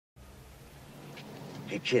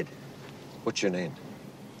Hey, kid, what's your name?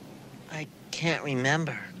 I can't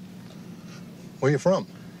remember. Where you from?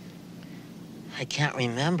 I can't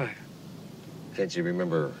remember. Can't you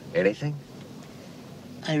remember anything?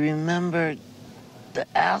 I remember the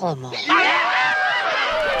Alamo. It's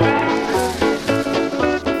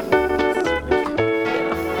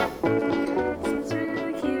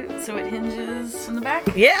really cute. So it hinges in the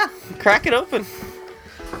back? Yeah, crack it open.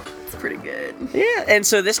 It's pretty good. Yeah, and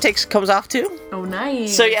so this comes off too. Oh,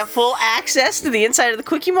 nice. So you have full access to the inside of the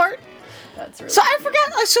Quickie Mart. That's really So I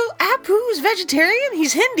forgot, so Apu's vegetarian?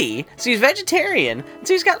 He's Hindi, so he's vegetarian.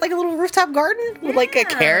 So he's got like a little rooftop garden with like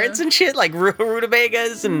carrots and shit, like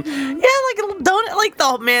rutabagas and yeah, like a little donut. Like,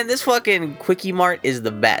 oh man, this fucking Quickie Mart is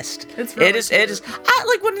the best. It's really It is.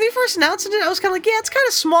 Like when they first announced it, I was kind of like, yeah, it's kind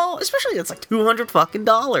of small, especially it's like $200 fucking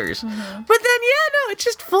dollars. But then yeah, no, it's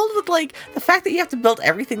just filled with like the fact that you have to build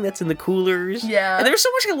everything that's in the coolers. Yeah. And there's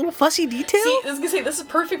so much like, little fussy detail. See, I was gonna say, this is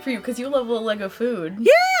perfect for you because you love little Lego food.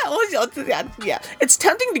 Yeah, it's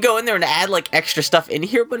tempting to go in there and add like extra stuff in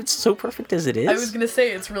here, but it's so perfect as it is. I was gonna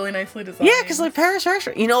say, it's really nicely designed. Yeah, because like Paris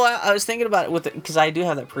restaurant, you know, I was thinking about it because I do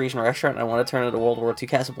have that Parisian restaurant and I want to turn it into World War II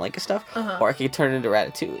Casablanca stuff, or I could turn it into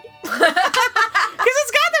Ratatouille. Because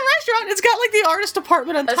it's got the restaurant, it's got like the artist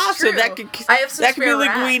apartment on top, true. so that could be rats.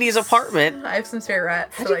 Linguini's apartment. I have some spare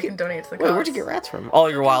rats that I can donate to the Wait, cause. where'd you get rats from? Oh,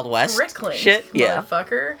 your Wild West Rickling, shit, yeah.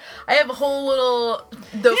 motherfucker. I have a whole little.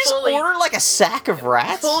 You just order like a sack of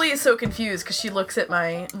rats. Foley is so confused because she looks at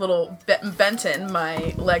my little Benton,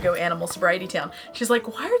 my Lego animal sobriety town. She's like,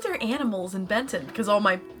 "Why are there animals in Benton?" Because all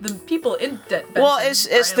the people in Benton. Well,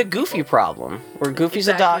 it's the Goofy problem, where Goofy's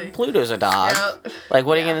a dog, Pluto's a dog. Yep. Like,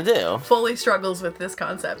 what are you gonna do? Foley struggles with this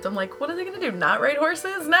concept. I'm like, what are they gonna do? Not ride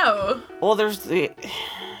horses? No. Well,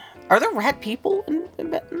 are there rat people in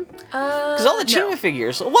Benton? Because all the Chima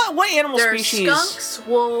figures. What animal There's species? skunks,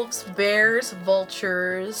 wolves, bears,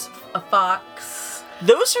 vultures, a fox.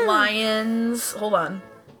 Those are lions. Hold on.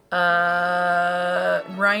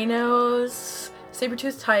 Rhinos,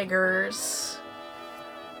 saber-toothed tigers,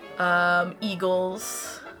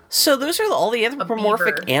 eagles. So those are all the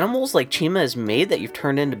anthropomorphic animals like Chima has made that you've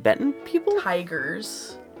turned into Benton people?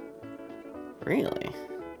 Tigers. Really?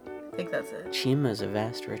 I think that's it. Chima is a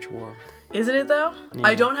vast, rich world. Isn't it though? Yeah.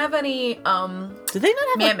 I don't have any Do they not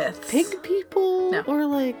have mammoths. like, pig people? No. Or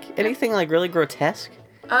like anything like really grotesque?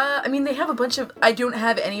 I mean, they have a bunch of. I don't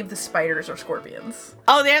have any of the spiders or scorpions.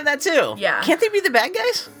 Oh, they have that too? Yeah. Can't they be the bad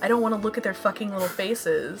guys? I don't want to look at their fucking little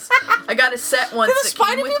faces. I got a set once. Do the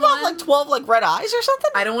spider people have like 12 like red eyes or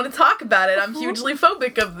something? I don't want to talk about it. I'm hugely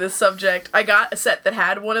phobic of this subject. I got a set that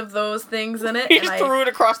had one of those things in it. You just threw it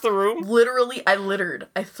across the room? Literally, I littered.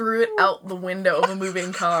 I threw it out the window of a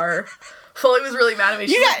moving car. Foley was really mad at me.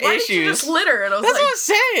 She's like, why did you just litter? And I was That's like, what I'm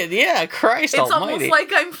saying. Yeah, Christ it's almighty. almost like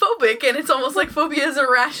I'm phobic, and it's almost like phobia is a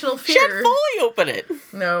rational fear. She had Foley open it.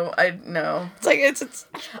 No. It's like, it's...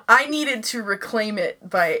 I needed to reclaim it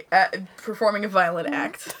by performing a violent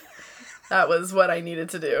act. That was what I needed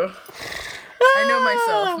to do. I know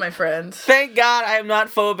myself, my friend. Thank God I am not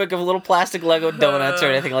phobic of little plastic Lego donuts or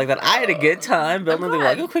anything like that. I had a good time building the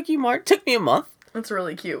Lego Quickie Mart. Took me a month. That's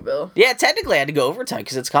really cute, Bill. Yeah, technically I had to go overtime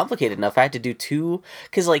because it's complicated enough. I had to do two,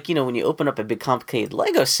 because like, you know, when you open up a big complicated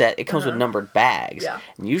Lego set, it comes with numbered bags. Yeah.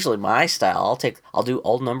 And usually my style, I'll do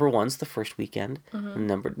all number ones the first weekend, and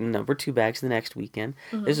number 2 bags the next weekend.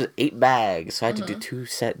 This was 8 bags, so I had to do two,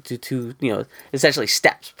 you know, essentially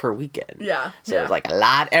steps per weekend. Yeah. So it was like a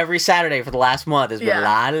lot every Saturday for the last month. There's been a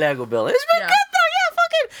lot of Lego building. It's been good though,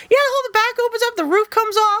 yeah, the whole back opens up, the roof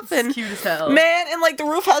comes off, and it's cute as hell. Man, and like the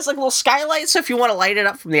roof has like little skylights, so if you want to light it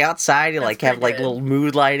up from the outside, you like have like little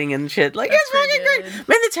mood lighting and shit. Like it's fucking great. Man,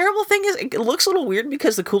 the terrible thing is it looks a little weird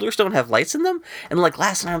because the coolers don't have lights in them. And like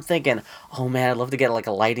last night I'm thinking, oh man, I'd love to get like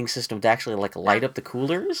a lighting system to actually like light up the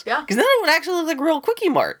coolers. Yeah. Because then it would actually look like a real Quickie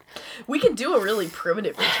Mart. We can do a really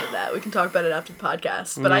primitive version of that. We can talk about it after the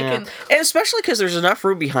podcast. But I can. And especially because there's enough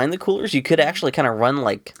room behind the coolers, you could actually kind of run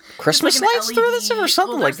like Christmas lights through this or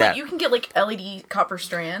something like that. You can get like LED copper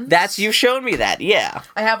strands. You've shown me that, yeah.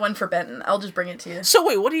 I have one for Benton. I'll just bring it to you. So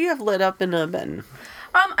wait, what do you have lit up in Benton?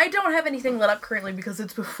 I don't have anything lit up currently because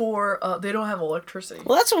it's before they don't have electricity.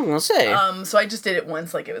 Well, that's what I'm gonna say. So I just did it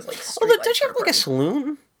once, like it was like. Oh, don't you have like a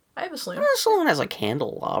saloon? I have a saloon. Well, a saloon has like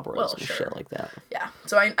candelabras and shit like that. Yeah.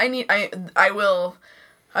 So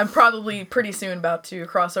I'm probably pretty soon about to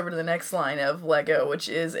cross over to the next line of Lego, which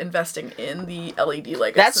is investing in the LED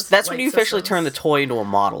Lego. That's when you officially turn the toy into a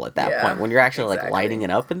model at that point, when you're actually like lighting it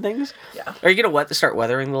up and things. Yeah. Are you gonna start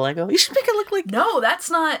weathering the Lego? You should make it look like. No, that's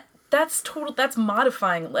not. that's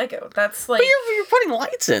modifying Lego. That's like... But you're putting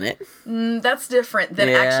lights in it. That's different than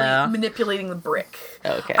actually manipulating the brick.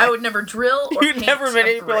 Okay. I would never drill or You'd never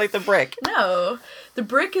manipulate the brick. No. The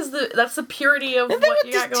brick is that's the purity of Didn't what they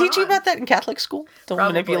you got going teach you about that in Catholic school? Don't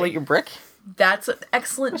manipulate your brick? That's an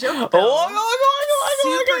excellent joke, though.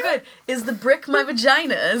 Super good. Is the brick my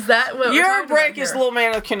vagina? Is that what your brick is the little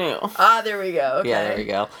man of the canoe. Ah, there we go. Okay. Yeah, there we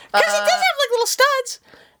go. Because it does have like little studs.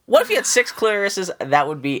 What if you had 6 Clarices? That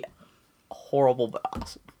would be horrible, but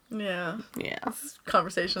awesome. Yeah. Yeah. This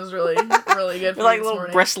conversation is really, really good for like this little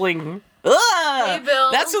morning. bristling. Hey,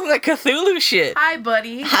 Bill. That's some like Cthulhu shit. Hi,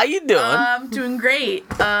 buddy. How you doing? I'm doing great.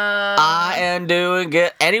 I am doing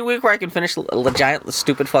good. Any week where I can finish a giant,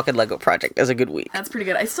 stupid fucking Lego project is a good week. That's pretty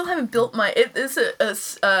good. I still haven't built my... It's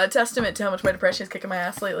a testament to how much my depression is kicking my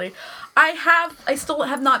ass lately. I still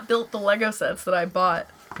have not built the Lego sets that I bought,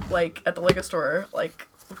 like, at the Lego store, like,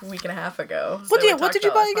 a week and a half ago. What did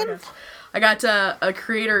you buy again? I got a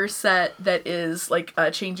creator set that is like a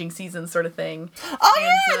changing seasons sort of thing.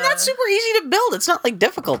 Oh, and that's super easy to build. It's not like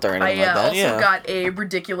difficult or anything like that. I also got a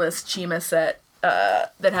ridiculous Chima set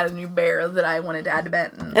that had a new bear that I wanted to add to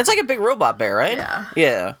Benton. It's like a big robot bear, right? Yeah.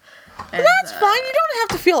 Yeah. And that's fine. You don't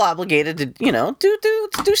have to feel obligated to,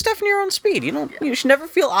 do stuff in your own speed. You should never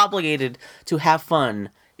feel obligated to have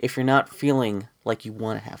fun if you're not feeling like you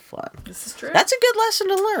want to have fun. This is true. That's a good lesson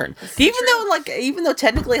to learn. Even though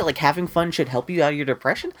technically like having fun should help you out of your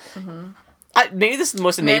depression. Mm-hmm. Maybe this is the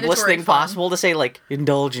most enablest thing possible to say, like,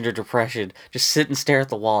 indulge in your depression. Just sit and stare at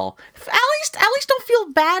the wall. At least don't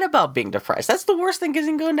feel bad about being depressed. That's the worst thing, because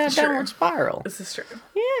you can go down a downward spiral. This is true.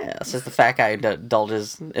 Yeah, says the fat guy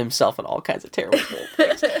indulges himself in all kinds of terrible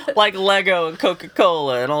things. Like Lego and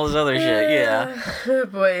Coca-Cola and all this other shit, yeah. Oh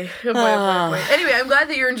boy. Anyway, I'm glad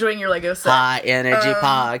that you're enjoying your Lego set. High Energy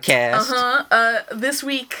Podcast. This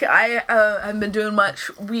week, I haven't been doing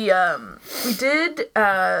much. I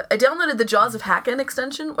downloaded the Jaws of Hakkon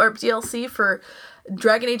extension, or DLC, for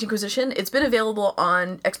Dragon Age Inquisition. It's been available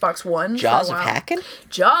on Xbox One Jaws for a of while. Hakkon?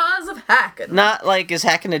 Jaws of Hakkon. Not like, is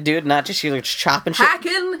Hakkon a dude, not just you chopping shit?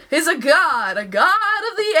 Hakkon is a god of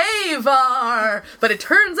the Avar. But it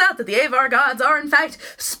turns out that the Avar gods are, in fact,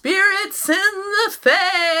 spirits in the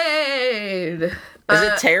Fade. Is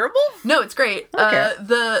it terrible? No, it's great. Okay.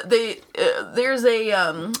 There's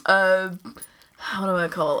how do I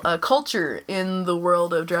call a culture in the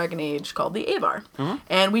world of Dragon Age called the Avar. Mm-hmm.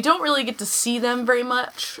 And we don't really get to see them very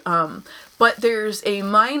much. But there's a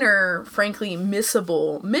minor, frankly,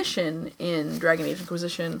 missable mission in Dragon Age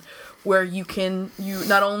Inquisition where you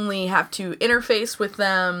not only have to interface with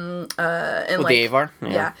them and with the Avar?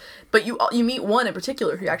 Yeah. But you meet one in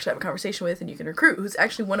particular who you actually have a conversation with and you can recruit, who's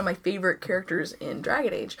actually one of my favorite characters in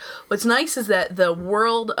Dragon Age. What's nice is that the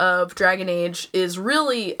world of Dragon Age is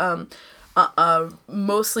really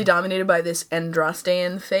mostly dominated by this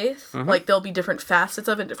Andrastean faith. Mm-hmm. Like, there'll be different facets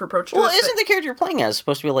of it, different approaches. Well, isn't the character you're playing as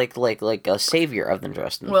supposed to be like a savior of the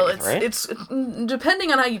Andrastean faith, right? It's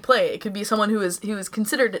depending on how you play. It could be someone who is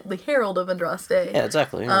considered the herald of Andraste. Yeah,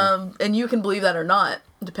 exactly. Yeah. And you can believe that or not,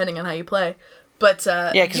 depending on how you play. But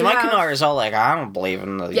because my Kunari is all like, I don't believe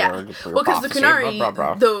in the well, because the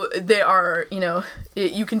Kunari, though they are,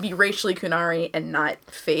 you can be racially Kunari and not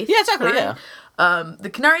faith. Yeah, exactly. Kunari. Yeah. The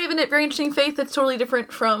Kunari have a very interesting faith that's totally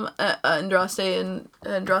different from Andrasteism,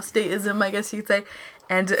 I guess you could say,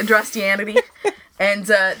 and Andrastianity. And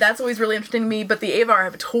that's always really interesting to me. But the Avar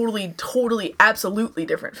have a totally, absolutely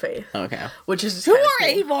different faith. Okay. Which is just who are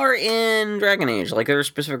cool. Avar in Dragon Age? Like, are there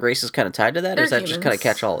specific races kind of tied to that? Or is that just kind of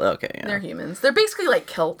catch-all? Okay, yeah. They're humans. They're basically like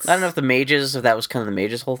Celts. I don't know if that was kind of the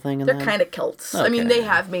mages' whole thing. They're kind of Celts. Okay. I mean, they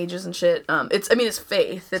have mages and shit. It's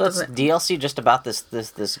faith. It's DLC just about this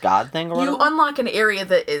god thing or whatever? You unlock an area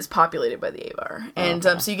that is populated by the Avar. And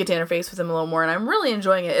so you get to interface with them a little more. And I'm really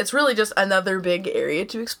enjoying it. It's really just another big area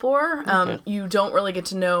to explore. You don't really get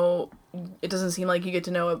to know. It doesn't seem like you get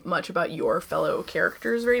to know much about your fellow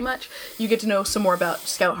characters very much. You get to know some more about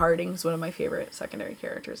Scout Harding, who's one of my favorite secondary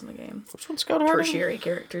characters in the game. Which one's Scout Harding? Tertiary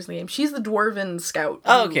characters in the game. She's the dwarven scout.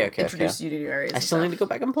 Oh, okay. Introduced you to new areas. I still need to go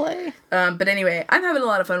back and play. But anyway, I'm having a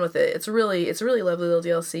lot of fun with it. It's a really lovely little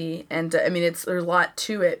DLC, and there's a lot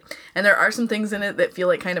to it, and there are some things in it that feel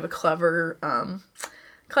like kind of a clever.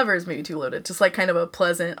 Clever is maybe too loaded. Just like kind of a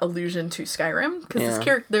pleasant allusion to Skyrim. Because this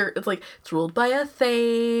character, it's ruled by a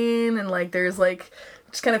Thane. And like there's like,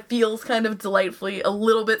 just kind of feels kind of delightfully a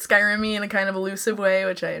little bit Skyrim-y in a kind of elusive way,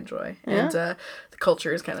 which I enjoy. Yeah. And the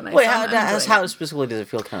culture is kind of nice. Wait, how specifically does it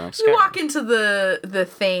feel kind of Skyrim? You walk into the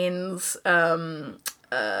Thane's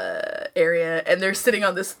area, and they're sitting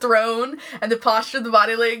on this throne, and the posture, the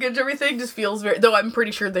body language, everything just feels very. Though I'm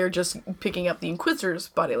pretty sure they're just picking up the Inquisitor's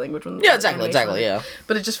body language. When exactly, yeah.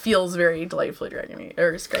 But it just feels very delightfully Dragon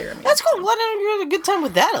or Skyrim. That's cool. I'm glad you had a good time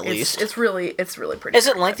with that at least. It's really pretty. Is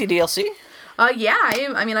it lengthy DLC? Yeah,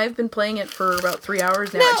 I mean, I've been playing it for about 3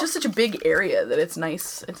 hours now. It's just such a big area that it's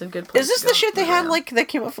nice. It's a good place. Is this the shit they had, like, that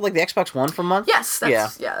came up for, like, the Xbox One for a month? Yes,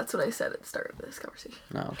 that's what I said at the start of this conversation.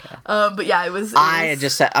 Oh, okay. But yeah, it was... I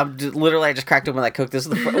just said, I just cracked open when I cooked this.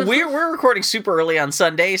 We're recording super early on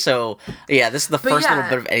Sunday, so, yeah, this is the first little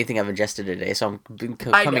bit of anything I've ingested today, so I'm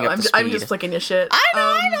coming up to speed. I'm just flicking your shit. I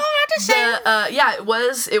know, I'm just saying. Yeah, it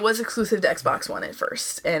was exclusive to Xbox One at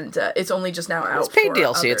first, and it's only just now out. It's paid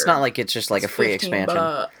DLC. It's not like it's just like a free expansion.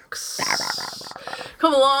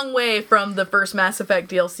 Come a long way from the first Mass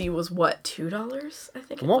Effect DLC was what, $2? I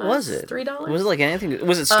think. What was it? $3? Was it like anything?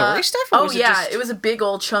 Was it story stuff? Or was it was a big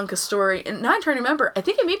old chunk of story. And now I'm trying to remember. I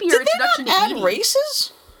think it may be your introduction to EDI.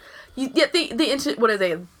 Races. Yeah, what are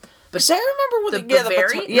they? Because I remember the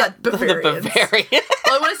Bavarians. Bavarians.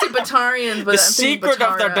 Well, I want to say Batarians, but the secret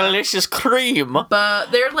of their delicious cream.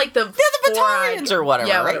 But they're like the Batarians or whatever,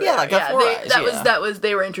 right? Yeah, like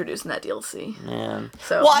they were introduced in that DLC. Man.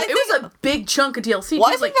 So it was a big chunk of DLC. Well,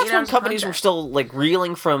 I think that's when companies were still like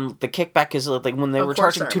reeling from the kickback, because like when they were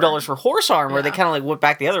charging $2 for horse armor, they kind of like went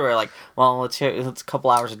back the other way, like, well, it's a couple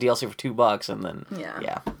hours of DLC for $2, and then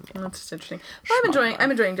that's just interesting. Well,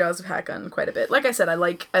 I'm enjoying Jaws of Hakkon quite a bit. Like I said, I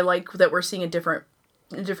like that we're seeing a different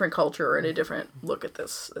culture and a different look at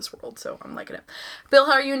this world, so I'm liking it. Bill,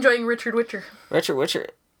 how are you enjoying Richard Witcher? Richard Witcher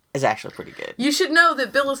is actually pretty good. You should know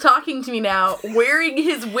that Bill is talking to me now, wearing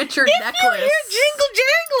his Witcher necklace. If you hear jingle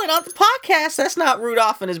jangling on the podcast, that's not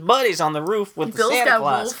Rudolph and his buddies on the roof with Bill's the Santa Claus.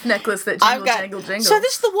 Bill's got a wolf necklace that jingle. So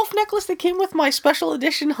this is the wolf necklace that came with my special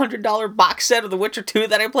edition $100 box set of The Witcher 2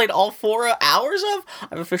 that I played all 4 hours of.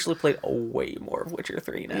 I've officially played way more of Witcher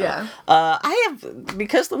 3 now. Yeah. I have,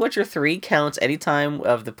 because The Witcher 3 counts any time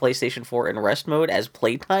of the PlayStation 4 in rest mode as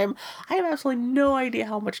playtime, I have absolutely no idea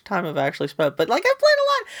how much time I've actually spent. But like, I've played a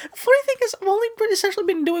lot. The funny thing is, I've only essentially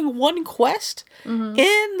been doing one quest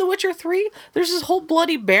in The Witcher 3. There's this whole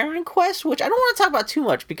Bloody Baron quest, which I don't want to talk about too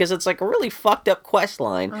much because it's like a really fucked up quest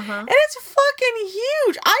line. And it's fucking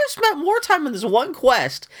huge. I've spent more time in this one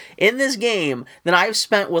quest in this game than I've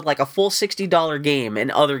spent with like a full $60 game in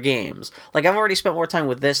other games. Like, I've already spent more time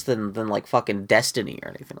with this than like fucking Destiny or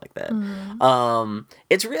anything like that.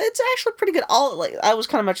 It's actually pretty good. I was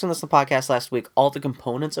kind of mentioning this in the podcast last week. All the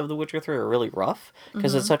components of The Witcher 3 are really rough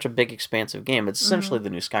because it's such a big, expansive game. It's essentially the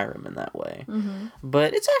new Skyrim in that way.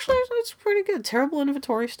 But it's pretty good. Terrible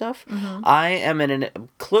inventory stuff. I am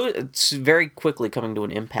it's very quickly coming to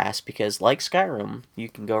an impasse because, like Skyrim, you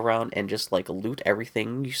can go around and just like loot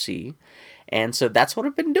everything you see. And so that's what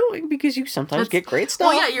I've been doing, because you sometimes get great stuff.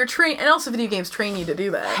 Well, yeah, you're trained, and also video games train you to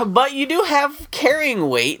do that. But you do have carrying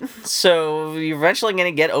weight, so you're eventually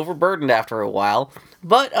going to get overburdened after a while.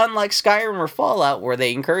 But unlike Skyrim or Fallout, where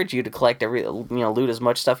they encourage you to collect loot as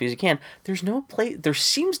much stuff as you can, there's no place. There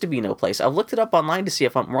seems to be no place. I've looked it up online to see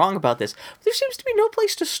if I'm wrong about this. But there seems to be no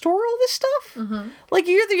place to store all this stuff. Like,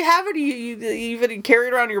 you either have it, you either carry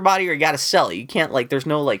it around your body, or you got to sell it. You can't, like, there's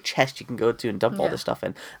no like chest you can go to and dump all this stuff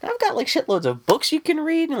in. And I've got like shitloads of books you can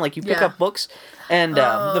read, and like you pick up books, and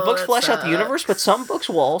the books flesh out the universe. But some books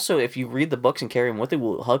will also, if you read the books and carry them with you,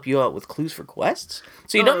 will help you out with clues for quests.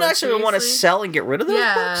 So you don't actually want to sell and get rid of those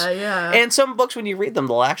books. Yeah. And some books, when you read them,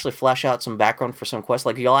 they'll actually flesh out some background for some quests.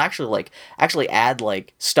 Like, you'll actually add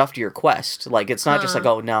like stuff to your quest. Like, it's not just like,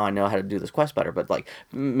 oh, now I know how to do this quest better, but like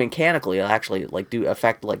mechanically, it'll actually like do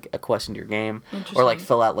affect like a quest into your game, or like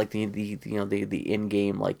fill out like the in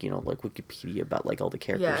game like Wikipedia about like all the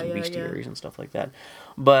characters and bestiaries and stuff like that.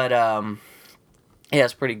 But yeah,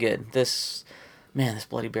 it's pretty good. This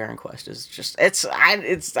Bloody Baron quest is just you might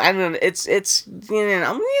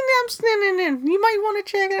want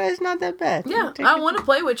to check it out. It's not that bad. Yeah, I want to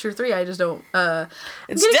play Witcher 3. I just don't.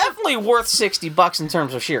 It's definitely worth $60 in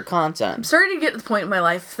terms of sheer content. I'm starting to get to the point in my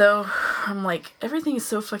life though. I'm like, everything is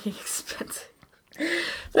so fucking expensive.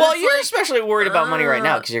 Well, you're especially worried about money right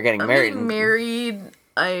now because you're getting married. I'm getting married.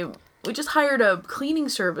 We just hired a cleaning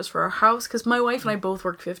service for our house because my wife and I both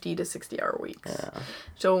work 50 to 60-hour weeks. Yeah.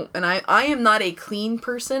 So, and I am not a clean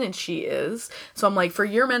person, and she is. So I'm like, for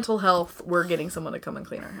your mental health, we're getting someone to come and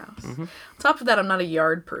clean our house. On top of that, I'm not a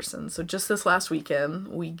yard person. So just this last weekend,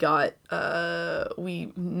 we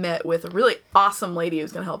met with a really awesome lady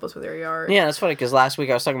who's going to help us with our yard. Yeah, that's funny because last week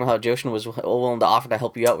I was talking about how Joshin was willing to offer to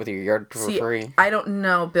help you out with your yard for free. I don't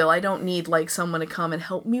know, Bill. I don't need like someone to come and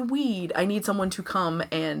help me weed. I need someone to come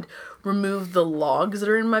and remove the logs that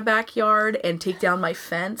are in my backyard and take down my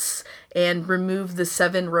fence and remove the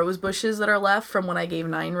 7 rose bushes that are left from when I gave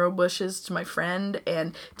 9 rose bushes to my friend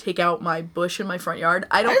and take out my bush in my front yard.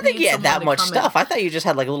 I don't think you had that much stuff. I thought you just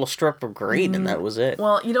had like a little strip of green and that was it.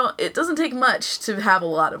 Well, it doesn't take much to have a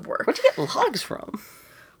lot of work. Where'd you get logs from?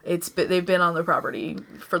 They've been on the property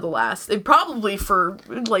for probably for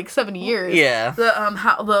like 70 years. Yeah.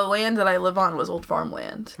 The land that I live on was old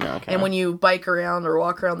farmland. Okay. And when you bike around or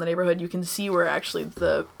walk around the neighborhood, you can see where actually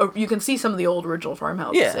you can see some of the old original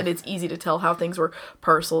farmhouses. Yeah. And it's easy to tell how things were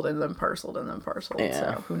parceled and then parceled and then parceled.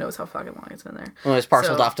 Yeah. So who knows how fucking long it's been there. Well, it's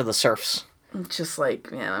parceled off to the serfs. Just like,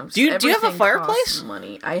 Do you have a fireplace?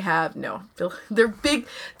 Money. I have no. They're big.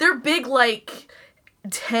 They're big like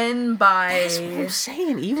 10 by. That's what I'm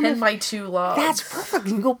saying. Even 10 by 2 logs. That's perfect.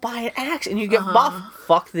 You can go buy an axe and you get buff.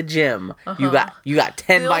 Fuck the gym. You got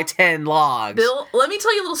 10 by 10 logs. Bill, let me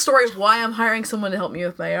tell you a little story of why I'm hiring someone to help me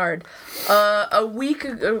with my yard. A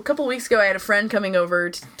couple of weeks ago, I had a friend coming over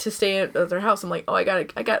to stay at their house. I'm like, oh, I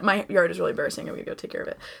got my yard is really embarrassing. I'm gonna go take care of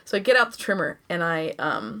it. So I get out the trimmer and I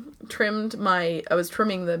was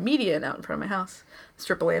trimming the median out in front of my house,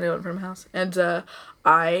 strip of land out in front of my house, and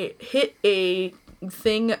I hit a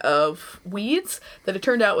thing of weeds that it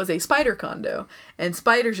turned out was a spider condo, and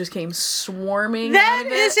spiders just came swarming out of it.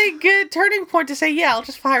 That is a good turning point to say, yeah, I'll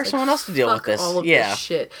just hire someone else to deal with this. All of this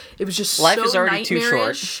shit. It was just Life so is already too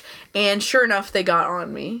short. And sure enough, they got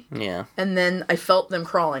on me. Yeah. And then I felt them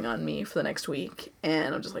crawling on me for the next week,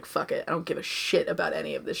 and I'm just like, fuck it. I don't give a shit about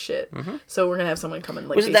any of this shit. Mm-hmm. So we're gonna have someone come in.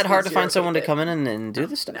 Like, was it that hard to find someone to come in and do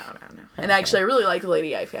this stuff? No. And actually, I really like the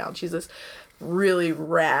lady I found. She's this really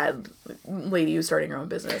rad lady who's starting her own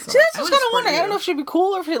business. See, that's just kind of wondering. I don't know if she'd be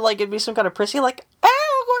cool or if it'd be some kind of prissy, like,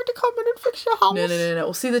 I'm going to come in and fix your house. No.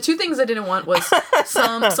 Well, see, the two things I didn't want was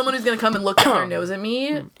someone who's gonna come and look at their nose at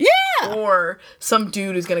me. Yeah. Or some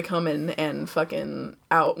dude who's gonna come in and fucking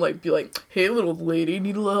be like, hey, little lady,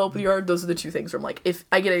 need a little help with your yard? Those are the two things where I'm like, if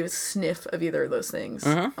I get a sniff of either of those things,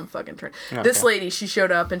 I'm fucking turned. Okay. This lady, she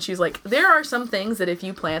showed up and she's like, there are some things that if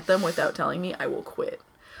you plant them without telling me, I will quit.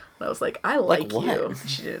 And I was like, I like you.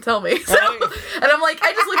 She didn't tell me. So, and I'm like,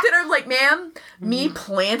 I just looked at her, I'm like, ma'am, me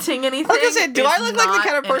planting anything. Like I said, do I look like the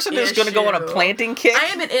kind of person who's going to go on a planting kick? I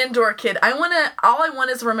am an indoor kid. All I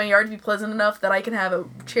want is for my yard to be pleasant enough that I can have a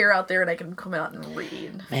chair out there and I can come out and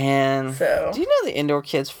read. Man. So. Do you know the Indoor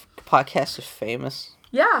Kids podcast is famous?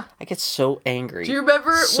 Yeah. I get so angry. Do you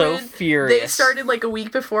remember so when furious. They started like a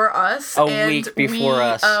week before us?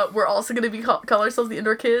 We're also going to call ourselves the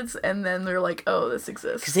Indoor Kids, and then they're like, oh, this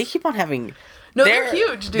exists. Because they keep on having... No, they're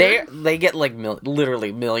huge, dude. They get like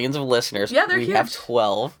literally millions of listeners. Yeah, they're huge. We have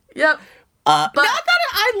 12. Yep. But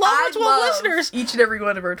I love our 12 listeners. Each and every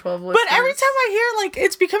one of our 12 listeners. But every time I hear, like,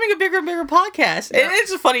 it's becoming a bigger and bigger podcast. Yeah. And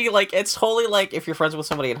it's funny, like, it's totally like if you're friends with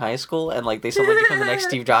somebody in high school and, like, they suddenly become the next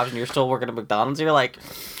Steve Jobs and you're still working at McDonald's, you're like...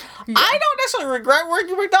 Yeah. I don't necessarily regret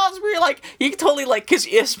working at McDonald's, but you're like, you can totally, like, because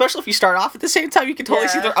especially if you start off at the same time, you can totally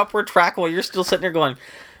see their upward track while you're still sitting there going...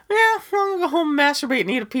 Yeah, I'm gonna go home and masturbate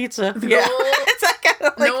and eat a pizza. Yeah. It's that kind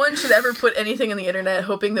of, like, no one should ever put anything on the internet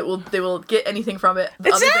hoping that they will get anything from it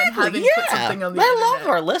other than having put something on the internet. I love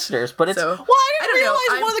our listeners, but it's... I didn't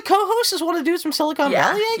realize one of the co-hosts is one of the dudes from Silicon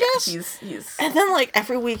Valley, I guess. He's... And then, like,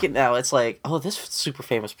 every week now, it's like, oh, this super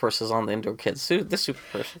famous person is on the Indoor Kids. This super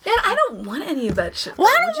person. Man, I don't want any of that shit. Well,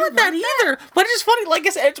 I don't want that either. But it's just funny, like I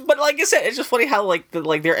said, it's just funny how, like,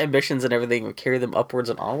 their ambitions and everything would carry them upwards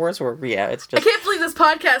and onwards, where, it's just... I can't believe this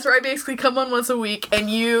podcast where I basically come on once a week and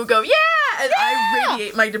you go, yeah! And I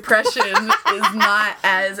radiate my depression is not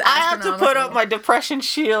as astronomical. I have to put up my depression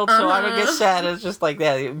shield so I don't get sad. It's just like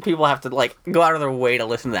that. People have to, like, go out of their way to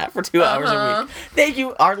listen to that for 2 hours a week. Thank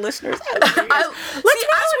you, our listeners. I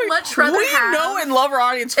would much rather know and love our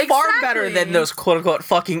audience far better than those quote-unquote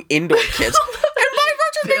fucking indoor kids.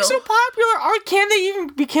 Being so popular, can they even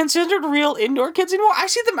be considered real indoor kids anymore? I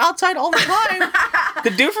see them outside all the time.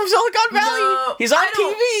 The dude from Silicon Valley, he's on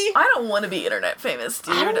TV. I don't want to be internet famous,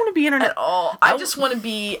 dude. I don't want to be internet at all. I just want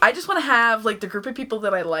to have like the group of people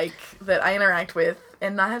that I like, that I interact with,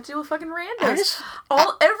 and not have to deal with fucking randos.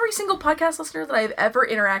 Every single podcast listener that I've ever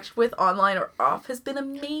interacted with, online or off, has been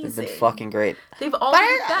amazing. They've been fucking great. They've all been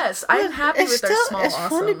the best. I'm happy with their small It's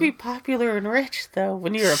fun to be popular and rich, though,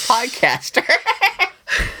 when you're a podcaster.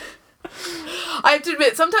 I have to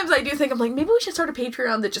admit, sometimes I do think, I'm like, maybe we should start a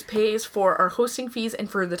Patreon that just pays for our hosting fees and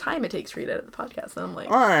for the time it takes for you to edit the podcast. And I'm like,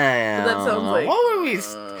 that sounds like... What would we...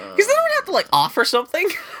 Because then we'd have to, like, offer something.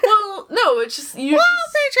 Well, no, it's just...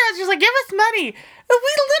 Patreon's just like, give us money.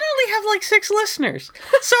 We literally have like 6 listeners.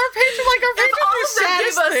 So our patron, If all is of them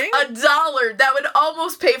saddest gave us $1, that would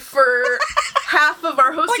almost pay for half of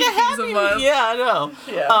our hosting fees a month. Yeah, I know.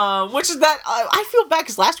 Yeah. Which is that I feel bad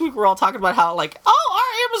because last week we were all talking about how like, oh,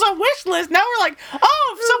 our Amazon wish list. Now we're like,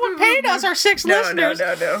 oh, if someone paid us our 6 listeners.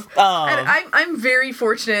 No. And I'm very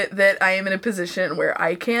fortunate that I am in a position where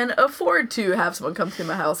I can afford to have someone come to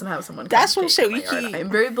my house and have someone. That's what I'm saying. saying. I'm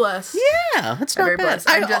very blessed. Yeah, that's not I'm very bad.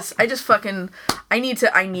 blessed. I just fucking. I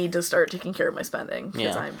need to start taking care of my spending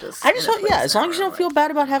because I'm just. I just want, as long as you don't feel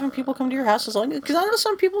bad about having people come to your house, because I know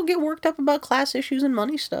some people get worked up about class issues and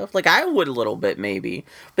money stuff. Like I would a little bit maybe,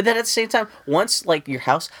 but then at the same time, once like your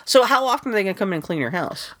house. So how often are they gonna come in and clean your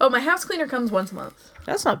house? Oh, my house cleaner comes once a month.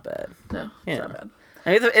 That's not bad. No, it's not bad.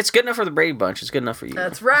 I mean, it's good enough for the Brady Bunch. It's good enough for you.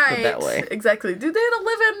 That's right. Put it that way. Exactly. Dude, they had a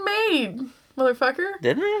live-in maid, motherfucker.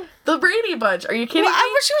 Didn't they? The Brady Bunch. Are you kidding me?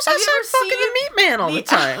 I wish she was outside fucking the meat man all the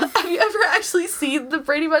time. Have you ever actually seen the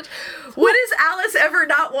Brady Bunch? When does Alice ever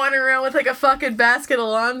not wander around with like a fucking basket of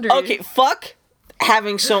laundry? Okay, fuck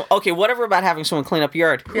having whatever about having someone clean up your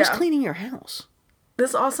yard. Who's cleaning your house?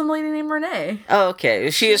 This awesome lady named Renee. Oh, okay.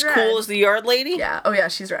 Is she She's as cool rad. as the yard lady? Yeah. Oh, yeah,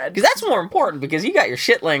 she's rad. Because that's more important, because you got your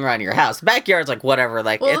shit laying around your house. The backyard's like whatever,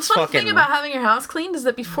 like well, it's the funny fucking... thing about having your house cleaned is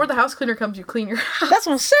that before the house cleaner comes, you clean your house. That's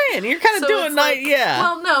what I'm saying. You're kind of doing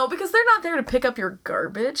Well, no, because they're not there to pick up your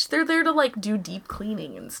garbage. They're there to, like, do deep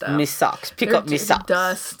cleaning and stuff. Me socks. Pick up me socks.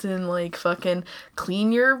 Dust and, like, fucking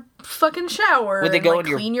clean your fucking shower. Would they go in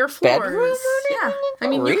clean your your floors? bedroom? Yeah. I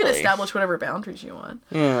mean, you can Really? establish whatever boundaries you want.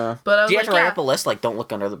 Yeah. But I was Do you have like, to write up a list, like, don't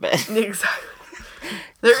look under the bed? Exactly.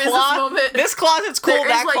 There is this moment. This closet's cool, there is,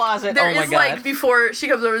 that like, closet. There Oh my is, god. like, before she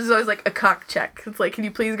comes over, there's always, like, a cock check. It's like, can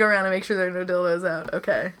you please go around and make sure there are no dildos out?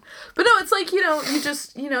 Okay. But no, it's like, you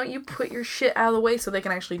just, you put your shit out of the way so they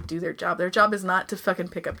can actually do their job. Their job is not to fucking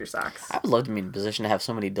pick up your socks. I would love to be in a position to have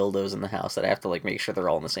so many dildos in the house that I have to, like, make sure they're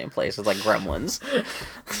all in the same place. It's like gremlins.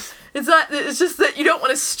 It's just that you don't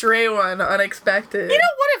want to stray one unexpected. You know,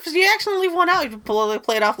 what if you accidentally leave one out? You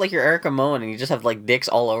play it off like you're Erica Moen and you just have, like, dicks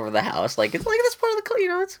all over the house. Like, it's like, that's part of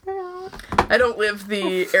the, it's... I don't live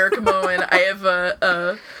the Erica Moen. I have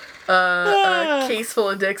a case full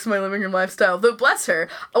of dicks in my living room lifestyle. Though, bless her,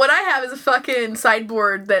 what I have is a fucking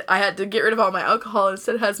sideboard that I had to get rid of all my alcohol.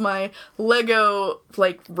 Instead, it has my Lego,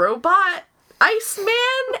 like, robot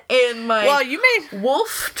Iceman and my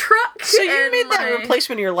wolf truck. So you made that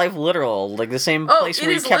replacement of your life literal, like the same place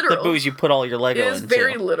where you kept the booze you put all your Lego into. It is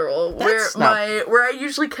very literal. Where I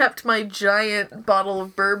usually kept my giant bottle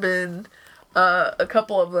of bourbon, a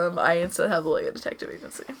couple of them, I instead have the Lego Detective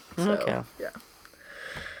Agency. So, okay. Yeah.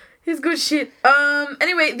 He's good shit.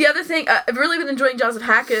 Anyway, the other thing, I've really been enjoying Jaws of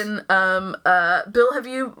Hakkon. Bill, have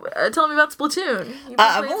you, tell me about Splatoon.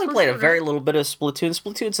 I've only played a very little bit of Splatoon.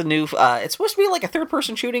 Splatoon's a new, it's supposed to be like a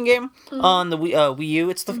third-person shooting game on the Wii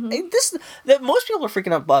U. It's most people are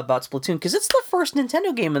freaking out about Splatoon because it's the first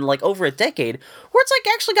Nintendo game in like over a decade where it's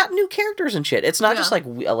like actually got new characters and shit. It's not just like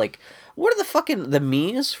what are the fucking the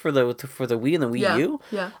Mii's for the Wii and the Wii U?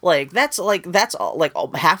 Yeah. Like that's all, like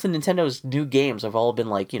half the Nintendo's new games have all been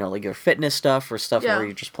like, like your fitness stuff or stuff where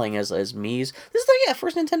you're just playing as Mii's. This is the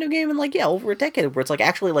first Nintendo game in like over a decade where it's like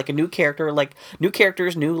actually like a new character, like new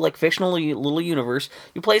characters, new like fictional little universe.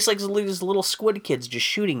 You play as like these little squid kids just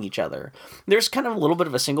shooting each other. There's kind of a little bit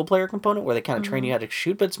of a single player component where they kind of train you how to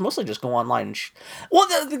shoot, but it's mostly just go online and well,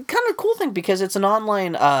 the kind of cool thing, because it's an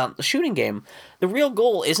online shooting game, the real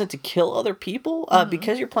goal isn't to kill other people,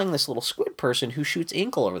 because you're playing this little squid person who shoots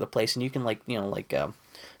ink all over the place, and you can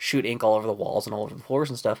shoot ink all over the walls and all over the floors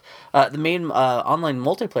and stuff. The main online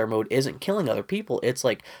multiplayer mode isn't killing other people. It's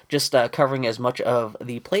like just covering as much of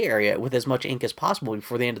the play area with as much ink as possible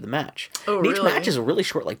before the end of the match. Oh, and each really? match is really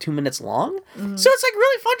short, like 2 minutes long. So it's like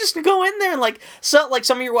really fun just to go in there and like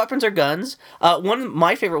some of your weapons are guns.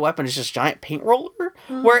 My favorite weapon is just giant paint roller,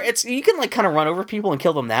 where you can like kind of run over people and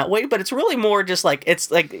kill them that way, but it's really more just like it's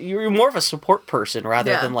like you're more of a support person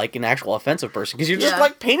rather than like an actual offensive person, because you're just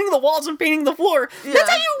like painting the walls and painting the floor. That's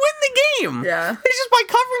how you win the game. Yeah. It's just by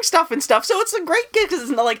covering stuff and stuff. So it's a great game because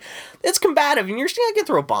it's not like it's combative and you're still gonna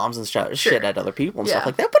throw bombs and shit at other people and stuff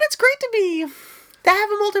like that. But it's great to have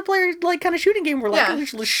a multiplayer like kind of shooting game where like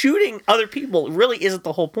actually shooting other people really isn't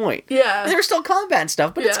the whole point. Yeah. And there's still combat and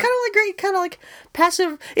stuff, but it's kind of like great, kind of like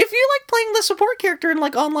passive. If you like playing the support character in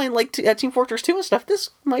like online, like Team Fortress 2 and stuff,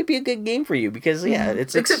 this might be a good game for you because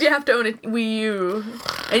it's except you have to own a Wii U,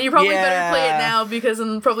 and you probably better play it now because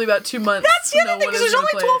in probably about 2 months. That's the other thing, because there's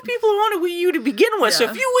only 12 people who own a Wii U to begin with. So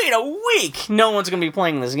if you wait a week, no one's gonna be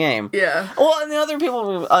playing this game. Yeah. Well, and the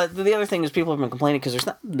other thing is people have been complaining because there's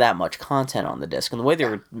not that much content on the disc. realistic. And the way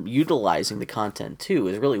they're utilizing the content, too,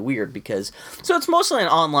 is really weird because... So it's mostly an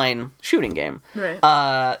online shooting game. Right.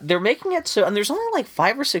 They're making it so... And there's only like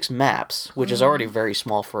 5 or 6 maps, which is already very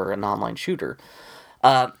small for an online shooter.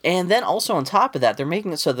 And then also on top of that, they're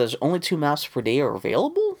making it so there's only 2 maps per day are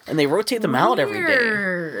available, and they rotate them out every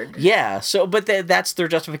day. Yeah, so, but that's their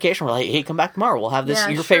justification. We're like, hey, come back tomorrow. We'll have this,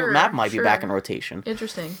 your favorite map might be back in rotation.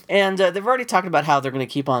 Interesting. And they've already talked about how they're going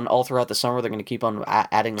to keep on, all throughout the summer, they're going to keep on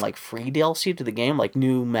adding, like, free DLC to the game, like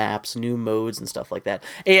new maps, new modes, and stuff like that.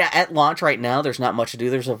 Yeah, at launch right now, there's not much to do.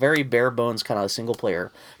 There's a very bare-bones kind of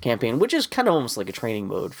single-player campaign, which is kind of almost like a training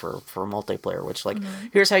mode for multiplayer, which, like,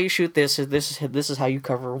 here's how you shoot this is how you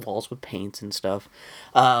cover walls with paint and stuff.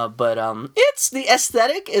 But it's the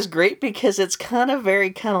aesthetic is great because it's kind of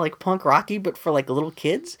like punk rocky, but for like little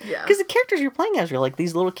kids. Yeah. Because the characters you're playing as are like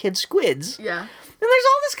these little kid squids. Yeah. And there's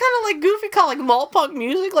all this kind of like goofy kind of like mall punk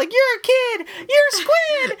music, like you're a kid, you're a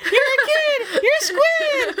squid, you're a kid, you're a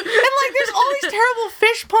squid, and like there's all these terrible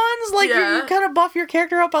fish puns. Like you kind of buff your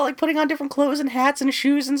character up by like putting on different clothes and hats and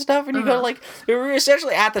shoes and stuff, and you go to like you're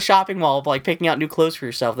essentially at the shopping mall, like picking out new clothes for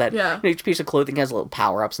yourself. That each piece of clothing has little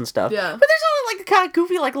power ups and stuff. Yeah. But there's all like the kind of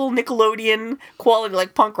goofy like little Nickelodeon quality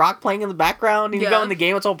like punk rock playing in the background, and you go in the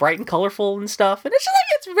game, it's all bright and colorful and stuff, and it's just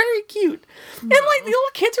like it's very cute. And like the little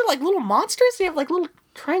kids are like little monsters. They have like little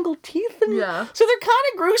triangle teeth, and so they're kind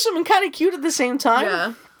of gruesome and kind of cute at the same time.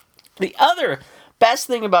 Yeah. The other best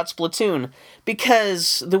thing about Splatoon,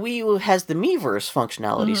 because the Wii U has the Miiverse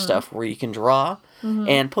functionality stuff where you can draw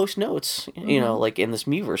and post notes, you know, like in this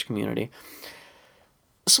Miiverse community.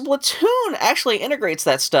 Splatoon actually integrates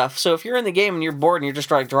that stuff. So if you're in the game and you're bored and you're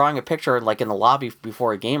just like drawing a picture like in the lobby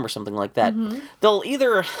before a game or something like that, they'll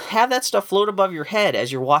either have that stuff float above your head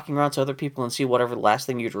as you're walking around to other people and see whatever the last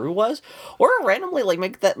thing you drew was, or randomly like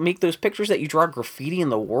make those pictures that you draw graffiti in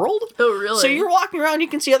the world. Oh, really? So you're walking around, you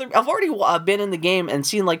can see I've already been in the game and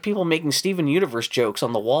seen like people making Steven Universe jokes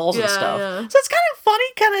on the walls and stuff. Yeah. So it's kind of funny,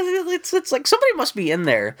 it's like somebody must be in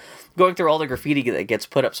there going through all the graffiti that gets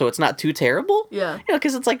put up so it's not too terrible. Yeah. You know,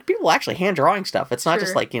 because it's like people actually hand drawing stuff. It's not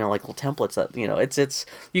just like, you know, like little templates that, you know, it's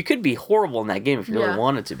you could be horrible in that game if you really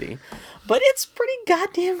wanted to be. But it's pretty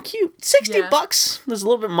goddamn cute. $60 is a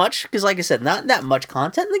little bit much because, like I said, not that much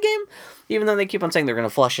content in the game, even though they keep on saying they're going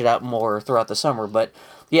to flush it out more throughout the summer. But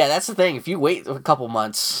yeah, that's the thing. If you wait a couple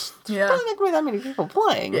months, there's probably not going to be that many people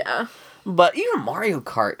playing. Yeah. But even Mario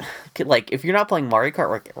Kart, like, if you're not playing Mario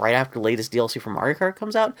Kart right after the latest DLC for Mario Kart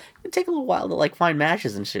comes out, it can take a little while to, like, find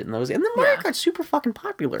matches and shit in those. And then Mario Kart's super fucking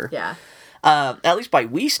popular. Yeah. At least by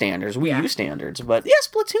Wii standards, Wii U standards. But, yeah,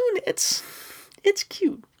 Splatoon, it's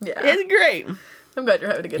cute. Yeah. It's great. I'm glad you're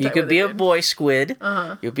having a good time. You could be a boy squid.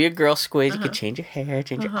 You'll be a girl squid. You could change your hair,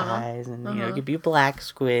 change your eyes, and you know, you could be a black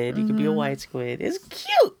squid. You could be a white squid. It's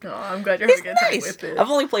cute. Oh, I'm glad you're having a good time with it. I've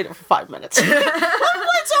only played it for 5 minutes. I've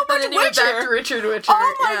played so much and then Witcher. Back to Richard Witcher.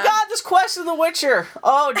 Oh my God, this quest in The Witcher.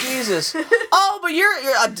 Oh Jesus. Oh, but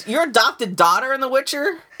your adopted daughter in The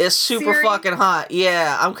Witcher is super fucking hot.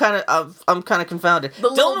 Yeah, I'm kind of confounded.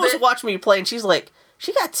 Dylan was watching me play, and she's like,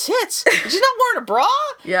 she got tits. She's not wearing a bra.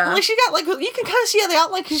 Yeah. Like, she got, like, you can kind of see how they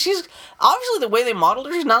outline, because she's, obviously the way they modeled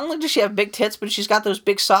her, not only does she have big tits, but she's got those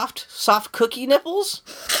big soft cookie nipples.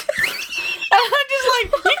 And I'm just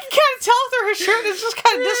like, you can kind of tell through her shirt, it's just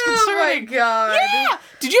kind of disconcerting. Oh my God. Yeah.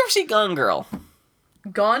 Did you ever see Gone Girl?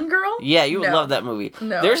 Gone Girl? Yeah, you would love that movie.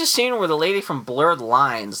 No. There's a scene where the lady from Blurred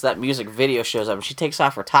Lines, that music video, shows up, and she takes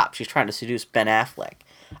off her top. She's trying to seduce Ben Affleck.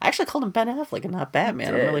 I actually called him Ben Affleck and not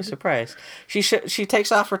Batman. I'm really surprised. She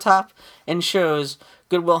takes off her top and shows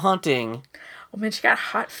Good Will Hunting. Oh man, she got a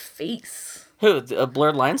hot face. Who? The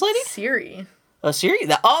Blurred Lines lady? Siri. Siri?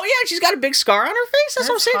 Oh yeah, she's got a big scar on her face. That's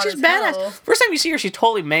what I'm saying. She's badass. Hell. First time you see her, she's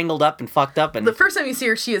totally mangled up and fucked up. And the first time you see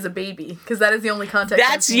her, she is a baby, because that is the only context.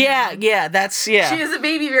 That's She is a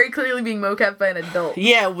baby, very clearly being mocapped by an adult.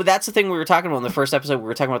 Yeah, well, that's the thing we were talking about in the first episode. We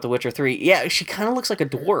were talking about The Witcher 3. Yeah, she kind of looks like a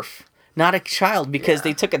dwarf. Not a child, because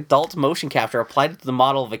they took adult motion capture, applied it to the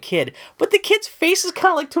model of a kid, but the kid's face is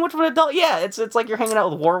kind of like too much of an adult. Yeah, it's like you're hanging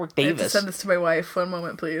out with Warwick Davis. I have to send this to my wife. One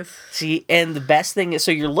moment, please. See, and the best thing is,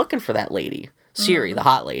 so you're looking for that lady, Siri, the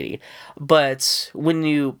hot lady, but when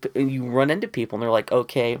you run into people and they're like,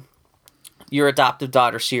 okay, your adoptive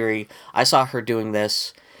daughter Siri, I saw her doing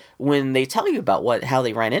this. when they tell you about how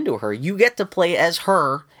they ran into her, you get to play as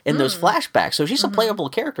her in those flashbacks. So she's a playable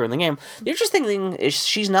character in the game. The interesting thing is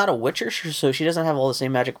she's not a Witcher, so she doesn't have all the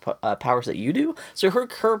same magic powers that you do. So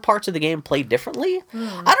her parts of the game play differently. I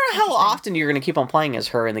don't know how often you're going to keep on playing as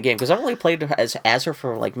her in the game, because I've only played as her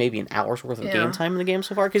for like maybe an hour's worth of game time in the game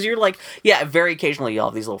so far. Because you're like, very occasionally you'll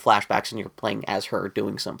have these little flashbacks and you're playing as her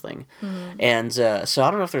doing something. And so I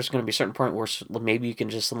don't know if there's going to be a certain point where maybe you can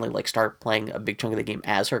just suddenly like start playing a big chunk of the game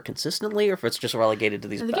as her consistently, or if it's just relegated to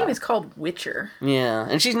these. The game is called Witcher. Yeah,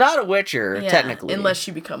 and she's not a Witcher technically, unless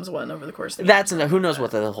she becomes one over the course of the game. Who knows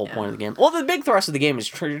what the whole point of the game. Well, the big thrust of the game is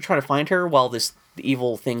you're trying to find her while this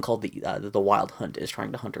evil thing called the Wild Hunt is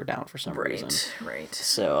trying to hunt her down for some reason. Right.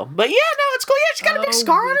 So, but yeah, no, it's cool. Yeah, she's got a big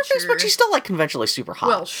scar on her face, but she's still like conventionally super hot.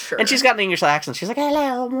 Well, sure. And she's got an English accent. She's like,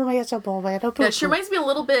 hello, yeah, she reminds me a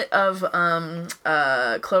little bit of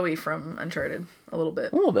Chloe from Uncharted. A little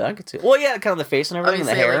bit, I could see. Well, yeah, kind of the face and everything,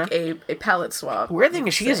 obviously, and the hair. Like a palette swap. Weird thing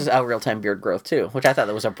is she has a real-time beard growth, too, which I thought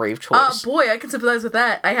that was a brave choice. Boy, I can sympathize with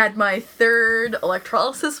that. I had my 3rd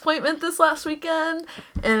electrolysis appointment this last weekend,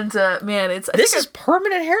 and man, this is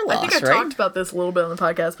permanent hair loss, I think I talked about this a little bit on the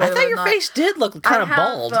podcast, but I thought your face did look kind of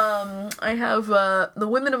bald. I have, the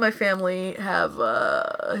women in my family have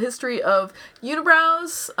a history of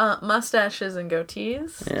unibrows, mustaches, and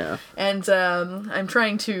goatees. Yeah. And I'm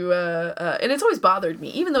trying to, and it's always bothered me,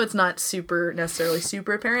 even though it's not necessarily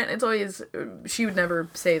super apparent. It's always, she would never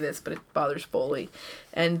say this, but it bothers Foley.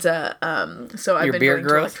 And so I've been going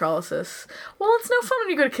to electrolysis. Well, it's no fun when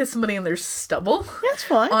you go to kiss somebody and there's stubble. That's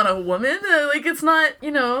fine. On a woman. Like, it's not,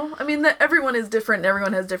 I mean, everyone is different and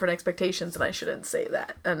everyone has different expectations, and I shouldn't say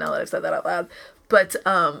that. And now that I've said that out loud. But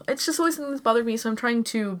it's just always something that's bothered me, so I'm trying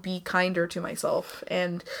to be kinder to myself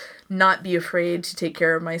and not be afraid to take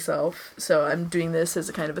care of myself. So I'm doing this as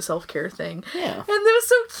a kind of a self-care thing. Yeah. And it was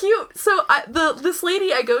so cute. So this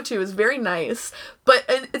lady I go to is very nice, but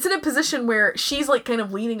it's in a position where she's like kind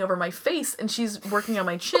of leaning over my face and she's working on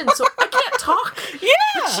my chin, so I can't talk. Yeah.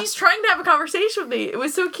 But she's trying to have a conversation with me. It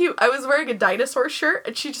was so cute. I was wearing a dinosaur shirt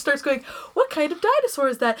and she just starts going, "What kind of dinosaur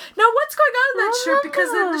is that? Now what's going on in that shirt?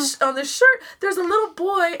 Because on this shirt there's a little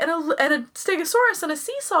boy and a stegosaurus on a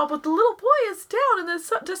seesaw, but the little boy is down and the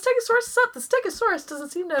stegosaurus is up. The stegosaurus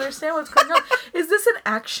doesn't seem to understand what's going on. Is this an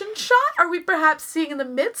action shot? Are we perhaps seeing in the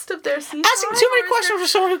midst of their seesaw? Asking too many questions for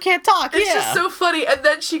someone who can't talk. It's just so funny. And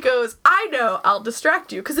then she goes, "I know, I'll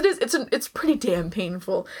distract you," because it's pretty damn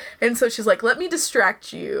painful. And so she's like, "Let me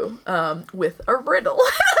distract you with a riddle."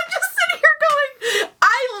 And I'm just sitting here going,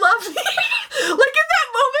 I love you. Like, in that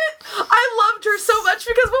moment, I loved her so much,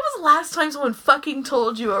 because when was the last time someone fucking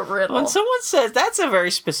told you a riddle? When someone says, that's a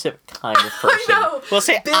very specific kind of person. I know. We'll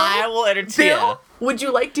say, Bill, I will entertain you. Would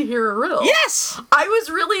you like to hear a riddle? Yes! I was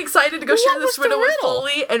really excited to go share this riddle with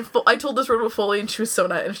Foley, and I told this riddle with Foley, and she was so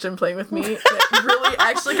not interested in playing with me. And it really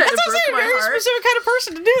actually kind of broke my heart. That's a very specific kind of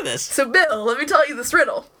person to do this. So, Bill, let me tell you this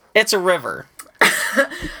riddle. It's a river.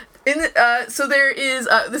 So there is,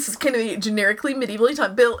 this is kind of generically medievally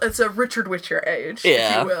time. Bill, it's a Richard Witcher age,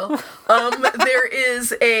 if you will. There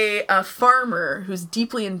is a farmer who's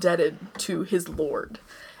deeply indebted to his lord.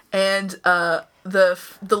 And the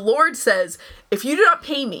lord says, "If you do not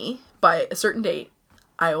pay me by a certain date,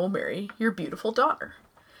 I will marry your beautiful daughter."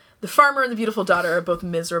 The farmer and the beautiful daughter are both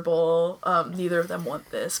miserable. Neither of them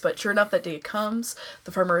want this. But sure enough, that day comes.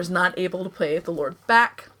 The farmer is not able to pay the lord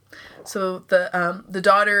back. So the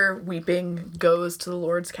daughter, weeping, goes to the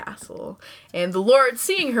lord's castle, and the lord,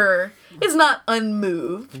 seeing her, is not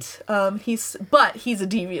unmoved. He's a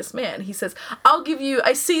devious man. He says,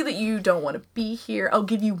 I see that you don't want to be here. I'll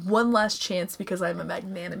give you one last chance because I'm a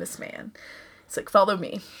magnanimous man. It's like, follow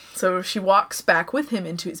me. So she walks back with him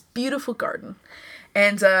into his beautiful garden,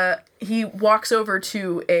 and he walks over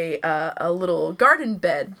to a little garden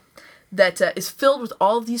bed that is filled with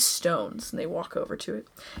all of these stones, and they walk over to it.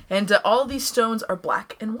 And all of these stones are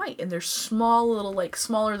black and white, and they're small, little, like,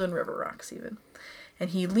 smaller than river rocks, even. And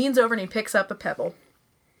he leans over and he picks up a pebble,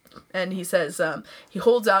 and he says, he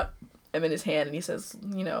holds out them in his hand, and he says,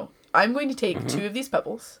 I'm going to take 2 of these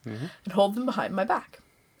pebbles and hold them behind my back.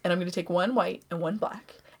 And I'm going to take 1 white and 1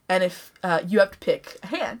 black. And if you have to pick a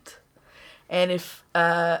hand, and if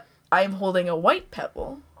I'm holding a white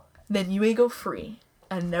pebble, then you may go free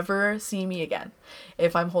and never see me again.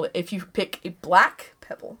 If you pick a black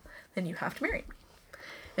pebble, then you have to marry me.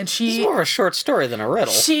 And she... It's more of a short story than a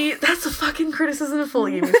riddle. That's a fucking criticism of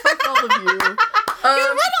Foley Gaming. Fuck all of you. In a riddle,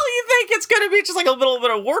 you think it's going to be just like a little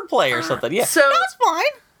bit of wordplay or something. Yeah, so, that's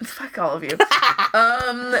fine. Fuck all of you.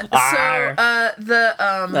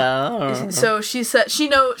 So she said she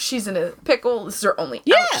knows she's in a pickle. This is her only.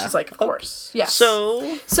 Yeah. She's like, of course. Yes.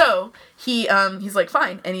 So he's like,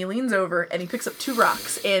 fine, and he leans over and he picks up 2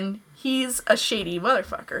 rocks, and he's a shady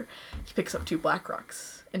motherfucker. He picks up 2 black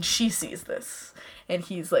rocks, and she sees this, and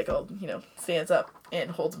he's like, stands up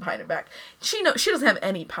and holds him behind her back. She doesn't have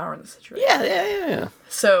any power in the situation. Yeah.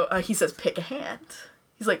 So he says, pick a hand.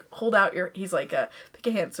 He's like, hold out your. He's like, pick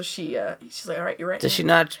a hand. So she's like, all right, you're right. Does she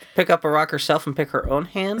not pick up a rock herself and pick her own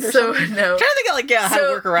hand? Or so something? no. I'm trying to think of how to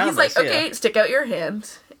work around this. He's like, okay, stick out your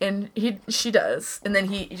hand, and she does, and then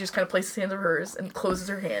he just kind of places his hands over hers and closes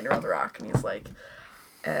her hand around the rock, and he's like,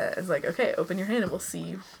 okay, open your hand and we'll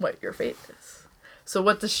see what your fate is. So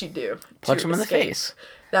what does she do? Punch him in the face.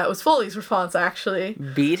 That was Foley's response, actually.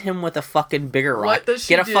 Beat him with a fucking bigger rock. What does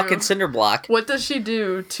she do? do? Fucking cinder block. What does she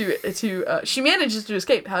do to she manages to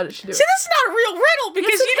escape. How did she do it? See, this is not a real riddle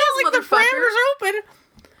because Yes, it you know, is, like, the parameters open.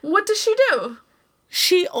 What does she do?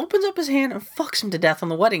 She opens up his hand and fucks him to death on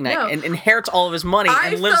the wedding night and inherits all of his money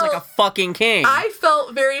and lives like a fucking king. I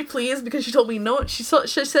felt very pleased because she told me she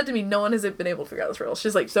said to me, no one has been able to figure out this riddle.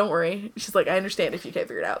 She's like, don't worry. She's like, I understand if you can't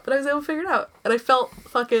figure it out. But I was able to figure it out. And I felt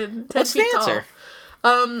fucking 10 feet tall. What's the answer?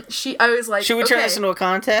 I was like, should we turn this into a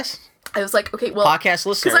contest? I was like, okay, well, podcast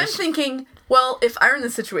listeners. Because I'm thinking, well, if I were in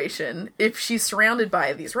this situation, if she's surrounded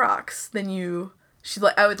by these rocks, then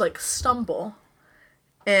I would like stumble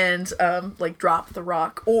and like drop the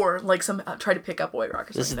rock or like try to pick up a white rock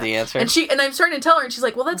or something. This is the answer. And I'm starting to tell her, and she's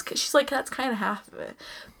like, well, that's kind of half of it.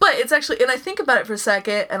 But it's actually, and I think about it for a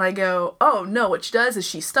second, and I go, oh no, what she does is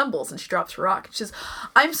she stumbles and she drops her rock. And she says,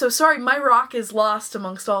 I'm so sorry, my rock is lost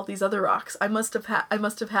amongst all these other rocks. I must have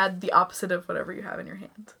had the opposite of whatever you have in your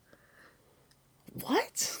hand.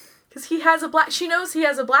 What? Because she knows he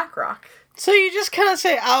has a black rock. So you just kind of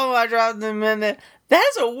say, oh, I dropped them in there.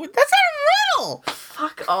 That's not a riddle.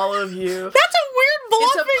 Fuck all of you. That's a weird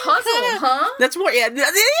bluffing. It's a puzzle, huh? That's more,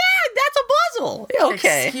 that's a puzzle.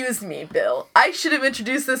 Okay. Excuse me, Bill. I should have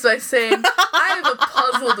introduced this by saying, I have a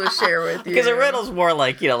puzzle to share with you. Because a riddle's more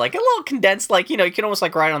like, like a little condensed, like, you can almost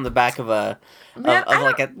like write on the back of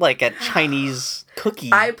like a Chinese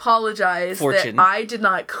cookie. I apologize fortune. That I did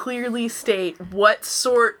not clearly state what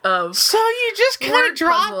sort of. So you just kind of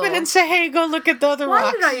drop it and say, "Hey, go look at the other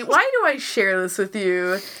rocks." Why do I share this with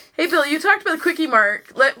you? Hey, Bill, you talked about the quickie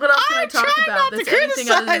mark. What else can I talk about that's anything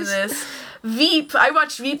other than this? Veep. I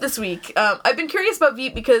watched Veep this week. I've been curious about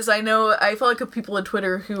Veep because I follow people on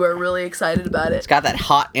Twitter who are really excited about it. It's got that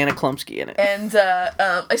hot Anna Klumsky in it. And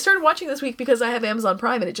I started watching this week because I have Amazon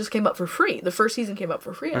Prime and it just came up for free. The first season came up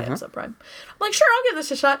for free on Amazon Prime. I'm like, sure, I'll give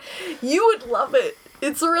this a shot. You would love it.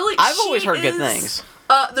 It's really. I've always heard good things.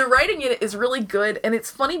 The writing in it is really good, and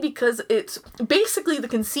it's funny because it's basically the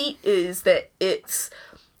conceit is that it's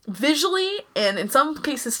visually and in some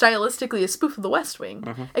cases stylistically a spoof of The West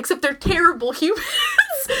Wing, except they're terrible humans.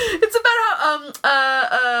 It's about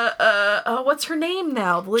how what's her name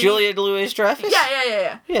now? Julia Louis-Dreyfus?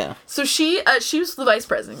 Yeah. So she was the vice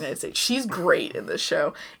president of the United States. She's great in this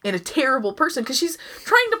show and a terrible person because she's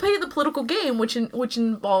trying to play the political game, which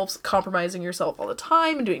involves compromising yourself all the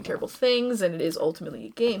time and doing terrible things, and it is ultimately a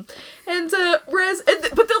game. And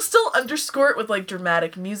but they'll still underscore it with like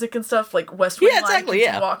dramatic music and stuff, like West Wing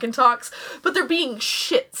walk and talks, but they're being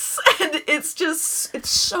shits, and it's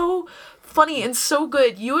so funny and so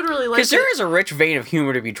good. You would really like it. Because there is a rich vein of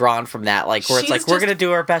humor to be drawn from that, like where it's like, we're gonna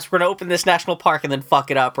do our best, we're gonna open this national park and then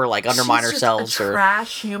fuck it up or like undermine ourselves. She's just a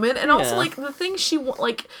trash human, and also like the thing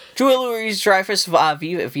like Julia Louis-Dreyfus,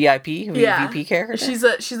 VP character. She's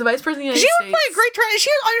the vice president of the United States. She would play a great trash.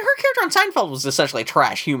 Her character on Seinfeld was essentially a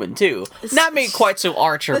trash human too. Not made quite so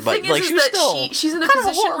Archer, but like she was still. She's in a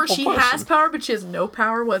position where she has power, but she has no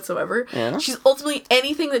power whatsoever. Yeah. She's ultimately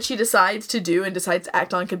anything that she decides to do and decides to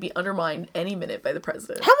act on can be undermined any minute by the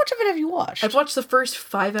president. How much of it have you watched? I've watched the first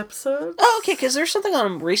 5 episodes. Oh, okay, because there's something on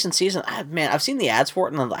a recent season. Man, I've seen the ads for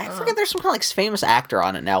it, and I forget there's some kind of like famous actor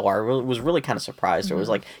on it now where I was really kind of surprised. It was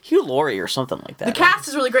like Hugh Laurie or something like that. The cast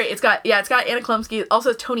is really great. It's got Anna Klumsky. It also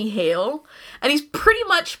has Tony Hale, and he's pretty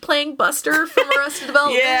much playing Buster from Arrested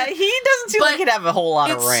Development. Yeah, he doesn't seem like he'd have a whole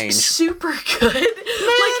lot of range. It's super good. Like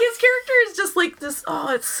his character is just like this.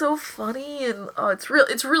 Oh, it's so funny, and it's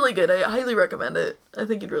really good. I highly recommend it. I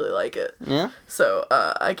think you'd really like it. Yeah. So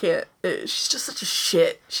I can't. She's just such a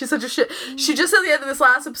shit. She's such a shit. She just at the end of this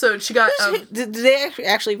last episode, she got. Did they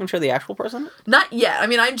actually even show the actual person? Not yet. I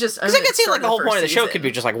mean, because I can see like the whole point of the show could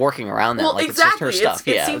be just like working around that. Well, like exactly. It's just her stuff.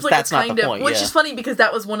 It seems like that's it's not the point. Which is funny because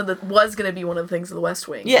that was going to be one of the things of The West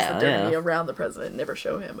Wing. Yeah, they're going to be around the president and never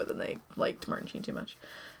show him, but then they liked Martin Sheen too much.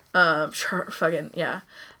 Fucking yeah.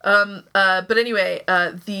 But anyway,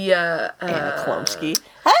 Anna Klumsky.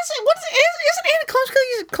 Isn't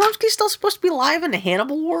Anna Klumsky still supposed to be alive in the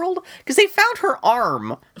Hannibal world? Because they found her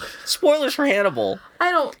arm. Spoilers for Hannibal.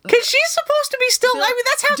 I don't. Because she's supposed to be still. I mean,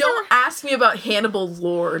 that's how. Don't ask me about Hannibal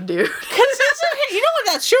lore, dude. Because you know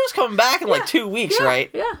what, that show's coming back in like 2 weeks, right?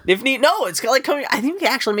 Yeah. If it's like coming. I think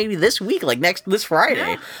actually maybe this week, like this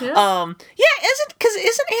Friday. Yeah.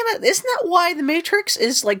 Isn't that why the Matrix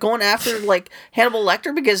is like going after like Hannibal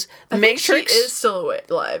Lecter? Because the Matrix she is still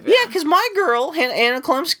alive. Yeah, because my girl Anna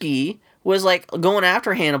Klumsky was like going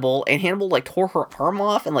after Hannibal, and Hannibal like tore her arm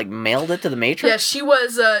off and like mailed it to the Matrix. Yeah, she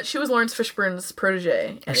was Lawrence Fishburne's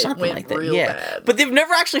protege, and something it went like that. real Yeah, bad. but they've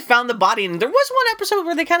never actually found the body, and there was one episode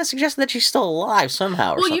where they kind of suggested that she's still alive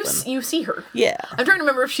somehow. Or something. you see her. Yeah, I'm trying to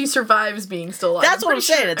remember if she survives being still alive. That's what I'm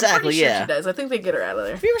saying. Exactly. I'm pretty sure Yeah, she does. I think they get her out of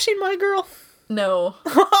there. Have you ever seen My Girl? No.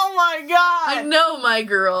 Oh my god! I know My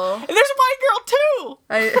Girl. And there's My Girl too.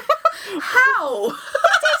 How?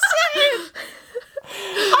 I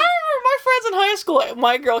remember my friends in high school,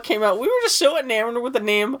 My Girl came out. We were just so enamored with the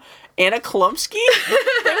name Anna Klumsky. And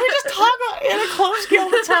we just talk about Anna Klumsky all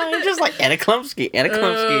the time. Just like, Anna Klumsky.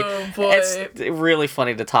 Oh, boy. It's really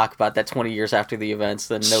funny to talk about that 20 years after the events,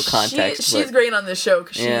 then no context. She's great on this show,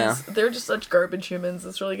 because they're just such garbage humans.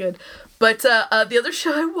 It's really good. But the other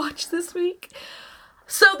show I watched this week...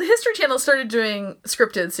 So the History Channel started doing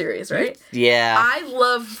scripted series, right? Yeah. I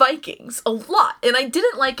love Vikings a lot, and I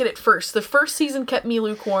didn't like it at first. The first season kept me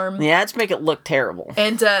lukewarm. Yeah, let's make it look terrible.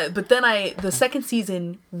 And but then the second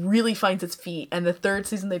season really finds its feet, and the third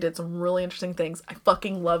season they did some really interesting things. I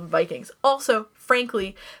fucking love Vikings. Also,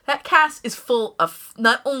 frankly, that cast is full of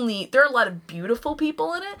not only there are a lot of beautiful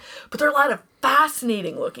people in it, but there are a lot of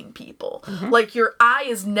fascinating looking people. Mm-hmm. Like your eye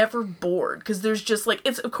is never bored because there's just like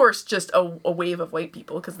it's of course just a wave of white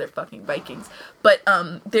people because they're fucking Vikings, but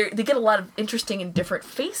they get a lot of interesting and different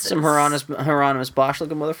faces. Some Hieronymus Bosch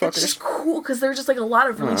looking motherfuckers. It's just cool because there's just like a lot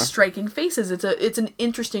of really striking faces. It's an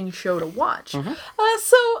interesting show to watch. Mm-hmm.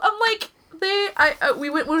 So I'm like. When we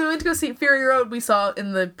went to go see Fury Road, we saw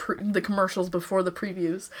in the commercials before the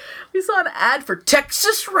previews, we saw an ad for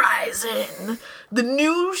Texas Rising, the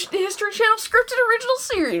new History Channel scripted original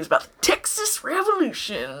series about the Texas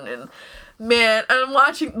Revolution. And man, I'm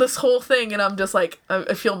watching this whole thing, and I'm just like,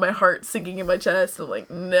 I feel my heart sinking in my chest. I'm like,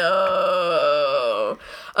 no.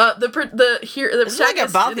 It's like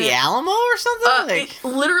about the Alamo or something. It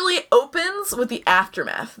literally opens with the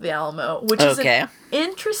aftermath of the Alamo, which is an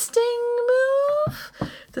interesting move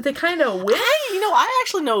that they kind of win. I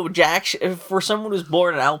actually know for someone who's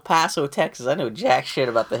born in El Paso, Texas. I know jack shit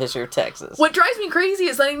about the history of Texas. What drives me crazy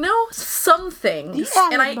is that I know some things,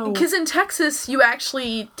 because in Texas you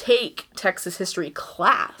actually take Texas history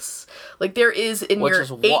class. Like there is in your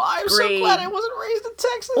 8th grade. I'm so glad I wasn't raised in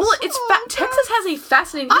Texas. Well, Texas has a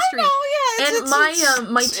fascinating history. I know, yeah.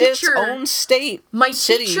 And my teacher, its own state. My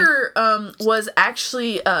teacher was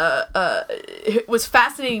actually it was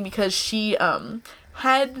fascinating because she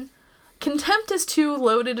had contempt is too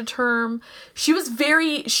loaded a term. She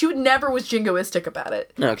never was jingoistic about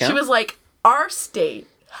it. Okay. She was like, our state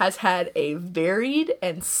has had a varied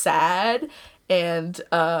and sad and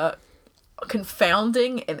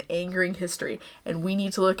confounding and angering history, and we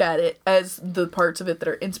need to look at it as the parts of it that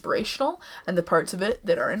are inspirational and the parts of it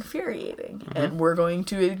that are infuriating. Mm-hmm. And we're going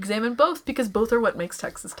to examine both because both are what makes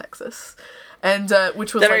Texas Texas. And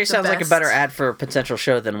which was that already sounds like a better ad for a potential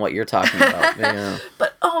show than what you're talking about. Yeah.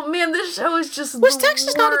 But oh man, this show is just was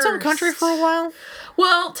Texas not its own country for a while?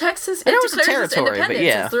 Well, Texas it was a territory, but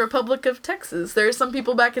yeah, it's the Republic of Texas. There are some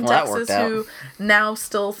people back in Texas who now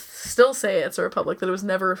still say it's a republic that it was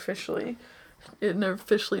never officially. It never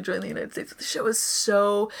officially joined the United States. The show is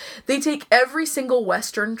they take every single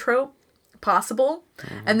Western trope possible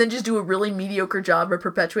and then just do a really mediocre job of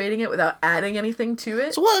perpetuating it without adding anything to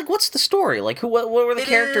it. So what's the story? Like what were the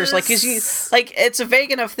characters? Like it's a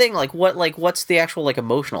vague enough thing. What's the actual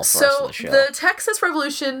emotional thrust of the show? So the Texas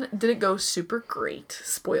Revolution didn't go super great.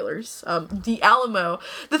 Spoilers. The Alamo.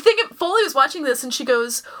 The thing Foley was watching this and she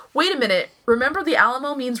goes, "Wait a minute. Remember the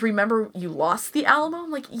Alamo means remember you lost the Alamo?"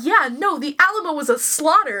 I'm like, "Yeah, no, the Alamo was a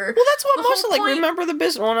slaughter." Well, that's what most of remember the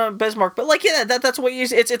Bismarck, but that's what you.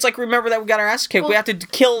 It's like remember that we got our ass kicked. We have to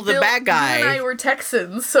kill the bad guy. You and I were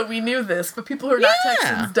Texans, so we knew this, but people who are not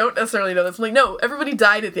Texans don't necessarily know this. I'm like, no, everybody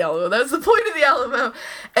died at the Alamo. That was the point of the Alamo.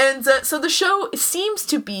 And so the show seems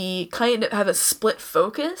to be kind of have a split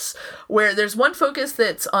focus, where there's one focus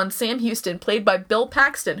that's on Sam Houston, played by Bill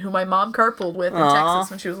Paxton, who my mom carpooled with in Texas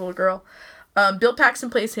when she was a little girl. Bill Paxton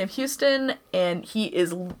plays Sam Houston, and he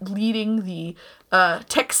is leading the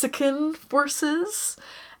Texican forces.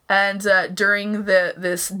 And during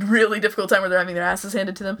this really difficult time where they're having their asses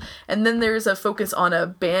handed to them. And then there's a focus on a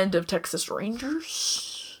band of Texas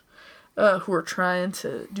Rangers who are trying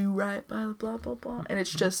to do right by the blah, blah, blah. And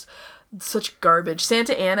it's just such garbage.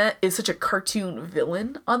 Santa Ana is such a cartoon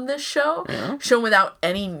villain on this show, shown without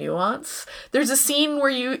any nuance. There's a scene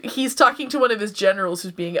where he's talking to one of his generals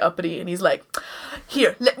who's being uppity, and he's like,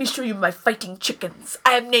 "Here, let me show you my fighting chickens.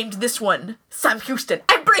 I have named this one Sam Houston.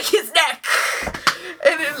 I break his neck."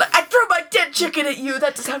 And then, like, "I throw my dead chicken at you.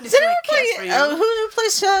 That sounds like a for you." Who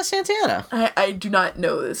plays Santana? I do not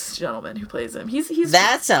know this gentleman who plays him. He's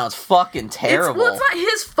That sounds fucking terrible. It's not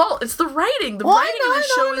his fault. It's the writing. The writing of the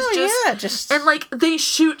show is just... And, like, they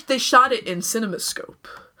shot it in CinemaScope.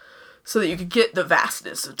 So that you could get the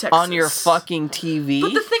vastness of Texas. On your fucking TV?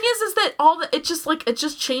 But the thing is that it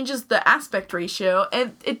just changes the aspect ratio,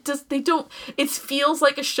 and it feels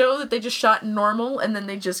like a show that they just shot normal, and then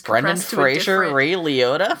they just compressed to a different... Ray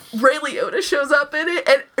Liotta? Ray Liotta shows up in it,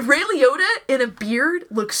 and Ray Liotta in a beard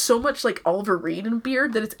looks so much like Oliver Reed in a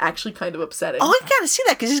beard that it's actually kind of upsetting. Oh, I gotta see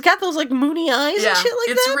that, because he's got those, like, moony eyes and shit like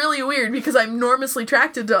that. It's really weird, because I'm enormously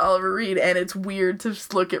attracted to Oliver Reed, and it's weird to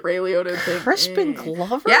just look at Ray Liotta and think... Crispin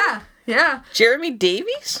Glover? Yeah. Jeremy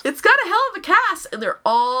Davies? It's got a hell of a cast, and they're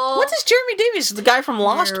all... What does Jeremy Davies, the guy from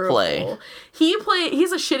Lost, play?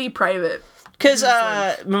 He's a shitty private. Because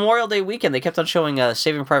Memorial Day weekend, they kept on showing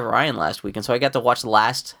Saving Private Ryan last weekend, so I got to watch the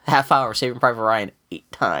last half hour of Saving Private Ryan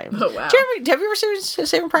 8 times. Oh, wow. Jeremy, have you ever seen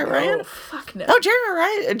Saving Private Ryan? Oh, fuck no. Oh,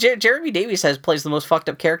 Jeremy Davies plays the most fucked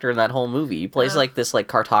up character in that whole movie. He plays like this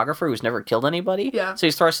cartographer who's never killed anybody. Yeah. So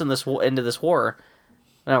he's thrust into this horror.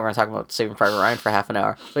 No, we're going to talk about Saving Private Ryan for half an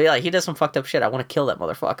hour. But yeah, he does some fucked up shit. I want to kill that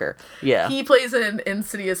motherfucker. Yeah. He plays an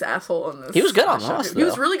insidious asshole in this. He was good on Lost, He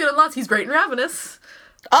was really good on Lost. He's great in Ravenous.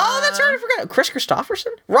 Oh, that's right. I forgot. Chris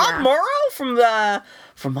Christopherson? Rod Morrow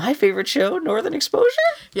from my favorite show, Northern Exposure?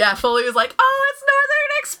 Yeah, Foley was like, "Oh, it's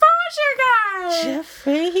Northern Exposure, guys!"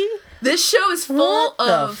 Jeffrey? This show is full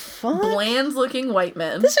of bland-looking white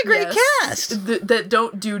men. This is a great cast. That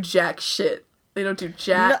don't do jack shit. They don't do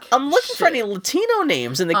jack. No, I'm looking for any Latino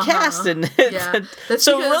names in the cast, and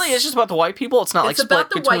so really, it's just about the white people. It's not like split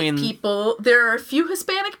between. It's about the white people. There are a few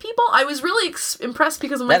Hispanic people. I was really impressed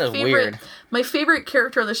because my favorite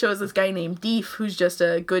character on the show is this guy named Deef, who's just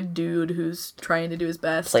a good dude who's trying to do his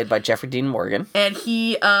best. Played by Jeffrey Dean Morgan, and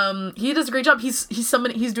he does a great job. He's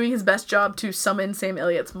doing his best job to summon Sam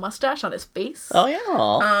Elliott's mustache on his face. Oh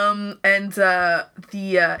yeah. And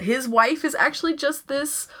his wife is actually just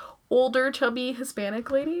this older, chubby Hispanic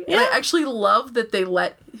lady. Yeah. And I actually love that they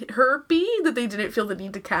let her be, that they didn't feel the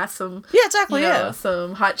need to cast some... Yeah, exactly,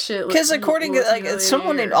 some hot shit. Because according to,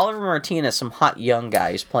 someone named Oliver Martinez, some hot young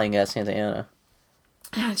guy who's playing Santa Ana.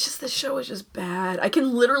 Yeah, it's just, the show is just bad.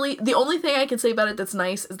 The only thing I can say about it that's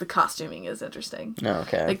nice is the costuming is interesting. Oh,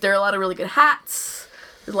 okay. Like, there are a lot of really good hats.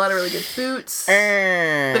 There's a lot of really good boots.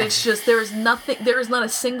 But it's just, there is not a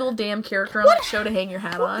single damn character on that show to hang your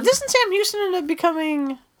hat on. Doesn't Sam Houston end up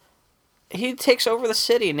becoming... He takes over the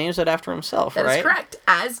city and names it after himself, right? That is correct.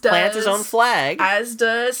 As does... Plants his own flag. As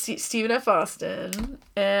does Stephen F. Austin.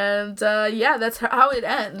 And, that's how it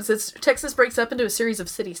ends. Texas breaks up into a series of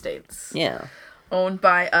city-states. Yeah. Owned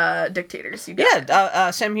by dictators.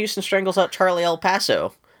 Sam Houston strangles out Charlie El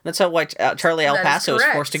Paso. That's how Charlie El Paso is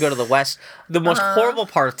forced to go to the west. The most horrible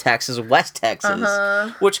part of Texas, West Texas.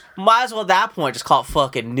 Which might as well at that point just call it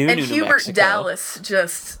fucking New Mexico. And Hubert Dallas,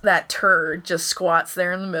 that turd, just squats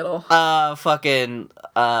there in the middle. Larry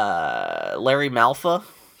Malfa.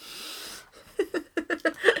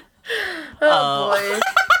 Oh boy.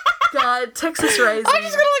 God, Texas Rising. I'm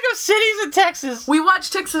just gonna look up cities in Texas. We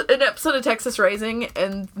watched an episode of Texas Rising,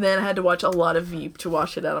 and then I had to watch a lot of Veep to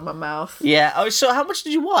wash it out of my mouth. Yeah. Oh, so how much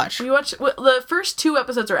did you watch? We watched the first 2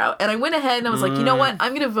 episodes are out, and I went ahead and I was like, you know what?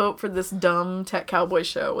 I'm gonna vote for this dumb tech cowboy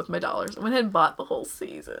show with my dollars. I went ahead and bought the whole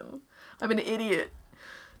season. I'm an idiot.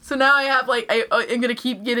 So now I have I'm gonna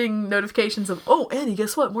keep getting notifications of, oh, Annie,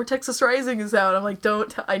 guess what? More Texas Rising is out. I'm like,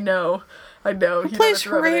 I know. Who plays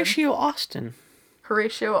Horatio Austin?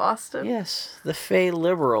 Horatio Austin? Yes, the Fey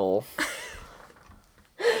liberal.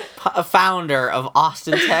 Founder of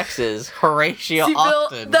Austin, Texas, Horatio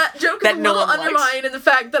Austin. Bill, that joke is a little undermined in the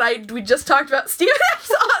fact that we just talked about Stephen F.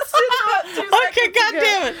 Austin about 2 seconds Okay,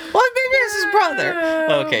 goddammit. Well, maybe it's his brother.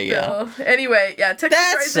 Okay, yeah. No. Anyway,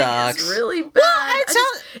 Texas Rising is really bad. Well,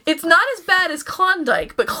 it's not as bad as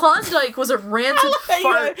Klondike, but Klondike was a rancid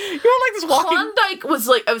fart. You're like this walking... Klondike was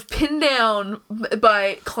like, I was pinned down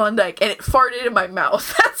by Klondike, and it farted in my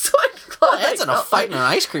mouth. That's what Klondike that's in a fight in an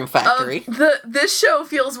ice cream factory. This show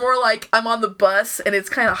feels more like I'm on the bus and it's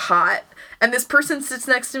kind of hot, and this person sits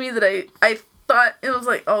next to me that I thought, and I was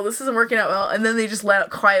like, oh, this isn't working out well. And then they just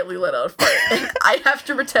quietly let out a fart. And I have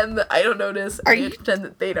to pretend that I don't notice. And they have to pretend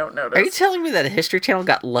that they don't notice. Are you telling me that a History Channel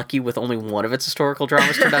got lucky with only one of its historical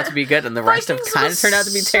dramas turned out to be good, and the rest have kind of turned out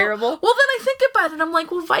to be terrible? Well, then I think about it, and I'm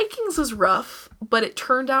like, well, Vikings was rough, but it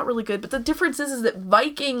turned out really good. But the difference is that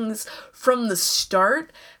Vikings, from the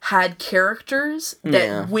start, had characters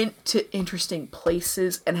that went to interesting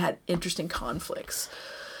places and had interesting conflicts.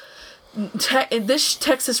 This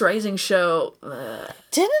Texas Rising show...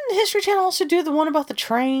 Didn't History Channel also do the one about the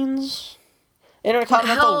trains?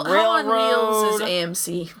 Intercontinental Railroad? Hell on Wheels is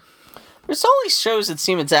AMC. There's all these shows that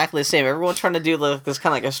seem exactly the same. Everyone's trying to do this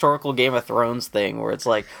kind of like historical Game of Thrones thing, where it's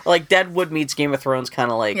like Deadwood meets Game of Thrones,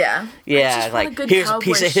 kind of like like here's a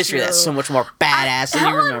piece of history that's so much more badass than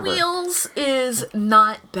you remember. Hell on Wheels is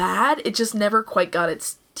not bad. It just never quite got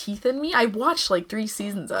its teeth in me. I watched like 3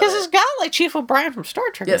 seasons of it. Because it's got like Chief O'Brien from Star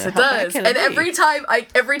Trek. Yes, it does. And every time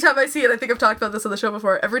I see it, I think I've talked about this on the show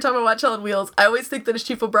before. Every time I watch Hell on Wheels, I always think that it's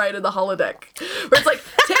Chief O'Brien in the holodeck, where it's like,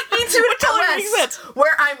 take me to a West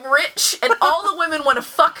where I'm rich and all the women want to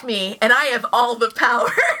fuck me and I have all the power.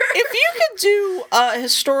 If you could do a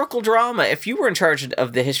historical drama, if you were in charge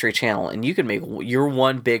of the History Channel and you could make your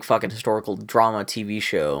one big fucking historical drama TV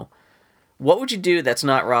show, what would you do that's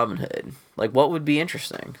not Robin Hood? Like, what would be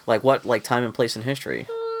interesting? Like, what, like, time and place in history?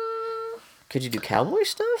 Could you do cowboy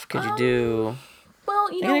stuff? Could you do...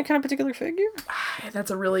 Well, you know... Any kind of particular figure? That's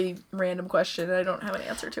a really random question, and I don't have an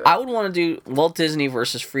answer to it. I would want to do Walt Disney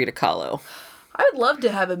versus Frida Kahlo. I would love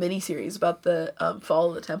to have a miniseries about the fall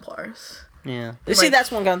of the Templars. Yeah. See, that's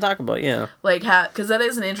one I'm going to talk about, yeah. Like, because that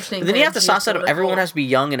is an interesting... But then you have to sauce it up. Everyone has to be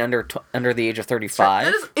young and under the age of 35.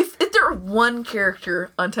 That is, if there were one character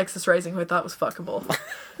on Texas Rising who I thought was fuckable...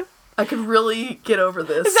 I could really get over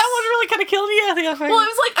this. Is that what really kind of killed you? I think I Well,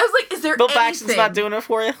 I was like, is there Bill Paxton's not doing it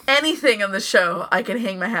for you? Anything on the show I can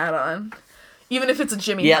hang my hat on. Even if it's a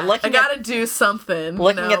Jimmy hat. I gotta do something.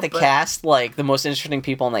 Looking at the cast, like, the most interesting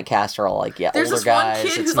people in that cast are all, like, older guys. There's this one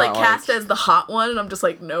kid who's, like, cast as the hot one, and I'm just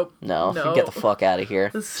like, nope. No. Get the fuck out of here.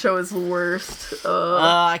 This show is the worst.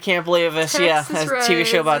 I can't believe this. Texas a TV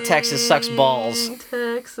show about Texas sucks balls.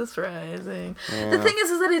 Texas Rising. Yeah. The thing is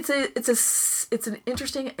that it's an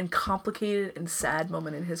interesting and complicated and sad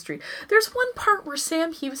moment in history. There's one part where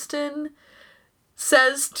Sam Houston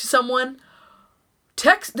says to someone...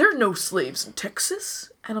 there are no slaves in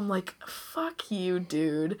Texas, and I'm like, fuck you,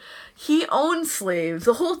 dude. He owned slaves.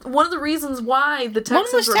 One of the reasons why the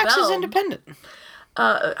Texans rebelled. When was Texas independent?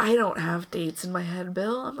 I don't have dates in my head,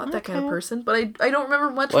 Bill. I'm not that kind of person, but I don't remember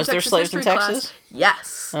much. Was there slaves in Texas?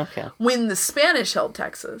 Yes. Okay. When the Spanish held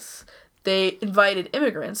Texas, they invited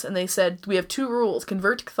immigrants, and they said, we have 2 rules: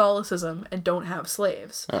 convert to Catholicism and don't have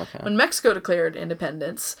slaves. Okay. When Mexico declared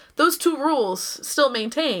independence, those 2 rules still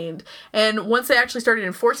maintained, and once they actually started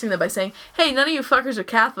enforcing them by saying, hey, none of you fuckers are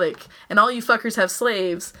Catholic, and all you fuckers have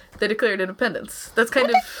slaves, they declared independence. That's kind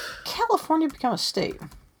of... When did California become a state?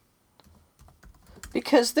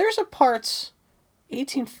 Because there's a part...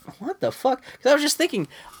 What the fuck? Because I was just thinking,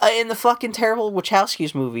 in the fucking terrible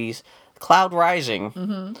Wachowskis movies... Cloud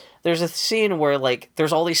Rising, there's a scene where, like,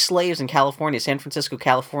 there's all these slaves in California, San Francisco,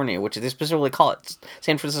 California, which they specifically call it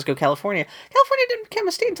San Francisco, California. California didn't become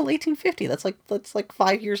a state until 1850. That's like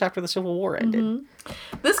 5 years after the Civil War ended.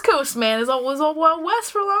 This coast, man, was all Wild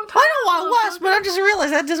West for a long time. I know Wild West, but I just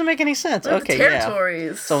realized that doesn't make any sense. They're okay, the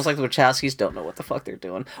territories. It's almost like the Wachowskis don't know what the fuck they're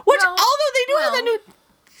doing. Which, although they do have that new...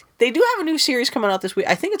 They do have a new series coming out this week.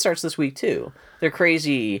 I think it starts this week, too. They're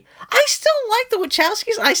crazy. I still like the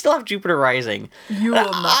Wachowskis, and I still have Jupiter Rising. You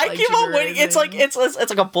will not I keep on waiting. It's like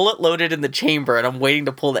a bullet loaded in the chamber, and I'm waiting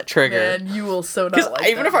to pull that trigger. Man, you will so not like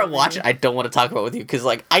even if I watch it, I don't want to talk about it with you, because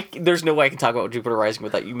like there's no way I can talk about Jupiter Rising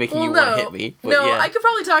without you making you want to hit me. But, I could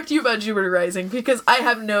probably talk to you about Jupiter Rising, because I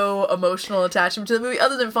have no emotional attachment to the movie,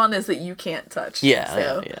 other than fondness that you can't touch. Yeah,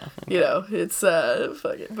 so, yeah. You know, it's,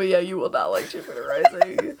 fuck it. But yeah, you will not like Jupiter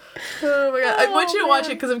Rising. Oh my god. I want you to watch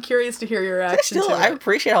it, because I'm curious to hear your reaction to it. I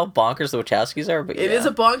appreciate how bonkers the Wachowskis are, but it is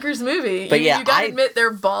a bonkers movie. But you gotta admit,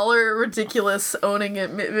 they're baller, ridiculous, owning it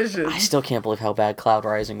vision. I still can't believe how bad Cloud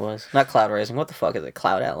Rising was. Not Cloud Rising, what the fuck is it?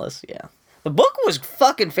 Cloud Atlas? Yeah. The book was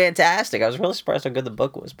fucking fantastic. I was really surprised how good the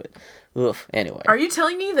book was, but oof. Anyway. Are you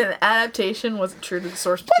telling me that an adaptation wasn't true to the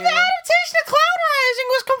source material? But the adaptation of Cloud Rising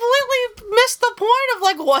was completely missed the point of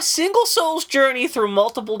like a single soul's journey through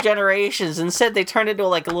multiple generations. Instead, they turned into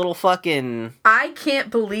like a little fucking... I can't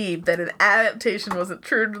believe that an adaptation wasn't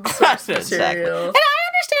true to the source material. Exactly. And I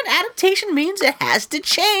understand adaptation means it has to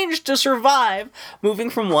change to survive, moving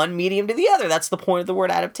from one medium to the other. That's the point of the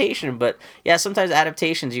word adaptation. But yeah, sometimes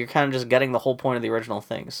adaptations, you're kind of just getting the whole point of the original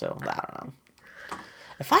thing. So, I don't know.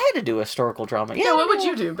 If I had to do a historical drama, Yeah, what would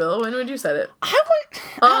you do, Bill? When would you set it? I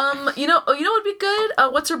would. You know what would be good?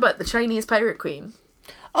 What's her butt? The Chinese pirate queen.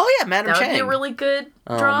 Oh yeah, Madam That Chang. would be a really good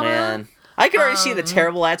Oh drama. man. I can already see the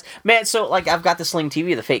terrible ads. Man, so, like, I've got the Sling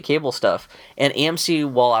TV, the fake cable stuff, and AMC,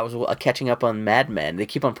 while I was catching up on Mad Men, they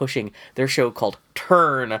keep on pushing their show called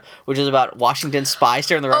TRON, which is about Washington spies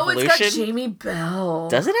during the Revolution. Oh, it's got Jamie Bell.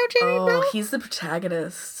 Does it have Jamie Bell? Oh, he's the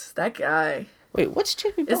protagonist. That guy. Wait, what's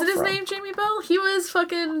Jamie Bell Isn't his from? name Jamie Bell? He was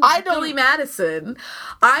fucking I don't- Billy Madison.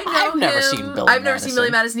 I know I've him. never seen Billy I've never seen Billy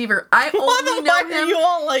Madison. Madison either. I Why only the know fuck are him. you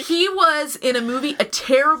all like- He was in a movie, a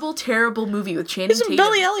terrible, terrible movie with Channing He's in Tatum.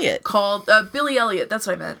 Billy Elliot. Called Billy Elliot. That's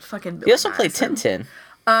what I meant. Fucking Billy He also played Madison.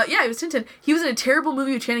 Tintin. Yeah, he was Tintin. He was in a terrible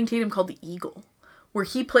movie with Channing Tatum called The Eagle, where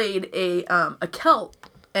he played a Celt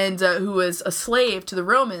and who was a slave to the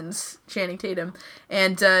Romans, Channing Tatum.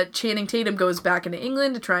 And Channing Tatum goes back into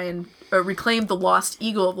England to try and reclaim the lost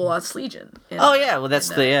eagle of the Lost Legion. And, Oh yeah, well that's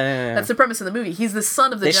the that's the premise of the movie. He's the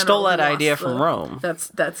son of the They general stole who that lost idea the- from Rome. That's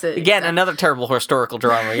it. Again, exactly. another terrible historical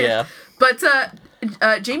drama. Yeah. But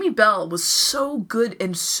Jamie Bell was so good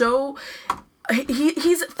and so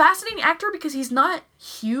he's a fascinating actor because he's not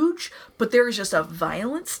huge, but there is just a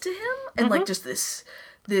violence to him and like just this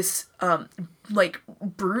like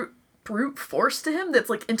brute force to him that's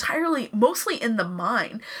like entirely mostly in the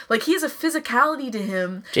mind. Like he has a physicality to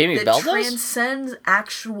him Jamie that Bell does? transcends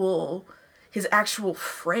his actual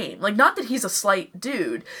frame. Like, not that he's a slight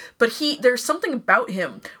dude, but there's something about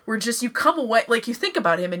him where just you come away, like, you think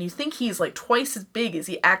about him and you think he's, like, twice as big as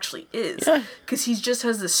he actually is. Yeah. Because he just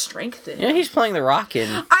has this strength in him. Yeah, he's playing The Rock in.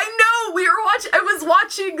 I know! I was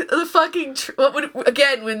watching the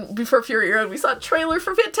fucking, before Fury Road, we saw a trailer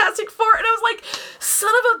for Fantastic Four, and I was like,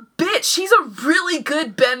 son of a bitch, he's a really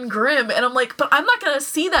good Ben Grimm. And I'm like, but I'm not gonna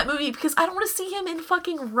see that movie because I don't want to see him in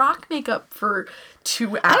fucking rock makeup for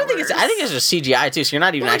 2 hours. I think it's just CGI too, so you're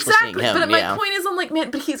not even actually seeing him. But yeah. my point is, I'm like,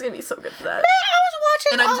 man, but he's gonna be so good for that. I was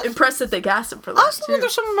watching. And I'm impressed that they cast him for I that, was looking too. through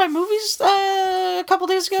some of my movies a couple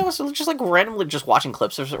days ago, so just like randomly just watching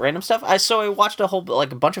clips of random stuff. I watched a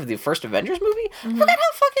bunch of the first Avengers movie. Mm-hmm. Forgot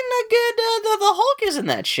how fucking good the Hulk is in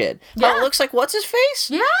that shit. How it looks like what's his face?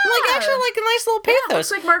 Yeah. Like actually like a nice little pathos. it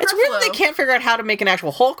looks like Mark It's weird that they Ruffalo. can't figure out how to make an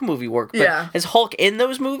actual Hulk movie work. But Yeah. is Hulk in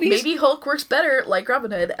those movies? Maybe Hulk works better, like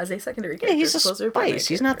Robin Hood, as a secondary character. Yeah, he's a as opposed to a primary spice.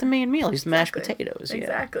 He's not the character. main meal. He's the mashed Exactly. potatoes.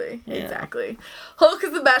 Yeah. Exactly. Hulk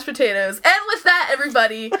is the mashed potatoes. And with that,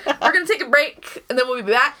 everybody, we're going to take a break, and then we'll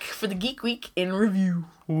be back for the Geek Week in review.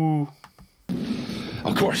 Ooh.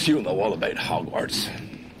 Of course, you know all about Hogwarts.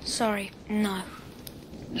 Sorry, no.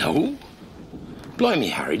 No? Blimey,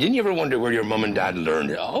 Harry, didn't you ever wonder where your mum and dad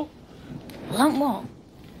learned it all? Learn what?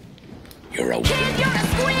 You're a...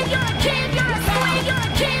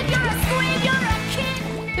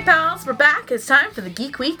 Hey pals, we're back. It's time for the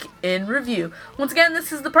Geek Week in review. Once again,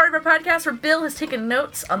 this is the part of our podcast where Bill has taken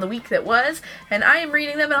notes on the week that was, and I am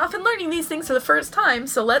reading them and often learning these things for the first time,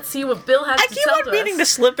 so let's see what Bill has I to keep tell on us. meaning to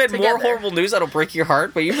slip in more together. horrible news that'll break your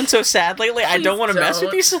heart, but you've been so sad lately, I don't Please want to mess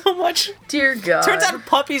with don't. you so much. Dear God. Turns out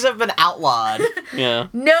puppies have been outlawed. Yeah.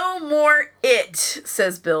 No more It,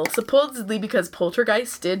 says Bill, supposedly because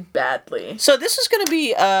Poltergeist did badly. So this is going to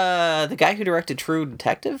be the guy who directed True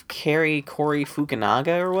Detective, Corey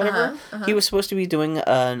Fukunaga or whatever. He was supposed to be doing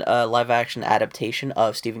a live-action adaptation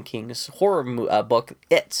of Stephen King's horror book,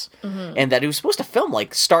 It. And that he was supposed to film,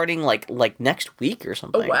 starting, next week or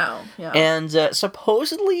something. Oh, wow. Yeah. And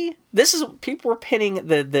supposedly, people were pinning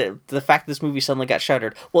the fact that this movie suddenly got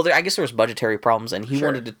shuttered. Well, I guess there was budgetary problems, and he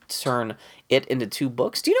wanted to turn it into 2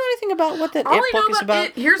 books. Do you know anything about what that All I It know book is about about?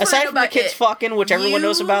 It- here's what I Aside know from the about kids It. fucking, which everyone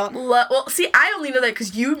knows about. Well, see, I only know that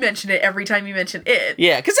because you mention it every time you mention It.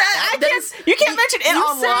 Yeah, because you can't mention it you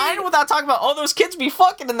online say- without talking about all those kids be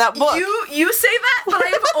fucking in that book. You say that, but I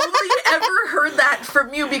have only ever heard that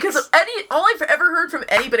from you because of all I've ever heard from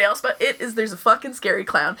anybody else about It is there's a fucking scary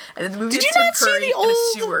clown and then the movie Did is you Tim not see Curry the in a old-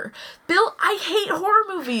 sewer. Bill, I hate horror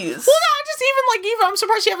movies. Well, no, just even I'm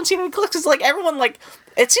surprised you haven't seen any clips because everyone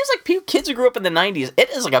it seems like kids who grew up in the 90s, it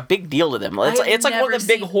is a big deal to them. It's like one of the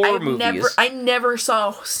big horror movies. I never saw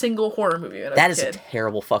a single horror movie when I That was is a a kid.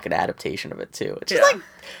 terrible fucking adaptation of it too. It's Yeah.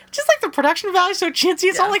 just like the production value is so chintzy.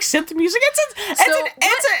 It's all like synth music.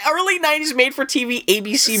 It's an early 90s made for TV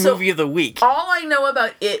ABC movie of the week. All I know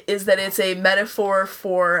about It is that it's a metaphor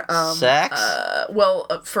for Sex?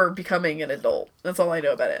 For becoming an adult. That's all I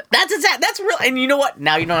know about it. That's real. And you know what?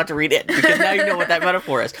 Now you don't have to read it because now you know what that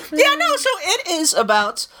metaphor is. Yeah, no. So it is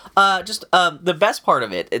about the best part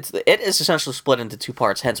of it. It is essentially split into 2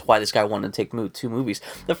 parts. Hence why this guy wanted to take 2 movies.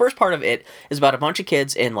 The first part of it is about a bunch of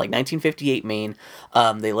kids in 1958 Maine.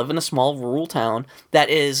 They live in a small rural town that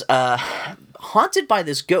is haunted by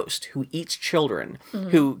this ghost who eats children,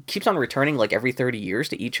 who keeps on returning like every 30 years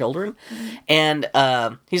to eat children. And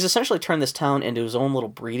he's essentially turned this town into his own little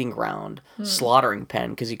breeding ground, slaughtering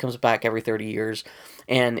pen, because he comes back every 30 years.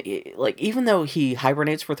 And like, even though he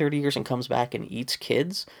hibernates for 30 years and comes back and eats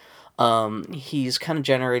kids, he's kind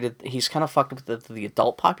of fucked with the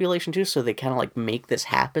adult population too, so they kind of like make this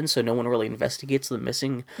happen, so no one really investigates the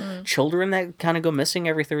missing children that kind of go missing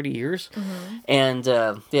every 30 years. And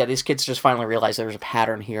these kids just finally realize there's a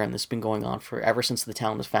pattern here, and this has been going on ever since the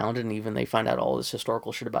town was founded, and even they find out all this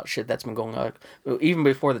historical shit about shit that's been going on even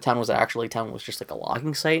before the town was just like a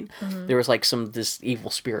logging site. There was like this evil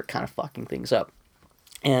spirit kind of fucking things up.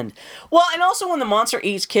 And also when the monster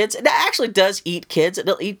eats kids, it actually does eat kids. It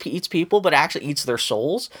eats people, but it actually eats their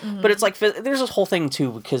souls. But it's like, there's this whole thing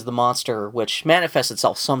too, because the monster, which manifests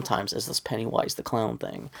itself sometimes as this Pennywise the Clown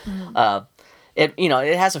thing,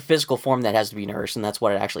 it has a physical form that has to be nourished, and that's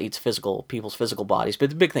what it actually eats, people's physical bodies.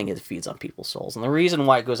 But the big thing is it feeds on people's souls. And the reason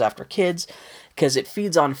why it goes after kids, because it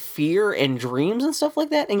feeds on fear and dreams and stuff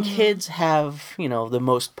like that. And kids have, the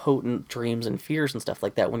most potent dreams and fears and stuff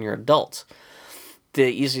like that when you're adults.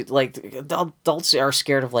 Adults are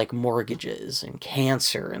scared of like mortgages and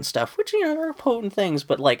cancer and stuff, which are potent things,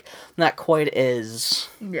 but like not quite as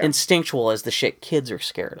instinctual as the shit kids are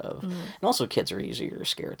scared of. And also kids are easier to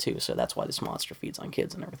scare too, so that's why this monster feeds on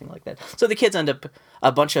kids and everything like that. So the kids end up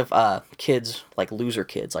a bunch of kids, like loser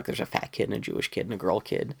kids, like there's a fat kid and a Jewish kid and a girl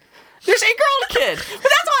kid. There's a girl kid, but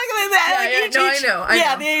that's why I know.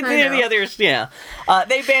 the others,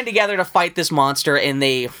 they band together to fight this monster, and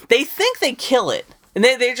they think they kill it. And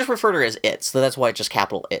they just refer to her as it, so that's why it's just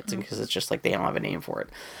capital it, because it's just like they don't have a name for it.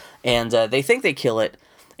 And they think they kill it,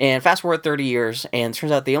 and fast forward 30 years, and it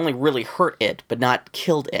turns out they only really hurt it, but not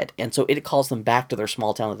killed it. And so it calls them back to their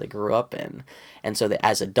small town that they grew up in. And so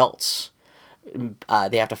as adults,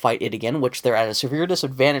 they have to fight it again, which they're at a severe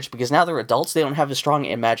disadvantage, because now they're adults, they don't have a strong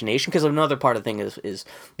imagination, because another part of the thing is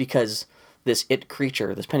because this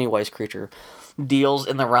creature, this Pennywise creature, deals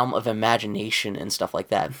in the realm of imagination and stuff like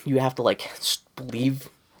that. You have to believe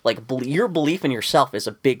your belief in yourself is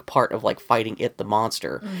a big part of like fighting the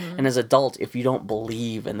monster. And as adult, if you don't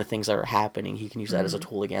believe in the things that are happening, he can use that as a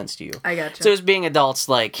tool against you. I gotcha. So as being adults,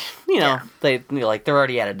 they're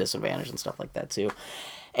already at a disadvantage and stuff like that too.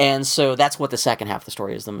 And so that's what the second half of the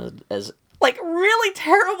story is, them as like really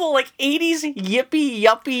terrible, like 80s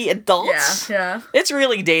yuppie adults. Yeah. It's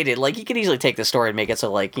really dated. Like you could easily take the story and make it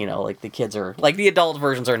so like, like the kids are like the adult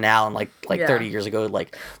versions are now, and like 30 years ago,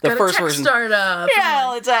 like the first version. Startup.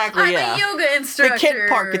 Yeah, exactly. I'm a yoga instructor. The kid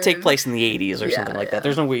part could take place in the 80s or something like that.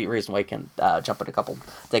 There's no reason why he can jump in a couple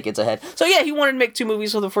decades ahead. So yeah, he wanted to make two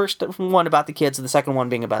movies. So the first one about the kids, and the second one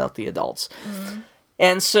being about the adults.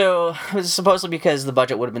 And so, it was supposedly because the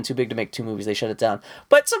budget would have been too big to make two movies, they shut it down.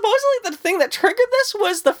 But supposedly the thing that triggered this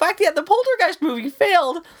was the fact that the Poltergeist movie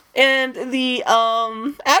failed, and the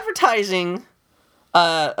advertising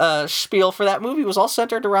spiel for that movie was all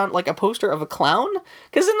centered around like a poster of a clown.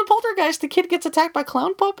 Because in the Poltergeist, the kid gets attacked by a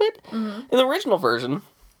clown puppet in the original version.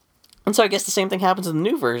 And so I guess the same thing happens in the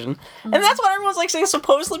new version. And that's what everyone's like saying,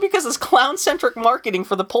 supposedly because this clown-centric marketing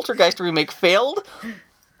for the Poltergeist remake failed.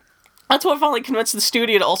 That's what finally convinced the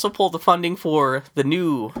studio to also pull the funding for the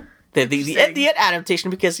new, the It adaptation,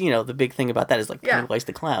 because, the big thing about that is, like, Pennywise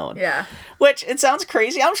the Clown. Yeah. Which, it sounds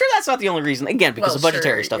crazy. I'm sure that's not the only reason. Again, because of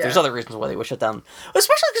budgetary stuff. Yeah. There's other reasons why they would shut down.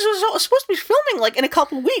 Especially because it was supposed to be filming, like, in a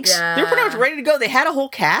couple weeks. Yeah. They were pretty much ready to go. They had a whole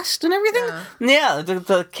cast and everything. Yeah,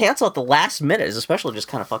 the cancel at the last minute is especially just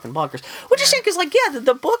kind of fucking bonkers. Which is shame, because, like,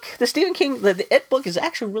 the book, the Stephen King, the It book is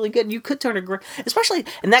actually really good. You could turn it, especially,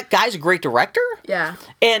 and that guy's a great director. Yeah.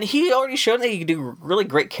 And he already showed that he could do really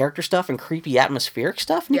great character stuff and creepy atmospheric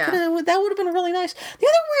stuff. And that would have been really nice. The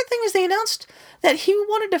other weird thing is they announced that he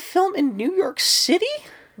wanted to film in New York City.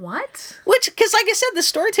 What? Which, because like I said, the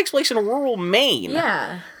story takes place in rural Maine.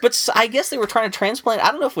 Yeah. But I guess they were trying to transplant, I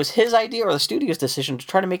don't know if it was his idea or the studio's decision to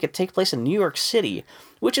try to make it take place in New York City.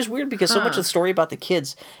 Which is weird because so much of the story about the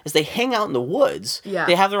kids is they hang out in the woods. Yeah.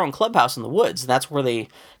 They have their own clubhouse in the woods. And that's where they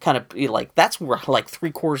kind of, that's where like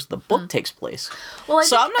 3/4 of the book takes place. Well, I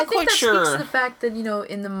I'm not quite sure. Speaks to the fact that,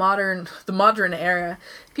 in the modern era,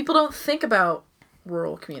 people don't think about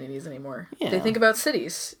rural communities anymore. Yeah. They think about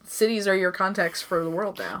cities. Cities are your context for the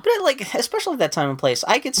world now. But especially at that time and place,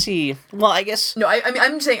 I could see. Well, I guess. No, I mean,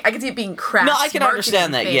 I'm saying I could see it being crass. No, I can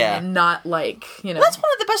understand that. Yeah, and not like That's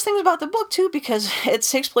one of the best things about the book too, because it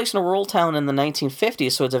takes place in a rural town in the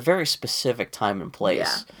 1950s, so it's a very specific time and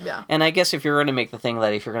place. Yeah. And I guess if you're going to make the thing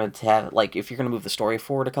that if you're going to have if you're going to move the story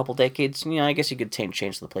forward a couple decades, I guess you could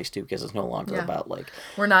change the place too, because it's no longer about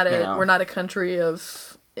we're not a country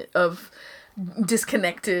of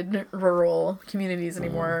disconnected rural communities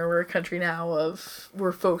anymore. We're a country now of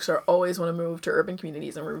where folks are always want to move to urban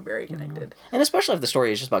communities, and we're very connected. And especially if the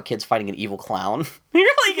story is just about kids fighting an evil clown. You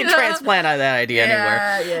can transplant out of that idea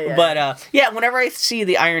anywhere. Yeah. But whenever I see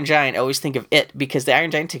the Iron Giant, I always think of It, because the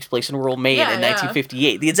Iron Giant takes place in a world made in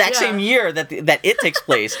 1958, the exact same year that It takes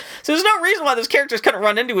place. So there's no reason why those characters couldn't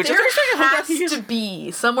run into each other. There has to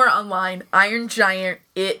be somewhere online Iron Giant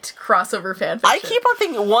It crossover fanfiction. I keep on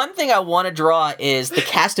thinking one thing I want to draw is the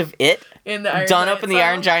cast of It in the Iron done Giant up in the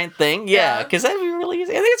Iron Giant thing. Yeah, because that'd be really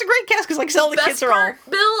easy. I think it's a great cast because like all the kids are all.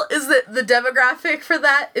 Bill, is that the demographic for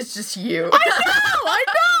that is just you. I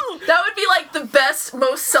know. That would be like the best,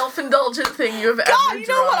 most self-indulgent thing you have ever God, you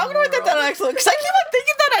know what? I'm gonna write that down actually because I keep on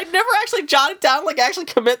thinking that I never actually jot it down. Like actually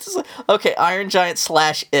commit to. Okay, Iron Giant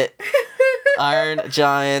 / It. Iron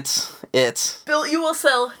Giant It. Bill, you will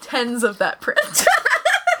sell tens of that print.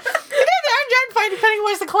 Fighting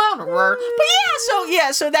Pennywise the Clown. But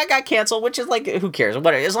so that got canceled, which is like, who cares?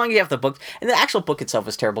 Whatever. As long as you have the book. And the actual book itself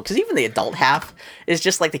is terrible, because even the adult half is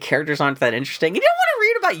just like the characters aren't that interesting. You don't want to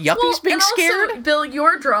read about yuppies being scared. Also, Bill,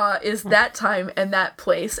 your draw is that time and that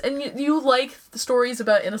place, and you like the stories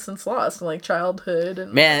about innocence lost and like childhood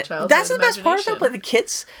and childhood that's the best part though. But the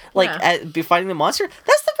kids be fighting the monster.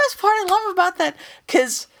 That's the best part I love about that,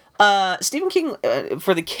 because Stephen King,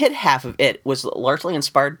 for the kid half of It, was largely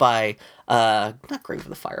inspired by, not Grave of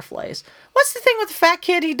the Fireflies. What's the thing with the fat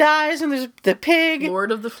kid? He dies, and there's the pig.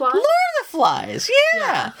 Lord of the Flies? Lord of the Flies,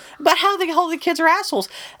 yeah. About how the kids are assholes.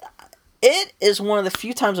 It is one of the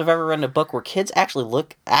few times I've ever read a book where kids actually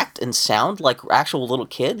look, act, and sound like actual little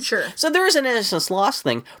kids. Sure. So there is an innocence lost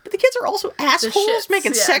thing, but the kids are also assholes,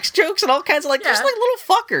 making sex jokes and all kinds of just like little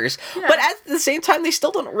fuckers. Yeah. But at the same time, they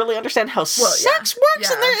still don't really understand how sex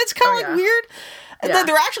works, and it's kind of weird. Yeah.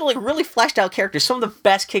 They're actually really fleshed out characters. Some of the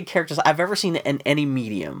best kid characters I've ever seen in any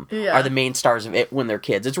medium are the main stars of It when they're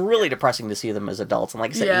kids. It's really depressing to see them as adults. And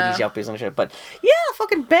like I said, 80s yuppies and shit. But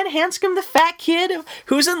fucking Ben Hanscom, the fat kid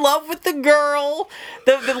who's in love with the girl.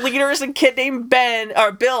 The leader is a kid named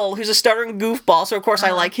Bill, who's a stuttering goofball. So of course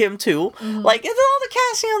I like him too. Mm-hmm. Like, it's all the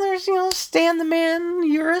cast. There's Stan the Man,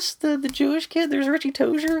 Eurus, the Jewish kid. There's Richie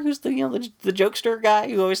Tozier, who's the jokester guy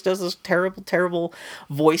who always does those terrible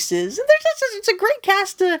voices. And it's a great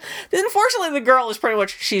cast. Unfortunately, the girl is pretty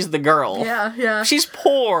much, she's the girl. Yeah. She's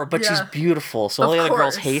poor, but she's beautiful. So all the other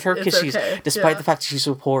girls hate her because despite the fact that she's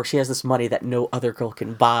so poor, she has this money that no other girl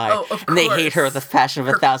can buy. And they hate her with the passion of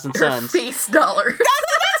 1,000 suns. Her face dollar.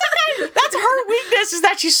 That's her weakness, is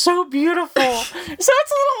that she's so beautiful. So it's a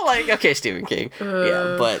little like, okay, Stephen King.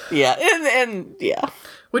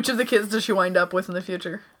 Which of the kids does she wind up with in the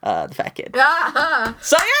future? The fat kid.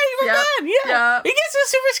 So even then, he gets so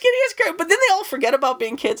super skinny, it's great. But then they all forget about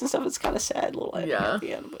being kids and stuff. It's kind of sad, little ending at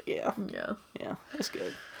the end. But yeah, it's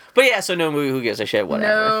good. But so no movie, who gives a shit,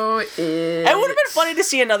 whatever. No, it would have been funny to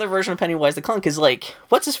see another version of Pennywise the Clown, because, like,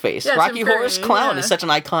 what's his face? Rocky Horror's Clown is such an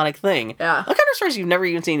iconic thing. Yeah. What kind of stories you've never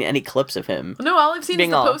even seen any clips of him? No, all I've seen is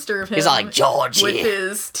the poster of him. He's like, Georgie. With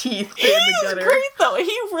his teeth in the gutter. He was great, though.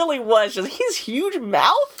 He really was. Just his huge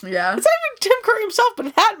mouth. Yeah. It's not even Tim Curry himself,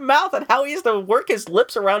 but hat mouth, and how he has to work his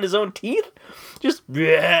lips around his own teeth. Just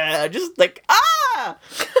like,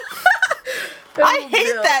 I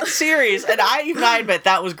hate that series, and I admit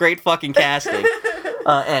that was great fucking casting.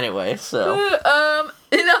 Anyway, so.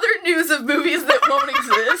 In other news of movies that won't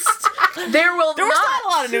exist, there was not a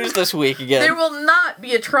lot of news this week again. There will not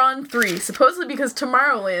be a Tron 3, supposedly because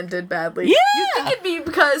Tomorrowland did badly. Yeah! You'd think it'd be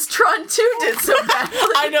because Tron 2 did so badly.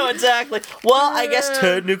 I know, exactly. Well, I guess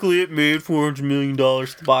technically it made $400 million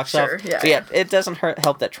at the box office. Yeah, it doesn't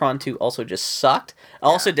help that Tron 2 also just sucked.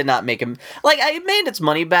 Also did not make him... Like, it made its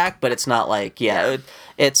money back, but it's not like...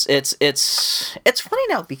 It's funny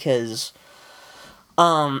now because...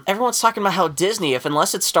 everyone's talking about how Disney,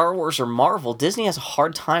 unless it's Star Wars or Marvel, Disney has a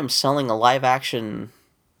hard time selling a live action.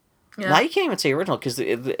 Yeah. Now you can't even say original, because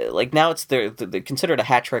now it's they're considered a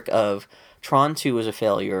hat trick of Tron 2 was a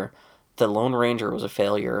failure, The Lone Ranger was a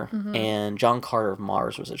failure, and John Carter of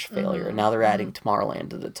Mars was a failure. And now they're adding Tomorrowland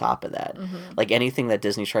to the top of that. Like anything that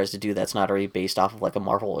Disney tries to do that's not already based off of like a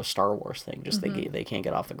Marvel or Star Wars thing, just they can't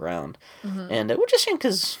get off the ground. And which is a shame,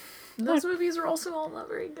 because those movies are also all not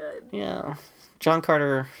very good. Yeah. John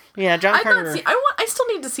Carter. Yeah, John Carter. I still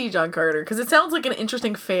need to see John Carter, because it sounds like an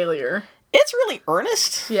interesting failure. It's really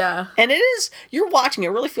earnest. Yeah. And it is, you're watching, it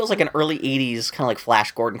really feels like an early 80s kind of like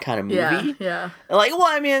Flash Gordon kind of movie. Yeah. Like, well,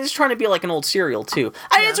 I mean, it's trying to be like an old serial, too.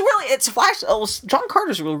 I mean, it's Flash, John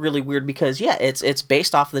Carter's really weird because, yeah, it's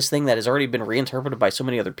based off of this thing that has already been reinterpreted by so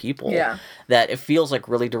many other people. Yeah. That it feels like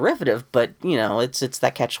really derivative, but, you know, it's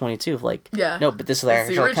that catch-22 of like, no, but this is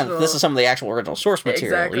this is some of the actual original source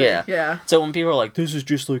material. Exactly. Yeah. So when people are like, this is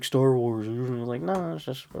just like Star Wars, you're like, no, it's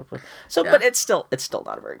just... So, but it's still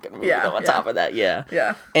not a very good movie, though, on top of that,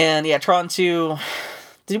 yeah. And, Tron 2...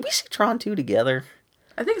 Did we see Tron 2 together?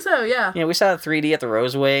 I think so, yeah. Yeah, we saw it 3D at the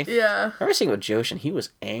Roseway. Yeah. I remember seeing it with Joshin. He was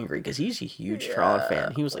angry because he's a huge Tron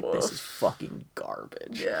fan. He was like, this is fucking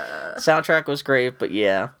garbage. Yeah. Soundtrack was great, but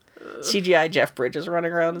yeah. CGI Jeff Bridges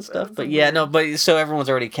running around and stuff. But yeah, no, but so everyone's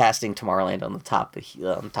already casting Tomorrowland on the top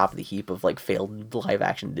of the heap of like failed live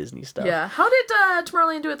action Disney stuff. Yeah. How did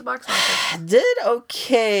Tomorrowland do at the box office? Did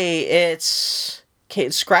okay. It's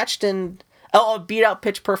scratched and it beat out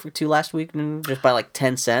Pitch Perfect 2 last week just by like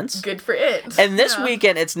 10 cents. Good for it. And this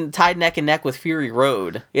weekend it's tied neck and neck with Fury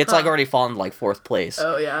Road. It's like already fallen to like 4th place.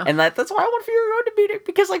 Oh yeah. And that's why I want Fury Road to beat it,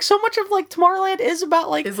 because like so much of like Tomorrowland is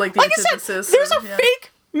about like is like the antithesis. There's a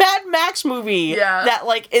fake Mad Max movie that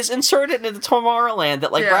like is inserted into Tomorrowland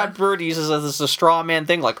that like Brad Bird uses as a straw man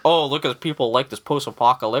thing, like, oh, look at people like this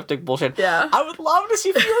post-apocalyptic bullshit. Yeah. I would love to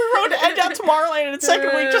see Fury Road end out Tomorrowland in its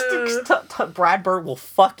second week, just Brad Bird will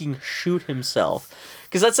fucking shoot himself.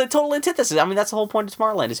 Because that's a total antithesis. I mean, that's the whole point of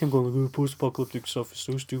Tomorrowland, is him going, like, post-apocalyptic stuff is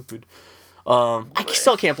so stupid. I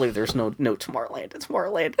still can't believe there's no Tomorrowland. It's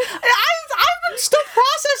Tomorrowland. I've been still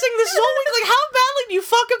processing this whole week. Like, how badly do you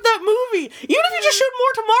fuck up that movie? Even if you just showed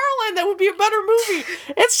more Tomorrowland, that would be a better movie.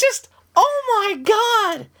 It's just, oh my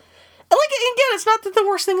god. Like, again, it's not the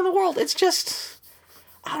worst thing in the world. It's just,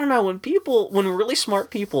 I don't know, when really smart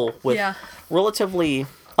people with relatively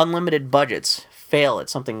unlimited budgets fail at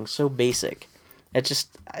something so basic,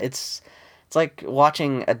 it's like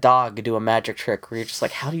watching a dog do a magic trick where you're just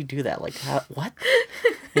like, how do you do that? Like, what?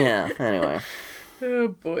 Yeah, anyway. Oh,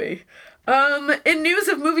 boy. In news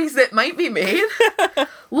of movies that might be made,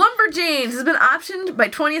 Lumberjanes has been optioned by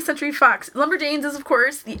 20th Century Fox. Lumberjanes is, of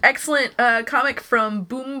course, the excellent comic from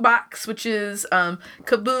Boombox, which is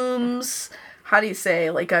Kaboom's, how do you say,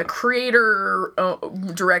 like a creator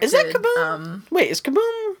directed. Is that Kaboom? Wait, is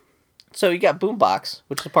Kaboom... So you got Boombox,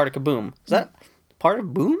 which is a part of Kaboom. Is that part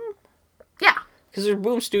of Boom? Yeah. Because there's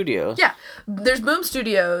Boom Studios. Yeah. There's Boom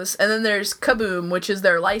Studios, and then there's Kaboom, which is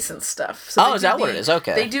their licensed stuff. So is that what it is?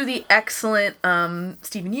 Okay. They do the excellent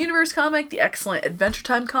Steven Universe comic, the excellent Adventure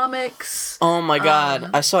Time comics. Oh my god.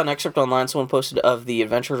 I saw an excerpt online someone posted of the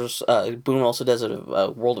Adventures. Boom also does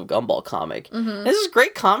a World of Gumball comic. Mm-hmm. This is a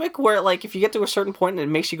great comic where, like, if you get to a certain point, it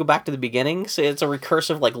makes you go back to the beginning. So it's a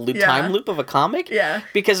recursive, like, time loop of a comic. Yeah.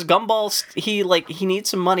 Because Gumball, he needs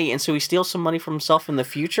some money, and so he steals some money from himself in the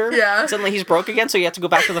future. Yeah. Suddenly he's broke again, so you have to go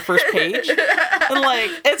back to the first page. And, like,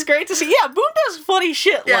 it's great to see. Yeah, Boom does funny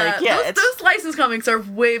shit. Yeah, like, those licensed comics are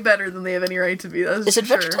way better than they have any right to be. That's is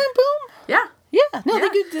Adventure Time Boom? Yeah. Yeah, no, yeah.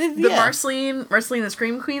 The Marceline the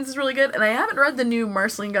Scream Queens is really good, and I haven't read the new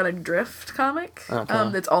Marceline Got Adrift comic. Okay.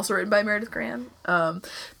 That's also written by Meredith Grant. But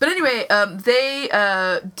anyway, they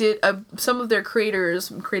did some of their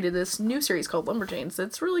creators created this new series called Lumberjanes.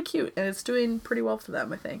 It's really cute, and it's doing pretty well for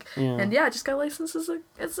them, I think. Yeah. And yeah, it just got licensed as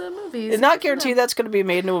a movie. It's not guaranteed that's going to be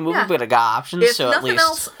made into a movie, but it got options. If so nothing at least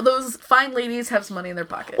else, those fine ladies have some money in their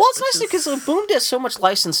pocket. Well, it's nice because Boom does so much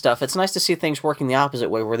licensed stuff. It's nice to see things working the opposite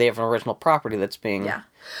way, where they have an original property that's being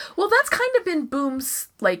Well, that's kind of been Boom's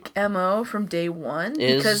like MO from day one,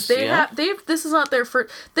 because this is not their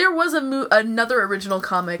first. There was another original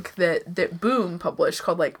comic that Boom published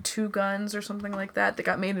called like Two Guns or something like that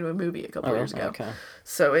got made into a movie a couple years ago. Okay.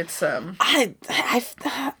 So it's I'm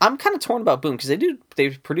kind of torn about Boom because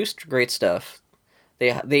they've produced great stuff.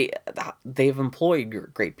 They've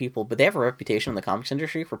employed great people, but they have a reputation in the comics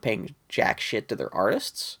industry for paying jack shit to their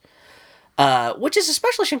artists. Which is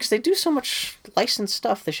especially shame because they do so much licensed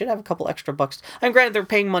stuff. They should have a couple extra bucks. I mean, granted, they're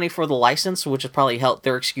paying money for the license, which has probably helped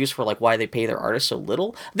their excuse for like why they pay their artists so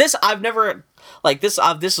little. This I've never this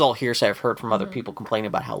is all hearsay I've heard from other people complaining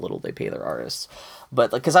about how little they pay their artists.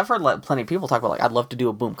 But because I've heard plenty of people talk about like I'd love to do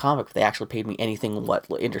a Boom comic if they actually paid me anything what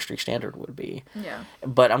industry standard would be. Yeah.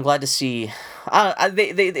 But I'm glad to see.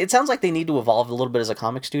 It sounds like they need to evolve a little bit as a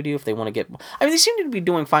comic studio if they want to get. I mean, they seem to be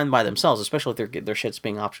doing fine by themselves, especially if their shit's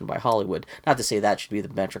being optioned by Hollywood. Not to say that should be the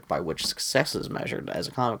metric by which success is measured as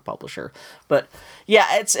a comic publisher, but yeah,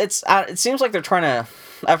 it seems like they're trying to.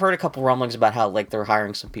 I've heard a couple rumblings about how like they're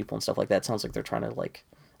hiring some people and stuff like that. It sounds like they're trying to like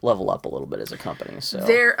level up a little bit as a company. So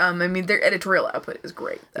Their editorial output is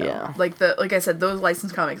great, though. Yeah. Like I said, those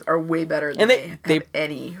licensed comics are way better than they have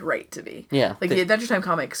any right to be. Yeah. Like, the Adventure Time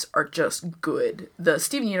comics are just good. The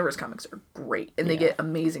Steven Universe comics are great, and they get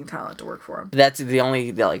amazing talent to work for them. that's the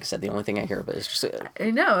only, like I said, the only thing I hear about is just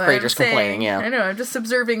I know. creators complaining, I know. I'm just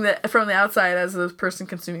observing that from the outside as the person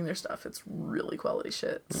consuming their stuff. It's really quality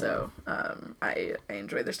shit. So, I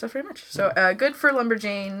enjoy their stuff very much. So, good for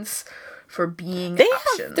Lumberjanes for being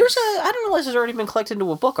options. There's I don't realize it's already been collected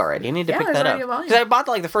into a book already. I need to pick that up. Because I bought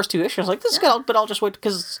like the first 2 issues. I was like, this is good, but I'll just wait.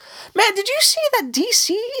 Because, man, did you see that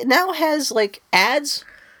DC now has like ads?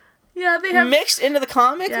 Yeah, they have mixed into the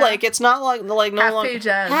comic. Yeah. Like, it's not like no longer half-page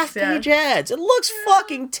ads. Half-page ads. It looks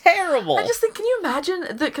fucking terrible. I just think, can you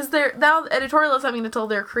imagine? Because they're now editorial is having to tell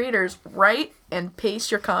their creators, write and paste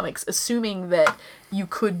your comics, assuming that you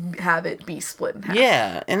could have it be split in half.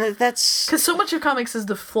 Yeah, and that's because so much of comics is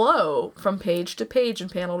the flow from page to page and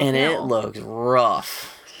panel to panel, and it looks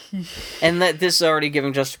rough. And that this is already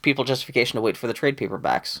giving people justification to wait for the trade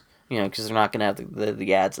paperbacks. You know, because they're not going to have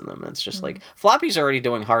the ads in them. It's just like, Floppy's already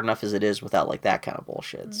doing hard enough as it is without, like, that kind of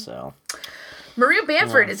bullshit, so. Maria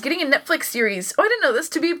Bamford is getting a Netflix series. Oh, I didn't know this.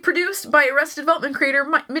 To be produced by Arrested Development creator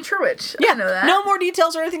Mitch Hurwitz. I didn't know that. No more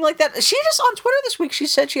details or anything like that. She just, on Twitter this week, she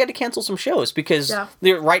said she had to cancel some shows because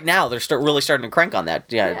right now they're really starting to crank on that.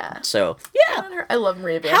 Yeah. So, yeah. I love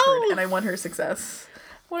Maria Bamford, and I want her success.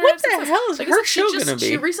 What the hell is her show going to be?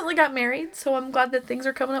 She recently got married, so I'm glad that things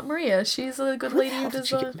are coming up. Maria, she's a good lady who does. Who did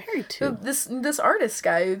she get married to? This artist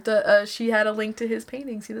guy. She had a link to his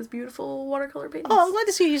paintings. He does beautiful watercolor paintings. Oh, I'm glad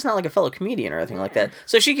to see he's not like a fellow comedian or anything like that.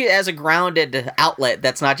 So she has a grounded outlet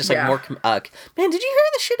that's not just like more. Man, did you hear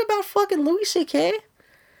the shit about fucking Louis C.K.?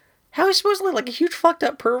 How he's supposedly like a huge fucked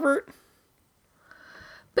up pervert?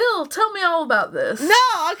 Bill, tell me all about this.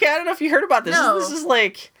 No, okay, I don't know if you heard about this. No. This is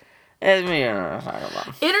like. I mean, I don't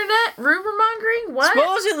know. Internet rumor mongering? What?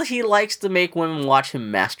 Supposedly he likes to make women watch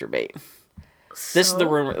him masturbate. This is the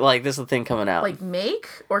rumor. Like, this is the thing coming out. Like, make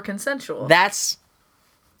or consensual? That's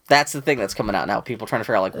the thing that's coming out now. People trying to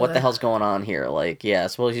figure out, like, what the hell's going on here. Like, yeah, I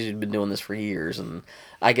suppose he's been doing this for years, and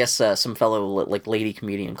I guess some fellow, like, lady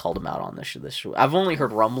comedian called him out on this show. I've only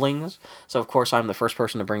heard rumblings, so of course I'm the first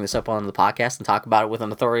person to bring this up on the podcast and talk about it with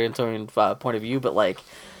an authoritarian point of view, but, like,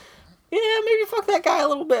 yeah, maybe fuck that guy a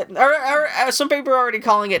little bit. Or some people are already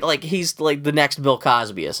calling it, like, he's, like, the next Bill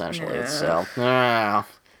Cosby, essentially. Yeah. So, I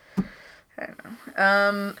don't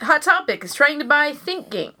know. Hot Topic is trying to buy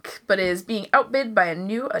ThinkGeek, but is being outbid by a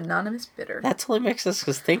new anonymous bidder. That totally makes sense,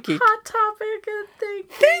 because ThinkGeek... Hot Topic and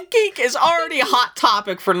ThinkGeek is already a hot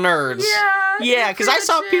topic for nerds. Yeah, because I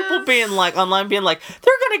saw people being, like, online being like,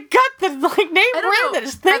 they're gonna gut the, like, name brand that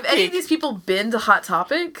is ThinkGeek. Have any of these people been to Hot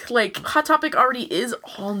Topic? Like, Hot Topic already is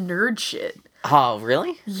all nerd shit. Oh,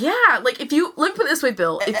 really? Yeah, like, let me put it this way,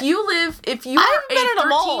 Bill. If you are a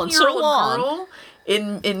 13-year-old girl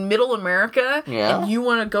in middle America, and you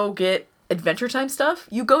want to go get Adventure Time stuff,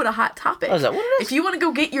 you go to Hot Topic. Oh, is that what it is? If you want to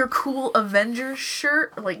go get your cool Avengers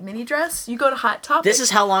shirt, or like mini dress, you go to Hot Topic. This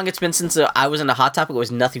is how long it's been since I was into Hot Topic. It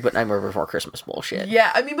was nothing but Nightmare Before Christmas bullshit.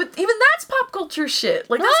 Yeah, I mean, but even that's pop culture shit.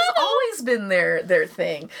 Like, this has always been their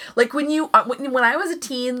thing. Like, when I was a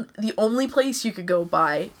teen, the only place you could go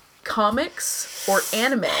buy comics or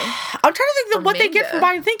anime. I'm trying to think of what they get from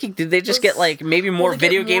buying ThinkGeek. Did they just get, like, maybe more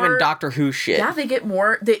video game and Doctor Who shit? Yeah, they get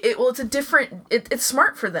more. It's a different. It's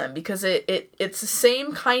smart for them because it's the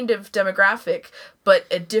same kind of demographic, but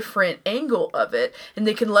a different angle of it, and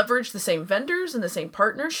they can leverage the same vendors and the same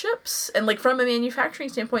partnerships. And, like, from a manufacturing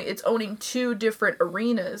standpoint, it's owning two different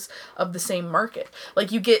arenas of the same market.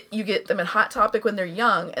 Like, you get them at Hot Topic when they're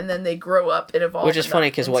young, and then they grow up and evolve. Which is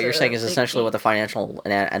funny because what you're saying is essentially what the financial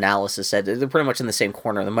analysis said. They're pretty much in the same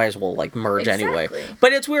corner. They might as well, like, merge anyway.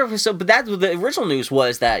 But it's weird. So, but the original news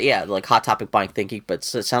was that like Hot Topic buying ThinkGeek, but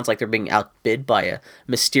it sounds like they're being outbid by a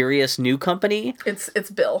mysterious new company. It's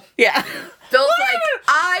Bill. Yeah. Bill's like,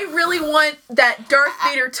 I really want that Darth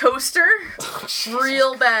Vader toaster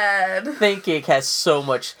real bad. ThinkGeek has so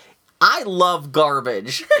much... I love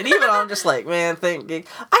garbage. And even I'm just like, man, ThinkGeek.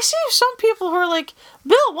 I see some people who are like,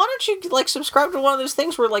 Bill, why don't you, like, subscribe to one of those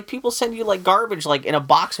things where, like, people send you, like, garbage, like, in a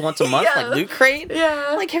box once a month, like Loot Crate?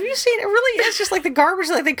 Yeah. Like, have you seen it? Really is just, like, the garbage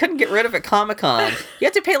that they couldn't get rid of at Comic-Con. You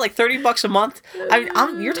have to pay, like, $30 a month. I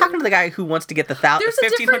mean, you're talking to the guy who wants to get the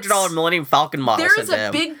 $1,500 Millennium Falcon model. There is a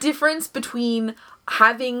big difference between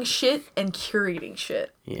having shit and curating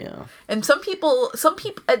shit. Yeah. And some people,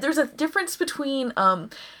 there's a difference between, and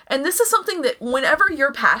this is something that whenever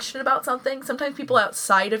you're passionate about something, sometimes people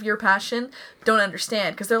outside of your passion don't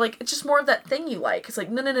understand, because they're like, it's just more of that thing you like. It's like,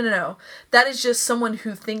 no. That is just someone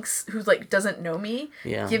who's like, doesn't know me,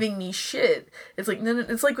 giving me shit. It's like, no,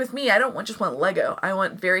 it's like with me, I don't just want Lego. I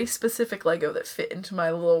want very specific Lego that fit into my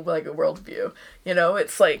little Lego worldview. You know,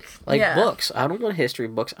 it's like books. I don't want history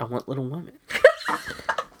books. I want Little Women.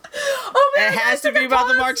 Oh, man, it has to be about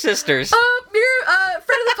the March sisters. Friend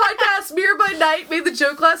of the podcast, Mirror by Night, made the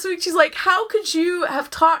joke last week. She's like, how could you have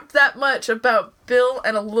talked that much about Bill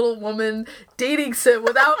and a little woman dating sim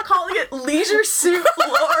without calling it Leisure Suit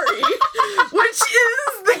Glory, which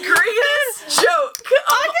is the greatest joke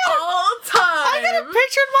of all time. I got a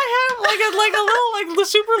picture in my head like a little like the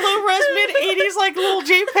super low res mid-80s like little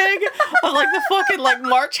JPEG of like the fucking like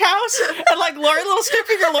March house, and like Laura, little stick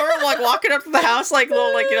figure Laura like walking up to the house like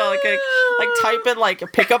little like, you know, like typing like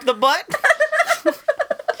pick up the butt.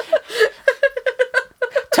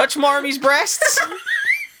 Touch Marmy's breasts.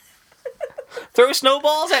 Throw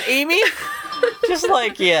snowballs at Amy. Just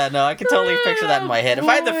like, yeah, no, I can totally picture that in my head. If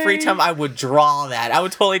I had the free time, I would draw that. I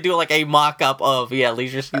would totally do like a mock-up of,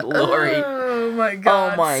 Leisure Suit Glory. Oh my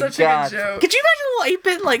god. Oh my such god. a good joke. Could you imagine little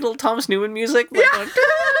 8-bit, like little Thomas Newman music? Like, Yeah.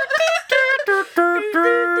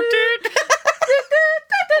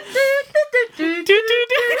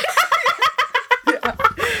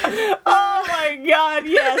 Oh my god,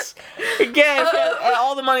 yes. Again,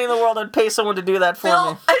 all the money in the world, I'd pay someone to do that for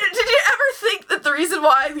me. Did you ever think that the reason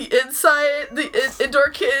why the indoor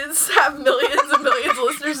kids have millions and millions of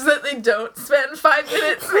listeners is that they don't spend 5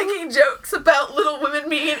 minutes making jokes about Little Women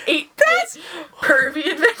being 8-bit pervy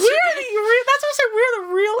adventure? That's what I said, we're the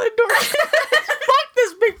real indoor kids. Fuck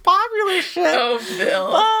this big popular shit. Oh, Bill.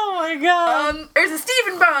 Oh my god. There's a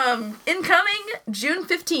Steven Bomb incoming June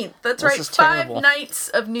 15th. That's This right, is 5 terrible. nights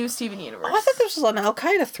of new Steven Universe. Oh, I thought this was an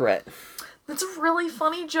Al-Qaeda threat. That's a really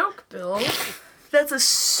funny joke, Bill. That's a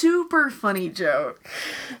super funny joke.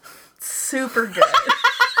 Super good.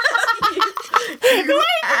 you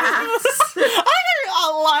ass.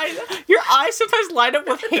 Your eyes sometimes line up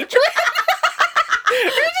with hatred. You're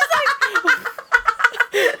just like,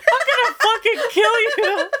 I'm gonna fucking kill you.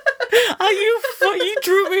 You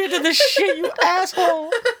drew me into this shit, you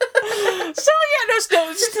asshole. So Just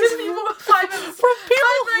gonna be 5 minutes. From 5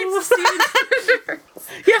 people, nights of Steven Universe.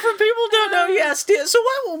 yeah, for people who don't know, so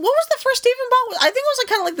what was the first Steven Ball? I think it was like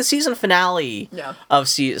kind of like the season finale of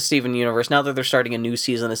Steven Universe. Now that they're starting a new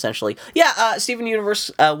season, essentially. Yeah, Steven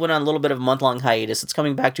Universe went on a little bit of a month-long hiatus. It's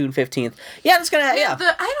coming back June 15th. Yeah, it's gonna, I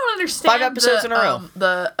don't understand 5 episodes in a row.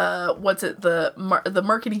 The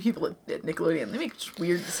marketing people at Nickelodeon, they make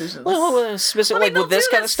weird decisions. Well, specifically like with this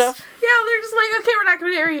kind of stuff? Yeah, they're just like, okay, we're not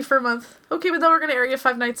going to air you for a month. Okay, but then we're going to air you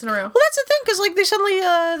 5 nights in a row. Well, that's the thing, because like they suddenly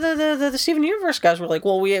the Steven Universe guys were like,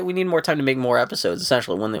 well, we need more time to make more episodes.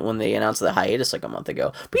 Essentially, when they announced the hiatus like a month ago.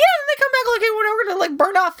 But yeah, then they come back like, hey, we're gonna like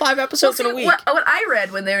burn off 5 episodes in a week. What I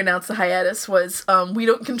read when they announced the hiatus was, we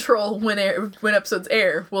don't control when episodes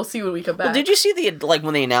air. We'll see when we come back. Well, did you see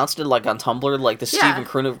when they announced it like on Tumblr, like the Steven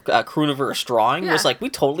Krooniverse drawing was like, we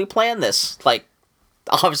totally planned this, like.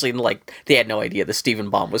 Obviously, like, they had no idea the Steven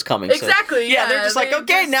Bomb was coming. Exactly, so, they're just like,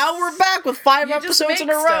 okay, now we're back with 5 episodes in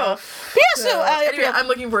a row. Anyway, I'm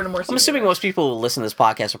looking forward to more Steven I'm assuming Universe. most people who listen to this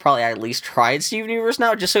podcast have probably at least tried Steven Universe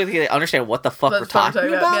now, just so they understand what the fuck we're talking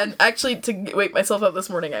about. Man, actually, to wake myself up this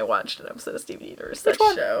morning, I watched an episode of Steven Universe. That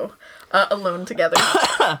show. Alone Together.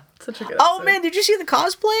 Such a good episode. Oh, man, did you see the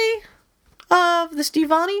cosplay of the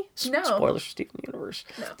Stevani? No. Spoilers for Steven Universe.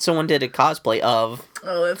 No. Someone did a cosplay of...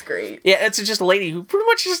 Oh, that's great. Yeah, it's just a lady who pretty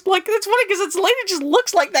much just, like... It's funny because it's a lady who just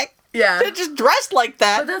looks like that. Yeah. They're just dressed like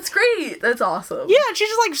that. But that's great. That's awesome. Yeah, she's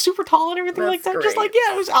just, like, super tall and everything That's like that. great. Just, like,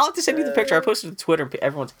 yeah, I'll have to send you the picture. I posted it to Twitter and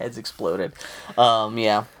everyone's heads exploded.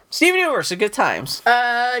 Yeah. Steven Universe, good times.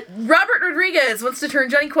 Robert Rodriguez wants to turn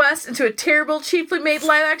Johnny Quest into a terrible, cheaply made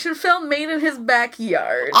live-action film made in his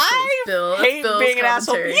backyard. I hate being an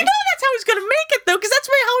asshole. You know that's how he's gonna make it, though, because that's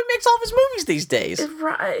how he makes all of his movies these days.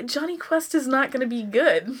 Right. Johnny Quest is not going to be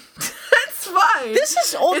good. That's fine.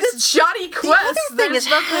 It's Johnny Quest. The other thing is,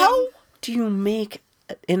 nothing... how do you make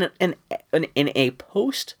in a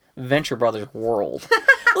post-Venture Brothers world?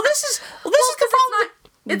 this is the problem.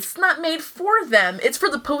 It's not made for them. It's for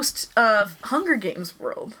the post Hunger Games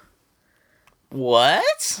world.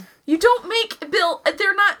 What? You don't make Bill.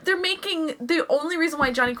 They're making the only reason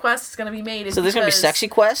why Johnny Quest is going to be made is So there's going to be Sexy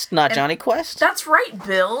Quest, not Johnny Quest? That's right,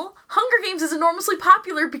 Bill. Hunger Games is enormously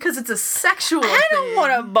popular because it's a sexual I don't thing.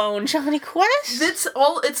 want to bone Johnny Quest. It's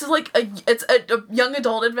like a young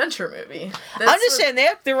adult adventure movie. I'm just saying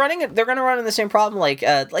they're going to run into the same problem. Like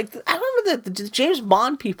I remember the James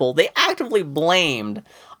Bond people. They actively blamed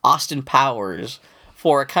Austin Powers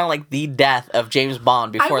for kind of like the death of James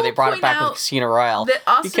Bond before they brought it back with Casino Royale. That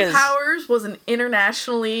Austin Powers was an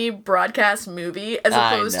internationally broadcast movie as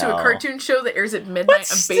opposed to a cartoon show that airs at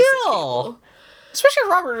midnight on basic cable. Especially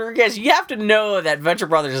Robert Rodriguez, you have to know that Venture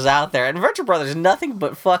Brothers is out there. And Venture Brothers is nothing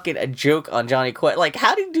but fucking a joke on Johnny Quest. Like,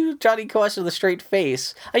 how do you do Johnny Quest with a straight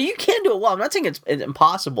face? I mean, you can do it well. I'm not saying it's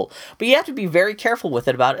impossible. But you have to be very careful with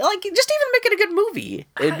it about it. Like, just even make it a good movie.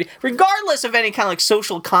 Regardless of any kind of, like,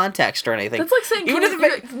 social context or anything. That's like saying,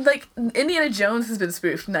 like, Indiana Jones has been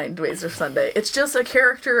spoofed 9 Days of Sunday. It's just a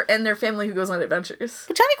character and their family who goes on adventures.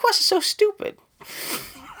 But Johnny Quest is so stupid.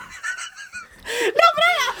 No,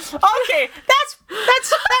 but okay, that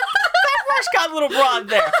brush got a little broad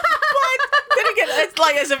there. But then again, it's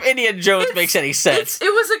like as if Indiana Jones makes any sense.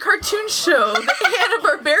 It was a cartoon show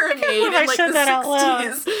that Hanna-Barbera made in like the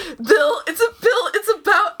 60s. Bill, it's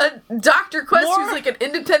about a Dr. Quest who's like an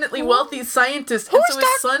independently wealthy scientist, and so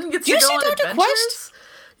his son gets to go on adventures. Quest?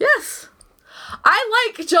 Yes.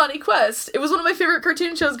 I like Johnny Quest. It was one of my favorite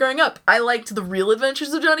cartoon shows growing up. I liked The Real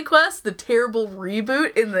Adventures of Johnny Quest, the terrible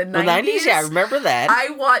reboot in the 90s. The 90s? Yeah, I remember that.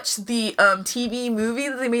 I watched the TV movie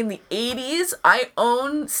that they made in the 80s. I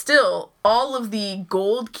own still all of the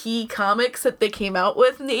Gold Key comics that they came out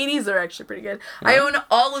with in the 80s. They're actually pretty good. Yeah. I own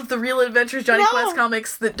all of the Real Adventures Johnny Quest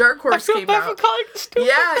comics that Dark Horse came out. I feel bad for calling it stupid.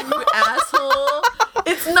 Yeah, you asshole.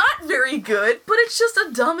 It's not very good, but it's just a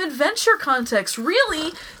dumb adventure context.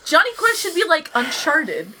 Really, Johnny Quest should be like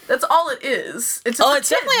Uncharted. That's all it is. It's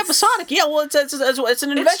definitely episodic. Yeah, well, it's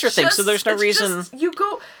an adventure thing, so there's no reason. You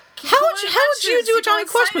go. How would you do a Johnny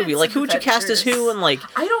Quest movie? Like, who would you cast as who? And like,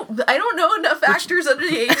 I don't know enough actors under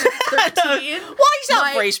the age of 13. Well, he's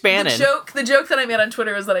not Ray Spannon. The joke that I made on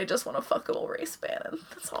Twitter is that I just want a fuckable Ray Spannon.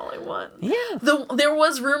 That's all I want. Yeah. There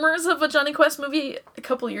was rumors of a Johnny Quest movie a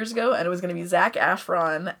couple years ago, and it was going to be Zac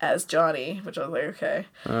Efron as Johnny, which I was like, okay.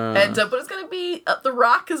 But it's going to be The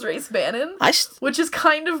Rock as Ray Spannon, which is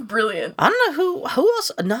kind of brilliant. I don't know who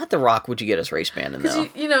else, not The Rock, would you get as Ray Spannon though?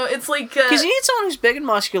 You know, it's like because you need someone who's big and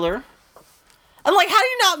muscular. And like, how do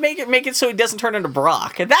you not make it so he doesn't turn into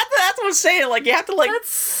Brock? And that's what I'm saying. Like, you have to have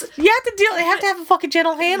a fucking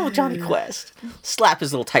gentle hand with Johnny Quest. Slap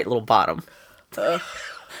his little tight little bottom. Just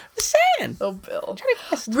saying. Oh, Bill.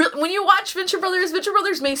 When you watch Venture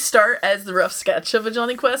Brothers may start as the rough sketch of a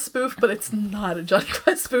Johnny Quest spoof, but it's not a Johnny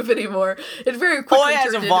Quest spoof anymore. It very quickly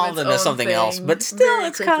has evolved into something else, but still,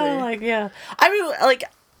 it's kind of like, yeah. I mean, like,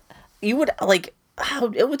 you would like.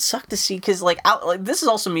 It would suck to see, because this is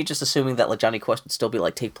also me just assuming that like Johnny Quest would still be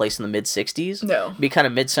like take place in the mid-60s. No, be kind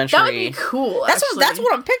of mid-century. That would be cool. That's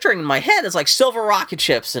what I'm picturing in my head. Is like silver rocket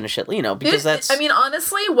ships and shit. You know, because I mean,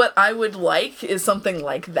 honestly, what I would like is something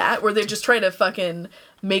like that, where they just try to fucking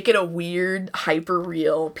make it a weird,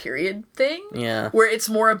 hyper-real period thing. Yeah. Where it's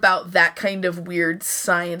more about that kind of weird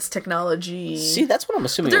science technology. See, that's what I'm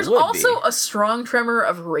assuming There's it would also be. a strong tremor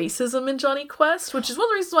of racism in Johnny Quest, which is one of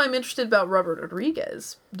the reasons why I'm interested about Robert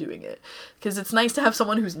Rodriguez doing it. Because it's nice to have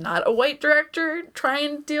someone who's not a white director try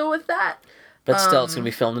and deal with that. But still, it's going to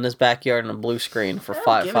be filmed in his backyard on a blue screen for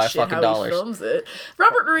 $5 fucking dollars. He films it.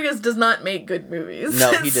 Robert Rodriguez does not make good movies.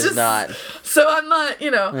 No, he does not. So I'm not,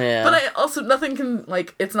 Yeah. But I also, nothing can,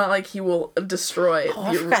 like, it's not like he will destroy. Oh,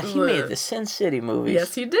 I forgot he made the Sin City movies.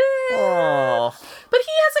 Yes, he did. Oh. But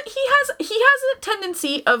he has a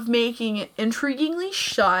tendency of making intriguingly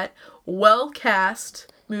shot,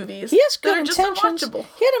 well-cast movies. He has good intentions. He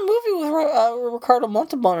had a movie with Ricardo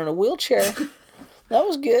Montalban in a wheelchair. That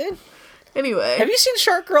was good. Anyway. Have you seen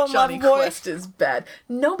Shark Girl and Johnny Loverboy? Quest is bad.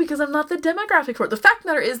 No, because I'm not the demographic for it. The fact of the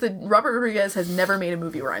matter is that Robert Rodriguez has never made a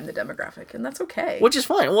movie where I'm the demographic, and that's okay. Which is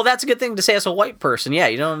fine. Well, that's a good thing to say as a white person. Yeah,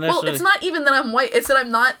 you don't necessarily... Well, it's not even that I'm white. It's that I'm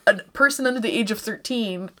not a person under the age of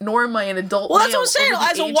 13, nor am I an adult male. Well, that's what I'm saying.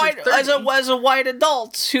 As a white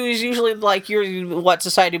adult, who's usually like, what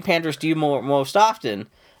society panders do you most often?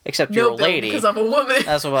 Except you're a lady. Because I'm a woman.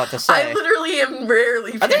 That's what I'm about to say. I literally am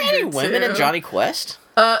rarely Are there any women in Johnny Quest?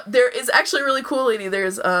 There is actually a really cool lady.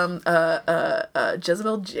 There's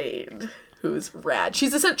Jezebel Jade, who's rad.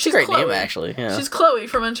 She's great Chloe. name, actually. Yeah. She's Chloe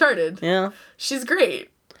from Uncharted. Yeah. She's great.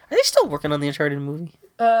 Are they still working on the Uncharted movie?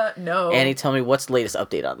 No. Annie, tell me what's the latest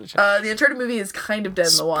update on the show. The Uncharted movie is kind of dead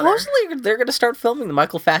in the water. Supposedly they're going to start filming the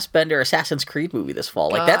Michael Fassbender Assassin's Creed movie this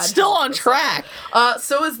fall. Like, that's still on track.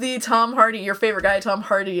 So is the Tom Hardy, your favorite guy, Tom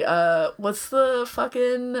Hardy. What's the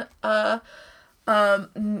fucking, the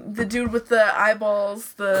dude with the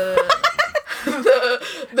eyeballs, the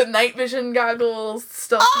night vision goggles,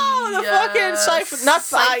 stealthy. Oh, the fucking siphon,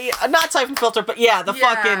 not siphon filter, but yeah, the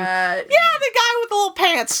fucking, the guy with the little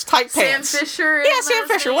pants, tight pants. Sam Fisher. Yeah, Sam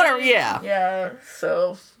Fisher, whatever, yeah. Yeah,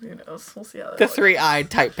 so, who knows, we'll see how that The goes.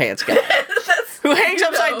 three-eyed tight pants guy. Who hangs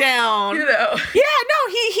upside down. You know. Yeah,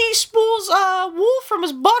 no, he spools wool from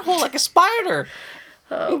his butthole like a spider.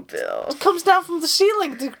 Oh, Bill. Comes down from the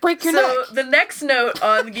ceiling to break your neck. So, the next note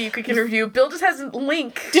on the Geek Weekend Review, Bill just has a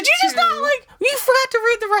link. Did you just not, you forgot to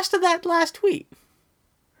read the rest of that last tweet.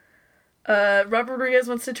 Robert Rodriguez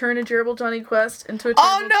wants to turn a gerbil Johnny Quest into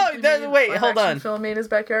a wait, hold on. film made in his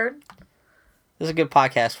backyard. This is a good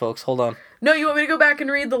podcast, folks. Hold on. No, you want me to go back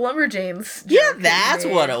and read the Lumberjanes? Yeah, that's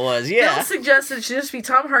what it was, yeah. Bill suggested it should just be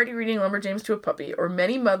Tom Hardy reading Lumberjanes to a puppy, or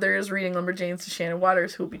many mothers reading Lumberjanes to Shannon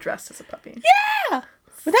Waters, who will be dressed as a puppy. Yeah!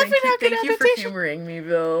 Would that be not good Thank you for humoring me,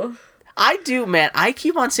 Bill. I do, man. I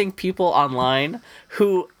keep on seeing people online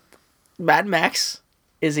who Mad Max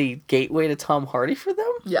is a gateway to Tom Hardy for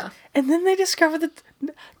them. Yeah. And then they discover that...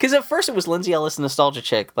 Because at first it was Lindsay Ellis, the nostalgia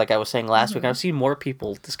chick, like I was saying last week. I've seen more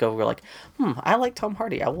people discover, like, I like Tom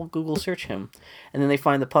Hardy. I will Google search him. And then they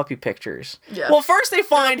find the puppy pictures. Yeah. Well, first they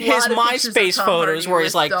find his of MySpace Tom photos Hardy where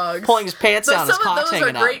he's, like, dogs. pulling his pants down, his cock's hanging out. Some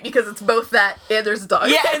of those are great because it's both that and there's a dog.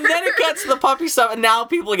 Yeah, and then it gets to the puppy stuff, and now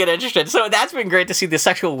people get interested. So that's been great to see the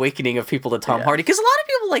sexual awakening of people to Tom Hardy. Because a lot of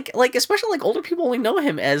people, like especially like older people, only know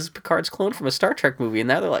him as Picard's clone from a Star Trek movie, and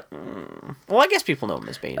now they're like, Well, I guess people know him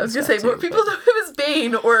as Bane. I was gonna say, more people know him as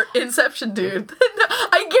Bane or Inception, dude.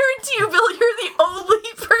 I guarantee you, Bill, you're the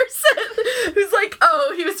only person who's like,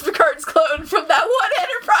 oh, he was Picard's clone from that one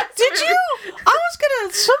Enterprise Did movie. you?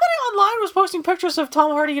 Somebody online was posting pictures of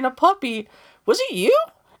Tom Hardy and a puppy. Was it you?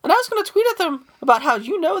 And I was going to tweet at them about how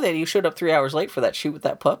you know that he showed up 3 hours late for that shoot with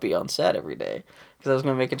that puppy on set every day. Because I was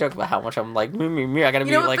going to make a joke about how much I'm like, me, I got to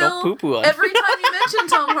be like, Bill, poo-poo on. Every time you mention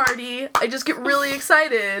Tom Hardy, I just get really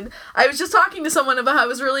excited. I was just talking to someone about how I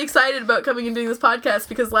was really excited about coming and doing this podcast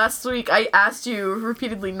because last week I asked you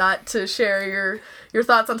repeatedly not to share your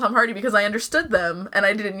thoughts on Tom Hardy because I understood them and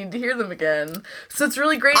I didn't need to hear them again. So it's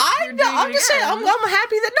really great. I'm just saying, I'm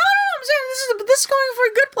happy that I'm saying this is going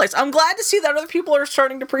for a good place. I'm glad to see that other people are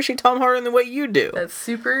starting to appreciate Tom Hardy in the way you do. That's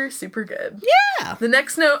super, super good. Yeah. The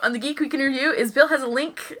next note on the Geek Week in Review is Bill has a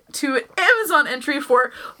link to an Amazon entry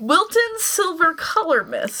for Wilton Silver Color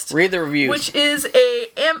Mist. Read the reviews. Which is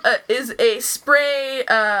a spray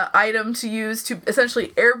item to use to essentially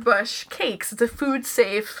airbrush cakes. It's a food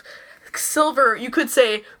safe silver, you could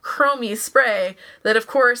say chromy spray that of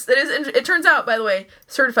course it turns out, by the way,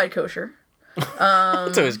 certified kosher.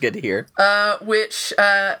 It's always good to hear. Which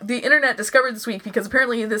the internet discovered this week because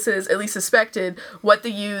apparently this is at least suspected what they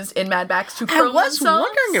used in Mad Max to chrome I was themselves.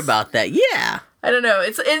 wondering about that. Yeah. I don't know.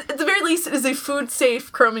 At the very least, it is a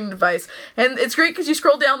food-safe chroming device, and it's great because you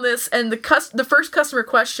scroll down this, and the first customer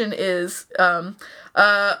question is,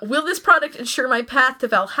 "Will this product ensure my path to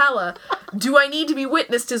Valhalla? Do I need to be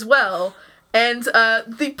witnessed as well?" And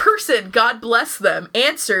the person, God bless them,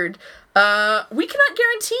 answered, "We cannot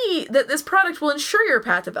guarantee that this product will ensure your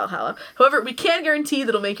path to Valhalla. However, we can guarantee that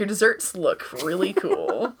it'll make your desserts look really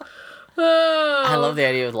cool." I love the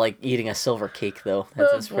idea of like eating a silver cake though.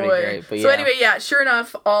 That's pretty great. But yeah. So anyway, yeah, sure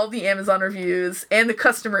enough, all the Amazon reviews and the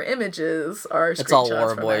customer images are screenshots it's all War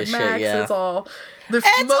from Boy Mad shit, Max. yeah. It's all the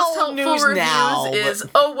It's most all helpful news reviews now, is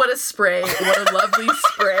oh what a spray, what a lovely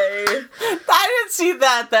spray. I didn't see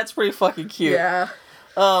that. That's pretty fucking cute. Yeah.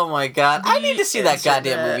 Oh my god. I need to see that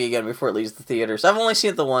goddamn internet. movie again before it leaves the theaters. I've only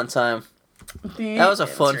seen it the one time. That was a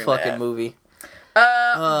fun fucking movie.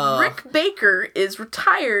 Rick Baker is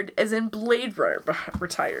retired, as in Blade Runner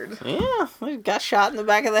retired. Yeah, he got shot in the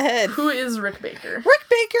back of the head. Who is Rick Baker? Rick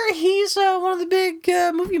Baker, he's one of the big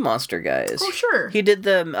movie monster guys. Oh, sure. He did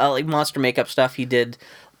the like monster makeup stuff. He did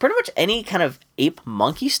pretty much any kind of ape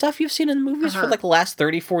monkey stuff you've seen in the movies for like the last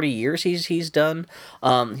 30-40 years he's done.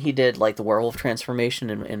 He did like the werewolf transformation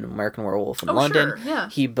in American Werewolf in London. Sure, yeah.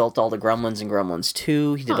 He built all the Gremlins in Gremlins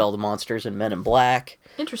 2. He did all the monsters in Men in Black.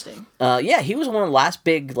 Interesting. Yeah, he was one of the last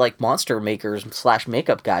big like monster makers /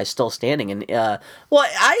 makeup guys still standing. And well,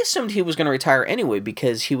 I assumed he was going to retire anyway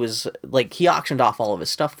because he was like he auctioned off all of his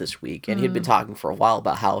stuff this week, and he'd been talking for a while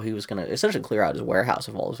about how he was going to essentially clear out his warehouse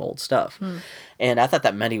of all his old stuff. And I thought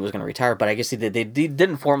that meant he was going to retire, but I guess they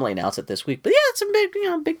didn't formally announce it this week. But yeah, it's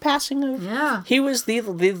a big passing of. Yeah. He was the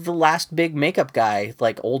last big makeup guy,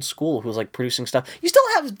 like old school, who was like producing stuff. You still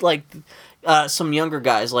have like some younger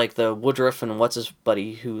guys like the Woodruff and what's his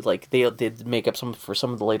buddy who like they did makeup for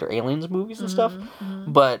some of the later Aliens movies and stuff,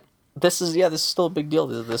 but. This is still a big deal.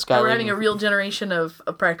 This guy. We're having a real generation of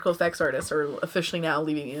practical effects artists are officially now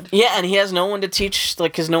leaving the industry. Yeah, and he has no one to teach,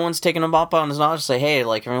 like, because no one's taking him up on his knowledge to say, hey,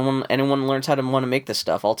 like, anyone learns how to want to make this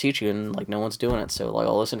stuff, I'll teach you, and, like, no one's doing it. So, like,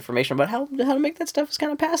 all this information about how to make that stuff is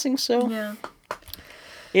kind of passing, so. Yeah.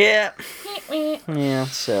 Yeah. Yeah,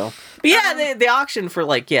 so. But yeah, the auction for,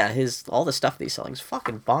 like, all the stuff that he's selling is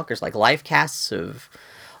fucking bonkers. Like, live casts of...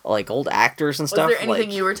 like old actors and stuff. Was there anything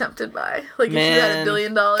you were tempted by? Like if you had $1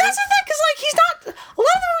 billion? That's the thing, because like he's not. A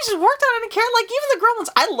lot of the movies he's worked on, I didn't care. Like even the Gremlins,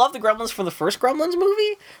 I love the Gremlins from the first Gremlins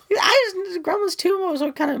movie. Gremlins 2 I was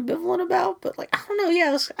kind of ambivalent about, but like I don't know.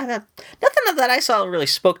 Yeah, nothing of that I saw really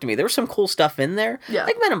spoke to me. There was some cool stuff in there. Yeah.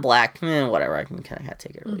 Like Men in Black, whatever. I can kind of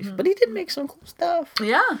take it or leave. But he did make some cool stuff.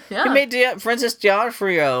 Yeah. He made Francis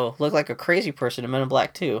D'Onofrio look like a crazy person in Men in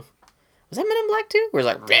Black 2. Was that Men in Black 2? Where it's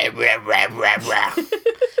like, rah, rah, rah, rah, rah.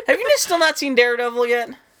 Have you still not seen Daredevil yet?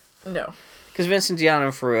 No. Because Vincent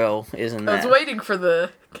D'Onofrio is in that. I was waiting for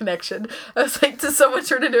the connection. I was like, did someone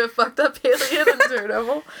turn into a fucked up alien in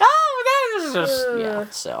Daredevil? Oh, that is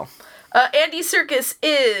just, so. Andy Serkis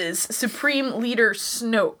is Supreme Leader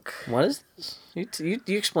Snoke. What is this? You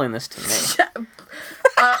explain this to me.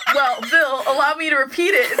 Well, Bill, allow me to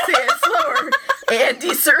repeat it and say it slower. Andy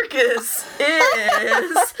Serkis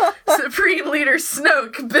is Supreme Leader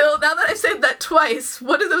Snoke. Bill, now that I've said that twice,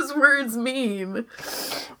 what do those words mean?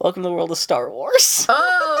 Welcome to the world of Star Wars.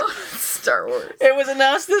 Oh, Star Wars. It was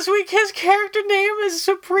announced this week his character name is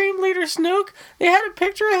Supreme Leader Snoke. They had a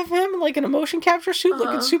picture of him in like an motion capture suit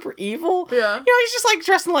looking super evil. Yeah. He's just like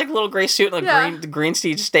dressed in like a little gray suit and like green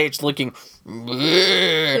stage looking.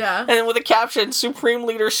 Yeah. And then with a caption, Supreme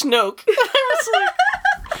Leader Snoke. I was like...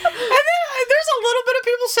 And then there's a little bit of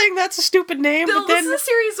people saying that's a stupid name, Bill, but then... this is a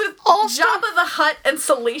series with Jabba the Hutt and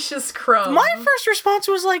Salacious Crumb. My first response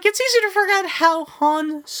was like, it's easy to forget how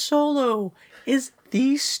Han Solo is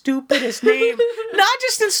the stupidest name. Not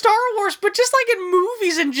just in Star Wars, but just like in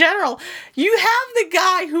movies in general. You have the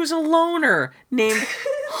guy who's a loner named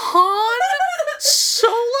Han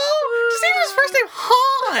Solo? Just even his first name,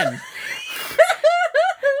 Han.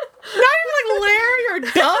 Not even like Larry or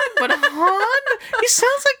Doug, but Han. He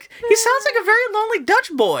sounds like a very lonely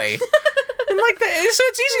Dutch boy. And like so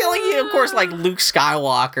it's easy. Like of course, like Luke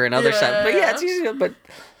Skywalker and other stuff. But it's easy. But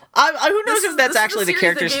who knows if that's actually the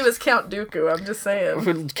characters. That gave us Count Dooku. I'm just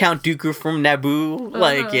saying. Count Dooku from Naboo,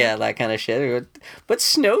 that kind of shit. But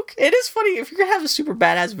Snoke, it is funny if you're gonna have a super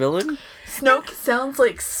badass villain. Snoke sounds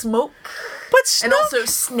like smoke, but Snoke, and also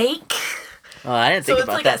snake. Oh, I didn't think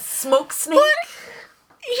about that. So it's like a smoke snake.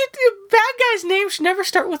 Bad guy's name should never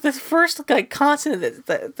start with the first like consonant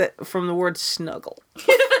that from the word snuggle. That's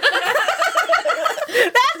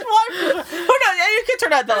one. Who knows? You could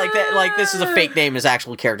turn out that like this is a fake name. His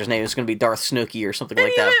actual character's name is going to be Darth Snooky or something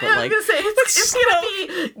like that. But like, it's going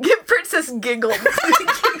to be Princess Giggle,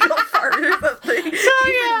 Giggle Fart or something.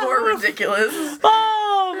 Even more ridiculous.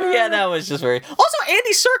 Oh, but yeah, that was just very. Also,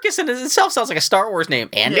 Andy Serkis in itself sounds like a Star Wars name.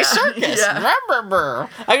 Andy Serkis. Yeah.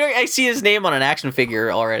 I see his name on an action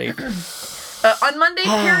figure already. On Monday,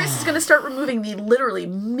 Paris is going to start removing the literally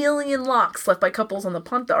million locks left by couples on the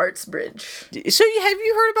Pont d'Arts Bridge. So have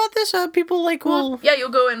you heard about this? People like yeah, you'll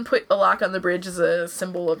go and put a lock on the bridge as a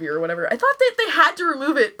symbol of your whatever. I thought that they had to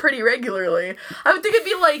remove it pretty regularly. I would think it'd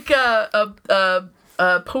be like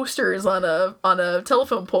posters on a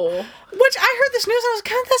telephone pole. Which I heard this news and I was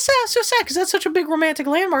kind of so sad because that's such a big romantic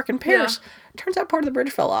landmark in Paris. Yeah. Turns out part of the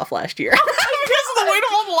bridge fell off last year. Because of the weight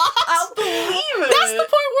of all the locks. I'll believe it. That's the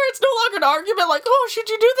point where it's no longer an argument like, oh, should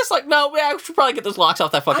you do this? Like, no, I should probably get those locks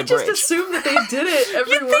off that fucking bridge. I just assumed that they did it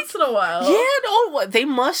every once in a while. Yeah, no, they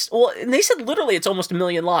must. Well, and they said literally it's almost 1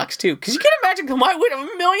 million locks, too. Because you can imagine, wait,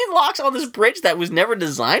 1 million locks on this bridge that was never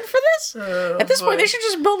designed for this? At this point, they should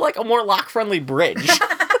just build, like, a more lock-friendly bridge.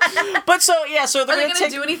 But so they're going to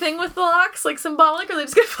do anything with the locks, like symbolic, or are they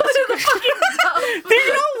just going to put it in the fucking dump?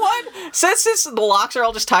 You know what? Since the locks are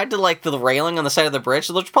all just tied to like the railing on the side of the bridge,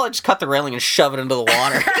 so they'll probably just cut the railing and shove it into the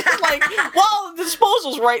water. Like, well, the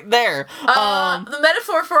disposal's right there. The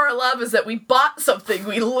metaphor for our love is that we bought something,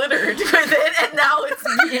 we littered with it, and now it's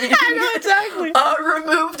being I know, exactly.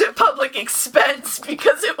 Removed at public expense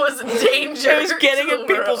because it was a danger. It was getting in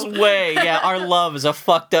people's way. Yeah, our love is a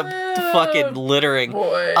fucked up fucking littering.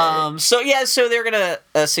 Boy. So they're gonna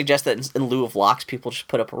suggest that in lieu of locks, people just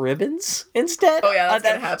put up ribbons instead. Oh, yeah, that's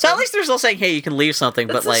gonna happen. So at least they're still saying, hey, you can leave something,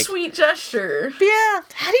 That's but like a sweet gesture. yeah,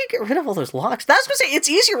 how do you get rid of all those locks? That's gonna say it's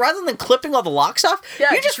easier rather than clipping all the locks off.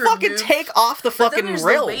 Yeah, you just fucking remove- take off the But then fucking there's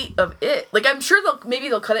rail. the weight of it. Like, I'm sure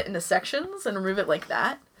they'll cut it into sections and remove it like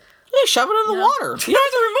that. Yeah, shove it in the Yeah. water. You don't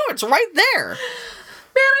have to remove it. It's right there.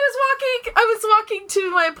 Man, I was walking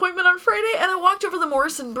to my appointment on Friday, and I walked over the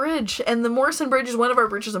Morrison Bridge. And the Morrison Bridge is one of our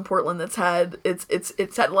bridges in Portland that's had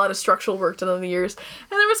it's had a lot of structural work done over the years.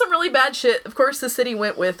 And there was some really bad shit. Of course, the city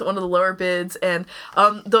went with one of the lower bids, and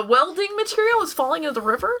the welding material was falling into the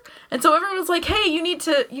river. And so everyone was like, "Hey, you need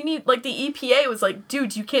like the EPA was like,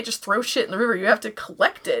 dude, you can't just throw shit in the river. You have to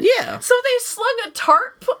collect it." Yeah. So they slung a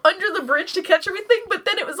tarp under the bridge to catch everything, but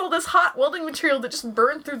then it was all this hot welding material that just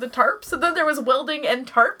burned through the tarp. So then there was welding and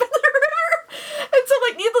tarp in the river. And so,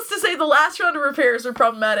 like, needless to say, the last round of repairs were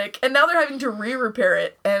problematic, and now they're having to re-repair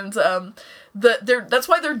it. And that's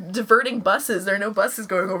why they're diverting buses. There are no buses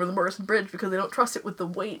going over the Morrison Bridge because they don't trust it with the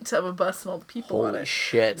weight of a bus and all the people on Holy it.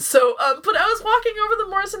 shit. So, but I was walking over the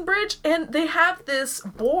Morrison Bridge, and they have this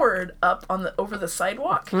board up over the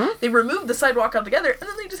sidewalk. They removed the sidewalk altogether, and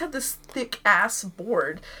then they just have this thick ass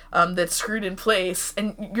board that's screwed in place,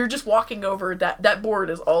 and you're just walking over that board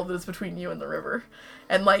is all that is between you and the river.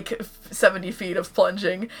 And like 70 feet of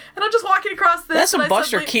plunging, and I'm just walking across this. That's some and I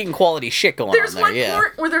Buster suddenly- Keaton quality shit going There's on there. one Yeah.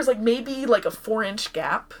 part where there's like maybe like a 4-inch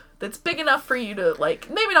gap that's big enough for you to like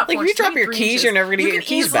maybe not. Like, 4 if you inches, drop maybe your 3 keys, inches. you're never gonna You get your can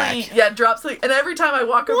keys easily, back. Yeah, drop something. And every time I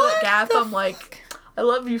walk over What that gap, the I'm like, I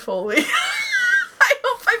love you, Foley. I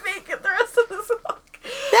hope I make it the rest of this walk.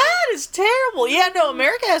 That is terrible. Yeah, no,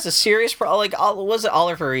 America has a serious problem. Like, was it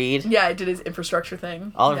Oliver Reed? Yeah, I did his infrastructure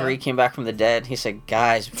thing. Oliver yeah. Reed came back from the dead. He said,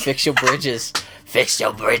 guys, fix your bridges. Fix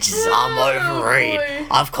your bridges. I'm Oliver Reed. boy.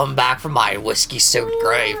 I've come back from my whiskey-soaked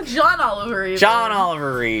grave. John Oliver. Even. John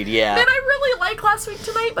Oliver Reed, yeah. Man, I really like Last Week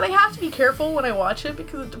Tonight, but I have to be careful when I watch it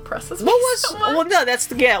because it depresses me What was? so much. Well, no, that's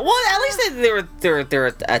the yeah. Well, at least they're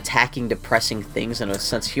attacking depressing things in a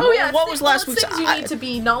sense of humor. Oh yeah, What was last week's? week's? Things you need to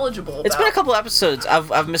be knowledgeable about. It's been a couple episodes.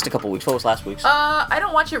 I've missed a couple weeks. What was last week's? I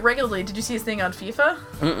don't watch it regularly. Did you see his thing on FIFA?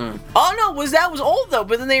 Oh no, that was old though.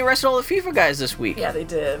 But then they arrested all the FIFA guys this week. Yeah, they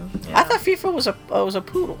did. Yeah. I thought FIFA was a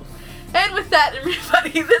poodle. And with that,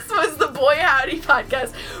 everybody, this was the Boy Howdy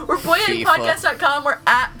Podcast. We're boyhowdypodcast.com. We're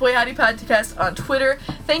at Boy Howdy Podcast on Twitter.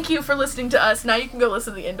 Thank you for listening to us. Now you can go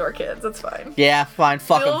listen to the Indoor Kids. That's fine. Yeah, fine.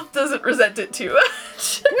 Fuck Bill them. doesn't resent it too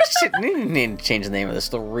much. We need to change the name of this.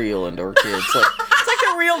 The Real Indoor Kids. It's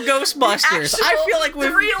like the Real Ghostbusters. I feel like the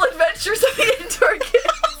we've real adventures of the Indoor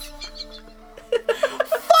Kids.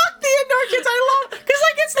 fuck the Indoor Kids. I love because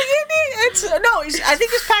like it's the Indian. I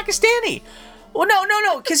think it's Pakistani. Well,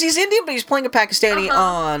 no, because he's Indian, but he's playing a Pakistani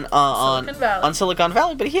Silicon Valley. on Silicon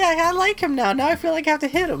Valley. But yeah, I like him now. Now I feel like I have to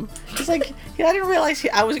hit him. It's like I didn't realize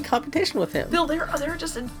I was in competition with him. Bill, they're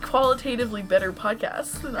just in qualitatively better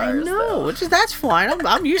podcasts than I ours. know, though. which is that's fine.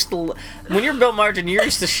 I'm used to when you're Bill Martin, you're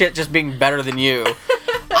used to shit just being better than you.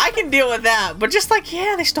 I can deal with that, but just like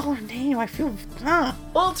they stole our name. I feel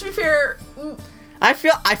Well, to be fair, I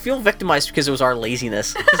feel victimized because it was our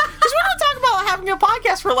laziness. Because we don't talk about having a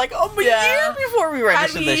podcast for like a year before we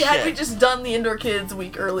registered this shit. had we just done the Indoor Kids a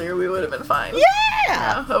week earlier, we would have been fine.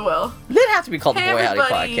 Yeah. Oh well. It didn't have to be called Hey the Boy Howdy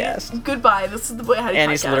everybody, Podcast. Goodbye. This is the Boy Howdy Podcast.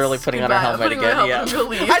 Annie's literally putting on her helmet Putting on again. my Yeah. helmet, I'm gonna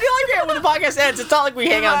leave. I do like when the podcast ends. It's not like we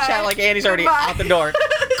hang out and chat like Annie's already Goodbye. out the door.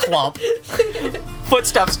 Clump.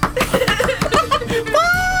 Footsteps. Bye.